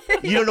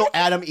 You don't know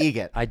Adam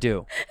Egget? I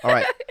do. All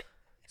right.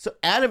 So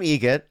Adam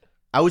Egget,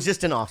 I was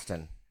just in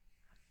Austin.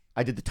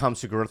 I did the Tom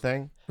Segura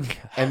thing,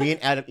 and me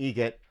and Adam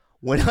Egget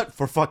went out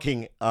for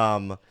fucking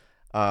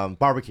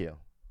barbecue.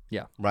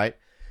 Yeah. Right.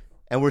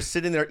 And we're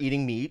sitting there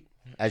eating meat,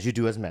 as you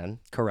do as men.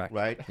 Correct.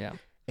 Right. Yeah.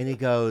 And he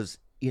goes,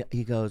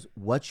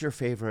 "What's your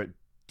favorite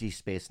Deep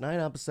Space Nine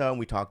episode?" And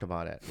we talked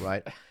about it,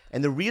 right?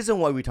 And the reason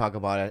why we talk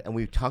about it and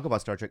we talk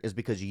about Star Trek is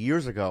because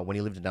years ago, when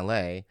he lived in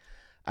LA,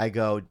 I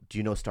go, "Do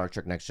you know Star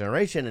Trek Next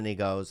Generation?" And he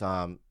goes,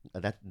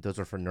 "Those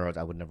are for nerds.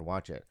 I would never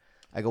watch it."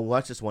 I go,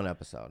 "Watch this one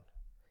episode."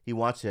 He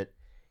watched it.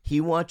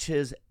 He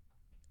watches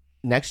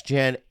Next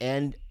Gen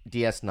and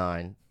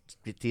DS9,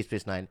 Deep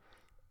Space Nine,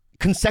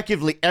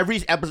 consecutively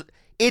every episode.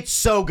 It's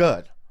so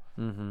good,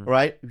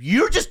 right?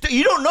 You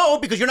don't know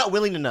because you're not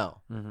willing to know,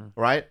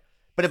 right?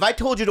 But if I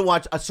told you to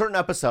watch a certain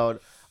episode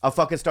of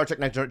fucking Star Trek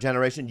Next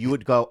Generation, you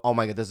would go, "Oh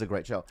my god, this is a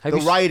great show." Have The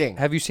you writing,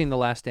 Have you seen The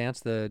Last Dance,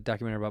 the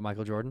documentary about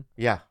Michael Jordan?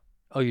 yeah,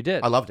 Oh, you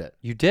did? I loved it.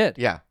 You did?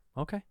 Yeah,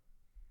 Okay.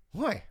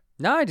 why?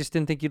 No, I just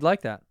didn't think you'd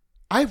like that.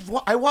 I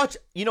watch.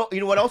 You know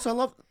what else I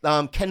love?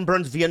 Ken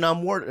Burns'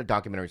 Vietnam War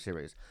documentary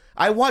series.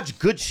 I watch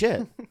good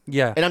shit,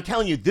 Yeah. and I'm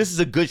telling you, this is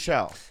a good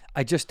show.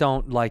 I just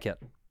don't like it.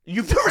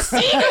 You've never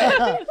seen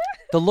it?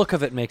 The look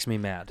of it makes me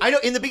mad. I know.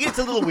 In the beginning, it's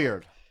a little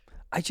weird.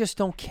 I just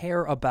don't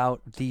care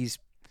about these.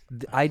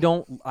 I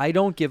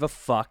don't give a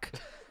fuck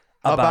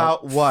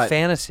About what?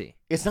 fantasy.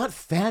 It's not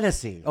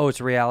fantasy. Oh,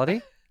 it's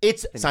reality,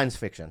 It's science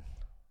fiction.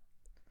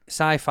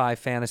 sci-fi,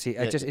 fantasy.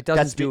 It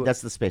doesn't do it.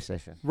 That's the space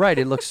station, Right.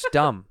 It looks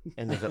dumb.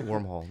 and there's a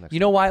wormhole next. You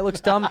know why it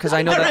looks dumb? Because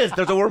I know there that is.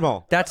 There's a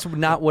wormhole. that's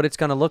not what it's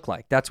gonna look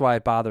like. That's why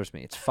it bothers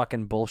me. It's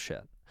fucking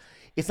bullshit.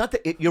 It's not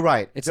that. You're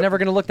right. It's never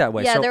gonna look that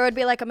way. Yeah, so there would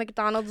be like a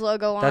McDonald's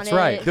logo on it. That's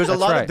right. There's a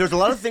That's lot. right. There's a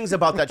lot of things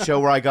about that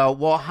show where I go,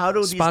 well, how do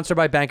these? sponsored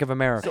by Bank of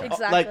America.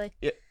 Exactly.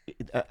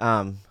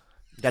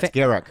 That's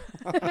Garrick.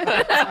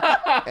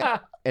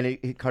 And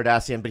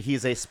Kardashian, but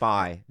he's a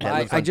spy. that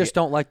lives I on just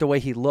don't like the way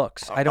he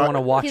looks. I don't want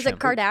to watch He's him. a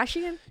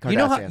Kardashian? You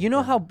know how? Kardashian, You know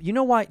yeah. how? You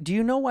know why? Do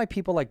you know why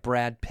people like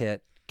Brad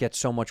Pitt get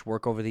so much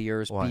work over the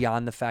years Why?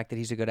 beyond the fact that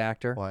he's a good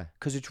actor? Why?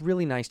 Because it's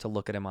really nice to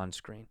look at him on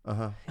screen.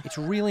 Uh-huh. It's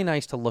really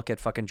nice to look at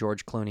fucking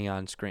George Clooney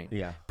on screen.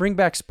 Yeah. Bring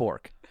back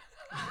Spork.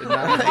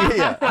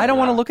 Yeah. I don't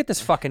want to look at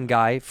this fucking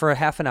guy for a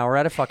half an hour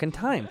at a fucking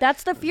time.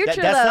 That's the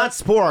future, That's though. not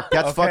Spork.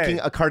 That's Okay. fucking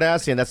a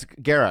Kardashian. That's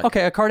Garrick.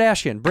 Okay, a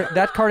Kardashian.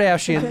 That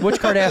Kardashian.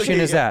 Which Kardashian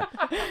is that?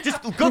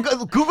 Just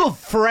Google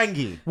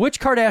Ferengi. Which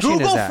Kardashian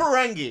Google is that?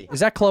 Ferengi. Is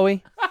that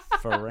Chloe?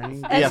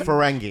 Ferengi. Yeah,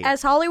 Ferengi.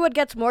 As Hollywood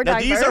gets more Now,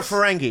 diverse, these are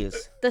Ferengis.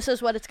 this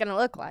is what it's going to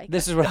look like.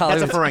 This is what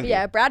That's a Hollywood. Ferengi.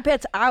 Yeah, Brad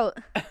Pitt's out.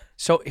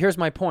 So here's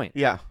my point.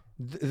 Yeah.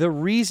 The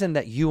reason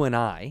that you and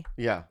I,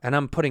 Yeah. and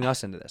I'm putting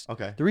us into this.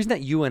 Okay. The reason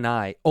that you and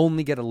I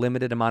only get a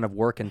limited amount of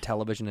work in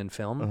television and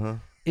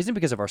film isn't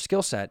because of our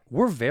skill set.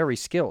 We're very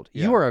skilled.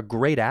 You Yeah. are a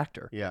great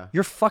actor. Yeah.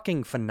 You're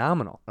fucking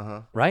phenomenal.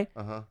 Uh-huh. Right?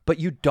 Uh-huh. But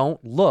you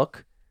don't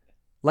look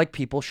like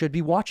people should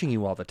be watching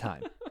you all the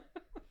time.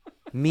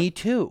 Me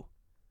too.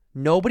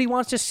 Nobody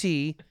wants to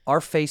see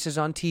our faces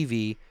on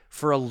TV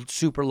for a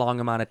super long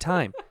amount of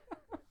time.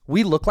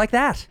 We look like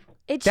that.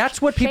 It's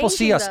That's what people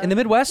see changing, us though. in the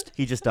Midwest.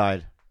 He just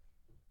died.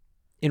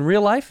 In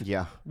real life?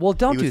 Yeah. Well,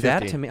 don't He do was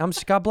that 50. to me.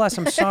 God bless.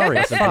 I'm sorry.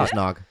 Rest in peace, Fuck.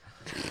 Nog.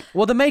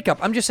 Well, the makeup.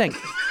 I'm just saying.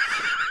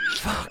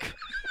 Fuck.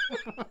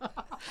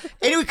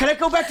 Anyway, can I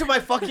go back to my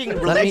fucking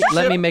Let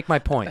relationship? me make my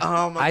point.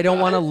 Oh, my I don't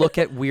God. want to look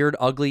at weird,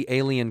 ugly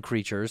alien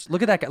creatures.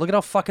 Look at that guy. Look at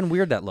how fucking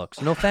weird that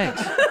looks. No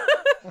thanks.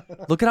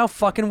 Look at how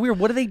fucking weird.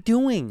 What are they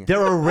doing?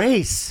 They're a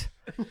race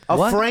of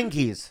What?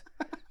 Ferengis.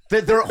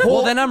 Their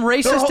whole, then I'm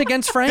racist their whole-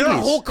 against Their Ferengis.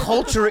 whole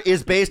culture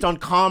is based on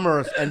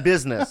commerce and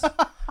business.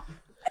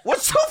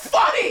 What's so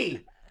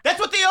funny? That's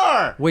what they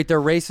are. Wait,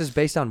 their race is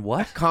based on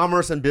what?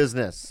 Commerce and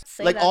business.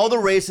 Say Like that all the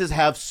again. races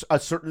have a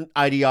certain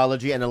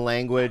ideology and a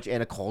language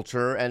and a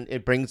culture, and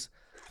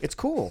it's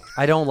cool.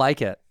 I don't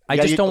like it. I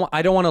Yeah, just you- don't.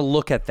 I don't want to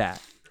look at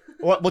that.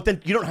 Well,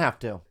 then you don't have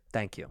to.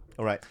 Thank you.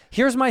 All right.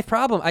 Here's my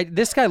problem.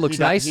 This guy looks He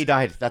died- nice. he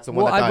died. That's the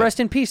one Well, that I died. rest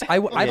in peace.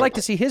 I'd like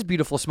to see his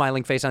beautiful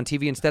smiling face on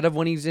TV instead of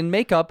when he's in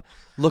makeup,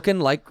 looking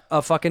like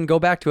a fucking. Go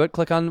back to it.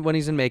 Click on when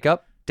he's in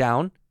makeup.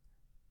 Down.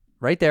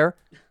 Right there.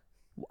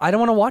 I don't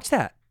want to watch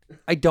that.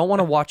 I don't want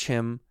to watch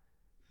him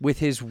with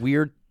his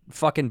weird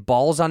fucking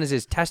balls on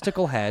his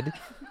testicle head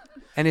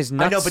and his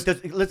nuts. I know,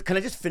 but can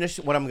I just finish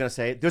what I'm going to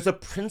say? There's a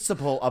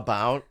principle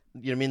about,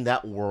 you know what I mean,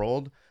 that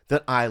world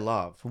that I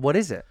love. What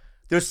is it?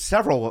 There's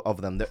several of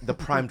them. The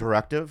Prime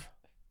Directive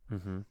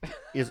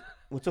is,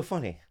 what's so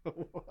funny?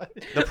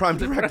 The Prime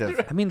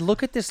Directive. I mean,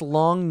 look at this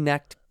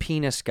long-necked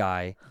penis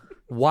guy.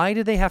 Why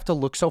do they have to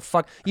look so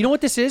fuck? You know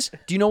what this is?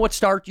 Do you know what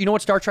Star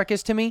Trek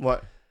is to me?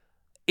 What?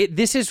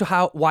 This is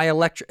why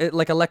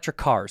electric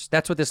cars.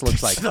 That's what this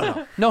looks like.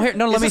 No,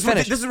 let me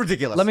finish. This is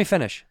ridiculous. Let me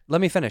finish.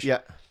 Yeah.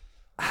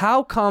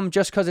 How come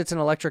just because it's an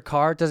electric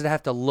car does it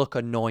have to look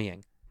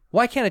annoying?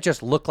 Why can't it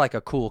just look like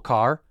a cool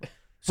car?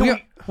 So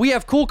we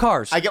have cool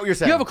cars. I get what you're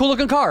saying. You have a cool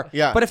looking car.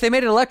 Yeah. But if they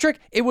made it electric,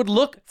 it would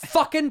look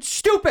fucking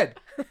stupid.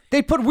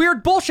 They put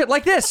weird bullshit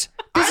like this.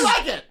 I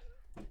like it.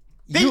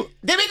 They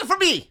make it for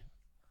me.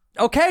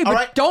 Okay, but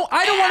right. I don't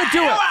want to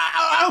do it.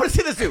 I want to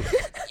say this too.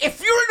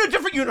 If you're in a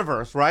different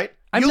universe, right?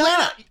 I'm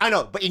not. I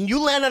know, but you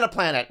land on a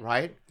planet,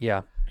 right?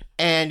 Yeah.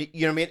 And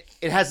you know what I mean?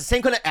 It has the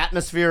same kind of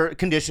atmosphere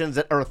conditions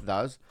that Earth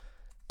does.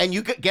 And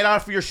you get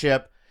off of your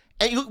ship.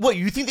 And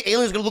you think the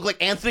alien's going to look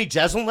like Anthony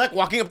Jeselnik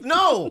walking up?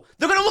 No,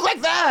 they're going to look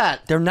like that.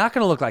 They're not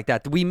going to look like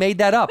that. We made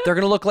that up. They're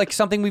going to look like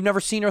something we've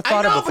never seen or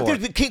thought of before.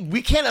 But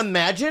we can't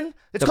imagine.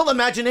 It's called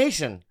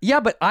imagination.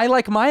 Yeah, but I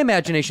like my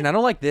imagination. I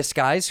don't like this,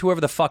 guys.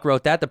 Whoever the fuck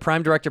wrote that. The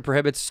Prime Directive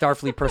prohibits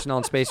Starfleet personnel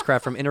and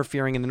spacecraft from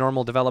interfering in the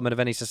normal development of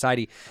any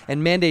society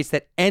and mandates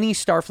that any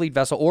Starfleet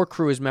vessel or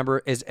crew is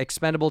member is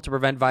expendable to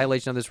prevent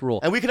violation of this rule.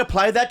 And we can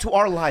apply that to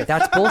our life.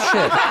 That's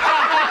bullshit.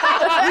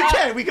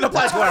 We can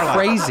apply it to our life.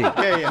 Crazy.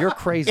 Yeah. You're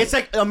crazy. It's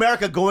like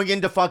America going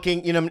into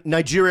fucking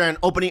Nigeria and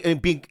opening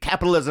and being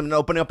capitalism and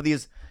opening up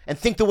these and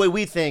think the way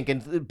we think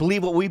and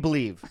believe what we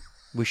believe.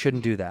 We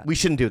shouldn't do that. We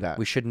shouldn't do that.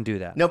 We shouldn't do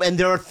that. No, and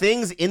there are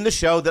things in the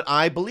show that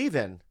I believe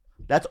in.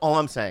 That's all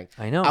I'm saying.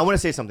 I know. I want to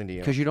say something to you.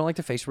 Because you don't like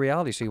to face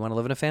reality, so you want to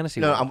live in a fantasy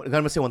No, world. I'm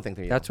going to say one thing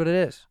to you. That's what it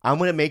is. I'm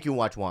going to make you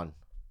watch one.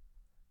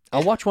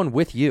 I'll watch one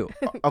with you.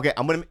 Okay,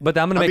 I'm going to. But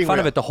I'm going to make being fun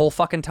of real. it the whole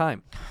fucking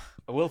time.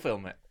 I will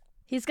film it.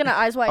 He's gonna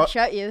eyes wide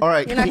shut you. All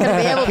right. You're not gonna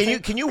be able to.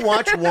 Can you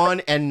watch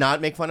one and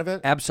not make fun of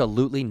it?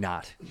 Absolutely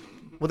not.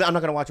 Well, then I'm not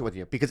going to watch it with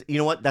you because you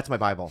know what? That's my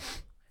Bible.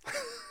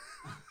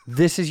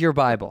 This is your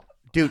Bible.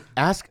 Dude,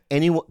 ask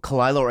anyone,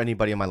 Kalila or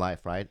anybody in my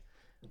life, right?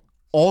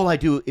 All I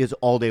do is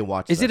all day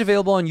watch Is this. it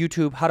available on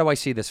YouTube? How do I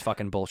see this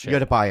fucking bullshit? You got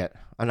to buy it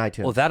on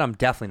iTunes. Well, that I'm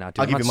definitely not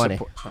doing. I'll give you I'm money.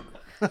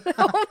 not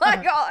Oh my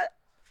god.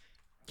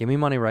 Give me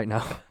money right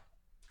now.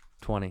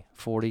 20,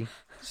 40,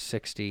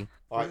 60.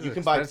 All right, you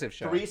can buy expensive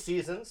show. 3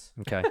 seasons,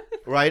 Okay.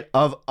 right,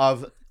 of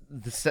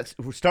the sets.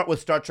 We start with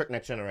Star Trek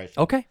Next Generation.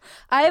 Okay.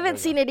 I haven't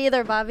seen it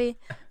either, Bobby.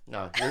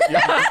 No, you're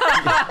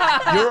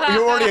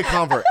already a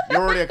convert.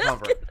 You're already a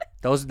convert.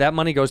 That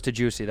money goes to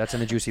Juicy. That's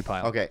in the Juicy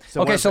pile. Okay.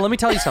 So Okay, so let me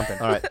tell you something.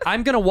 All right. I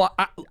I'm gonna don't want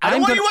you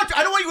to watch.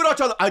 I don't want you to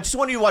watch all. I just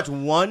want you to watch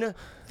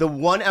the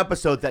one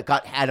episode that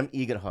got Adam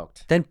Egan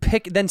hooked. Then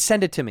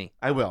send it to me.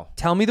 I will.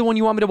 Tell me the one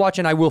you want me to watch,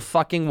 and I will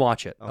fucking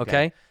watch it.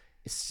 Okay.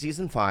 It's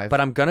season 5. But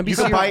I'm gonna be You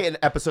can serious. buy an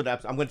episode.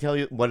 I'm going to tell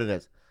you what it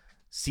is.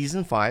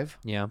 Season 5.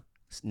 Yeah.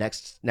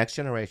 Next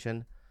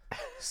Generation.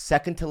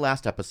 Second to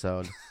last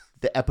episode.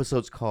 The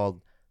episode's called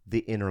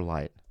The Inner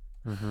Light.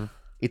 Mm-hmm.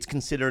 It's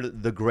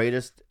considered the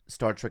greatest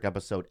Star Trek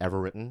episode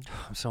ever written.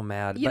 I'm so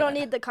mad. You don't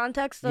need the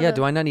context. Of Yeah.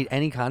 Do I not need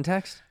any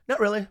context?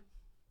 Not really.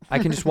 I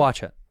can just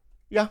watch it.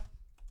 Yeah.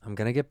 I'm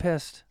gonna get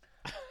pissed.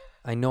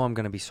 I know I'm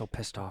gonna be so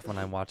pissed off when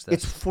I watch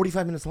this. It's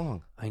 45 minutes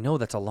long. I know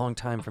that's a long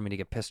time for me to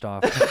get pissed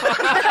off. It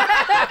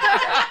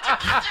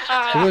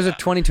was a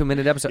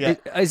 22-minute episode. Yeah.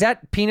 Is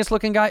that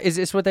penis-looking guy? Is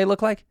this what they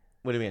look like?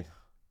 What do you mean?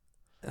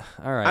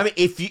 All right. I mean,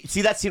 if you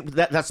see that scene,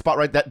 that spot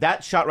right,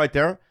 that shot right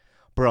there,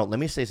 bro. Let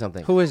me say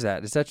something. Who is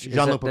that? Is that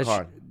Jean-Luc that's-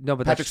 Picard? No,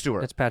 but Patrick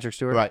Stewart. That's Patrick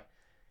Stewart. Right.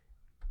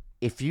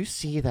 If you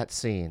see that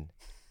scene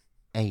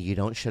and you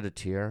don't shed a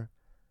tear,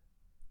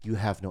 you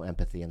have no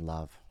empathy and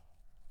love.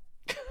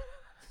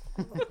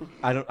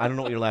 I don't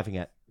know what you're laughing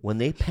at. When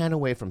they pan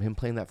away from him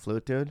playing that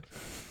flute, dude,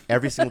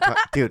 every single time,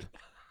 dude.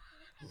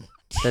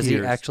 Does he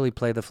tears. actually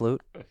play the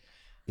flute?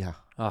 Yeah.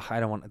 Oh, I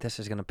don't want. This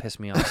is gonna piss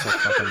me off so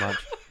fucking much.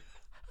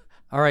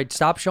 All right,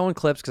 stop showing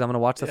clips because I'm gonna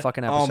watch the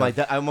fucking episode. Oh my!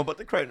 I'm about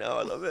to cry now.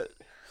 I love it.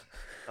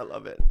 I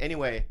love it.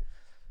 Anyway.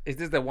 Is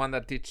this the one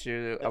that teaches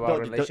you about No,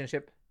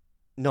 relationship?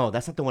 No,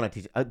 that's not the one I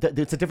teach.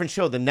 It's a different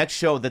show. The next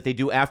show that they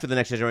do after the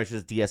Next Generation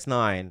is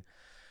DS9.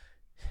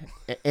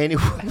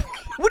 Anyway,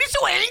 what are you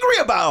so angry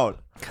about?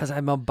 Because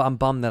I'm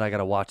bummed that I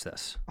gotta watch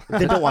this.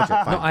 Then don't watch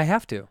it. Fine. No, I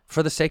have to.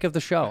 For the sake of the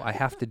show, I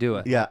have to do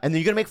it. Yeah, and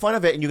then you're gonna make fun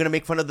of it, and you're gonna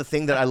make fun of the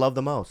thing that I love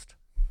the most.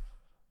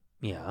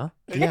 Yeah.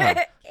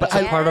 Yeah, That's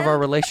a part of our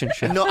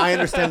relationship. No, I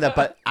understand that,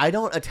 but I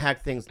don't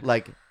attack things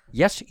like.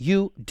 Yes,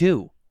 you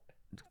do.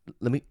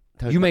 Let me.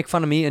 Tell You make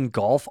fun of me in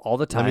golf all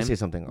the time. Let me say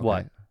something. Okay?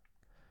 What?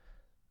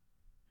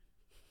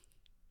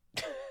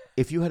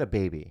 If you had a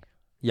baby.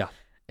 Yeah.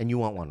 And you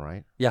want one,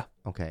 right? Yeah.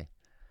 Okay.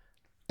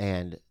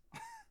 And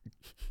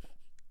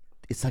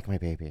it's like my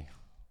baby.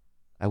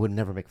 I would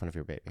never make fun of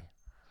your baby.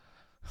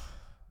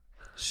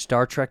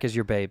 Star Trek is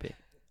your baby.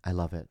 I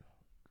love it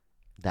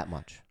that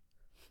much.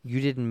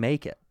 You didn't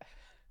make it.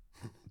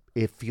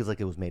 It feels like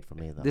it was made for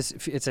me, though.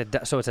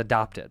 So it's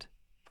adopted.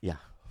 Yeah.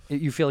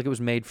 You feel like it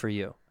was made for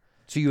you.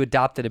 So you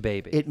adopted a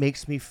baby. It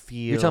makes me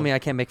feel. You're telling me I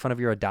can't make fun of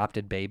your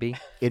adopted baby?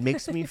 It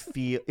makes me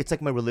feel. It's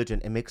like my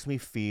religion. It makes me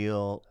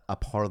feel a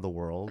part of the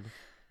world,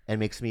 and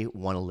makes me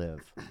want to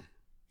live.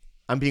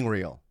 I'm being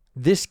real.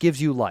 This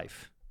gives you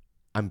life.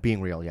 I'm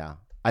being real. Yeah,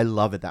 I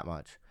love it that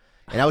much.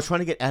 And I was trying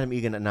to get Adam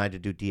Egan and I to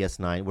do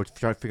DS9. We're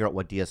trying to figure out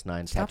what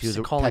DS9 tattoos.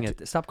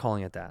 Stop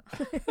calling it that.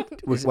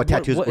 What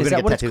tattoos? Is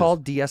that what it's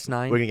called?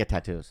 DS9. We're gonna get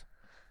tattoos.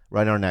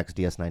 Right on our necks,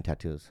 DS9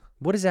 tattoos.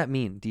 What does that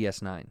mean?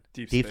 DS9.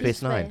 Deep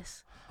Space Nine.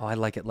 Oh, I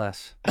like it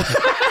less.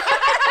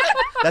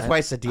 That's why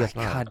I said DS9.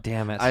 God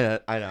damn it. I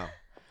know.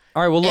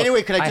 All right. Well, look.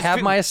 Anyway, can I I just have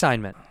fin- my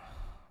assignment.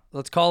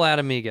 Let's call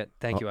Adam Egan.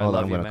 Thank you. I hold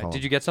on, love I'm you, gonna Max. call Did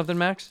him. you get something,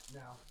 Max?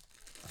 No.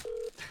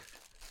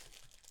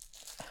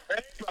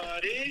 Hey,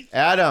 buddy.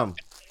 Adam,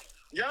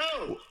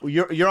 Yo.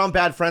 you're on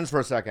Bad Friends for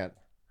a second.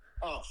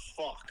 Oh,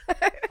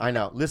 fuck. I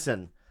know.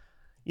 Listen,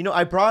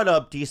 I brought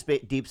up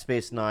Deep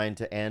Space Nine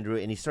to Andrew,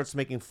 and he starts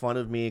making fun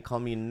of me,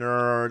 calling me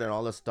nerd and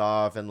all this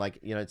stuff, and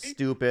it's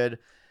stupid.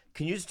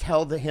 Can you just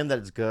tell him that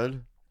it's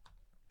good?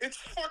 It's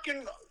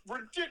fucking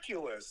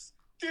ridiculous.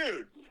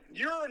 Dude,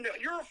 you're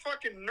a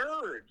fucking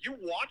nerd. You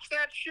watch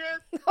that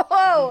shit?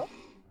 Oh.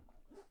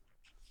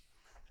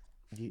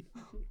 You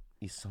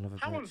son of a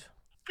How bitch.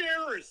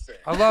 embarrassing.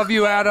 I love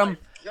you, Adam.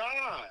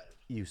 God.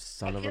 You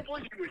son I of a... can't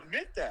believe you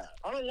admit that.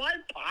 On a live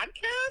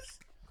podcast?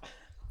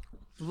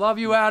 Love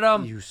you,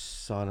 Adam. You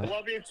son of...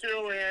 Love you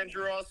too,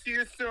 Andrew. I'll see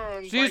you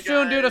soon. See you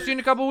soon, dude. I'll see you in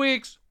a couple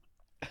weeks.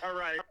 All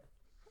right.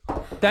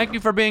 Thank you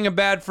for being a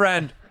bad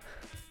friend.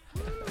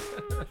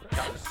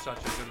 That was such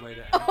a good way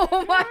to end.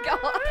 Oh my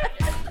god.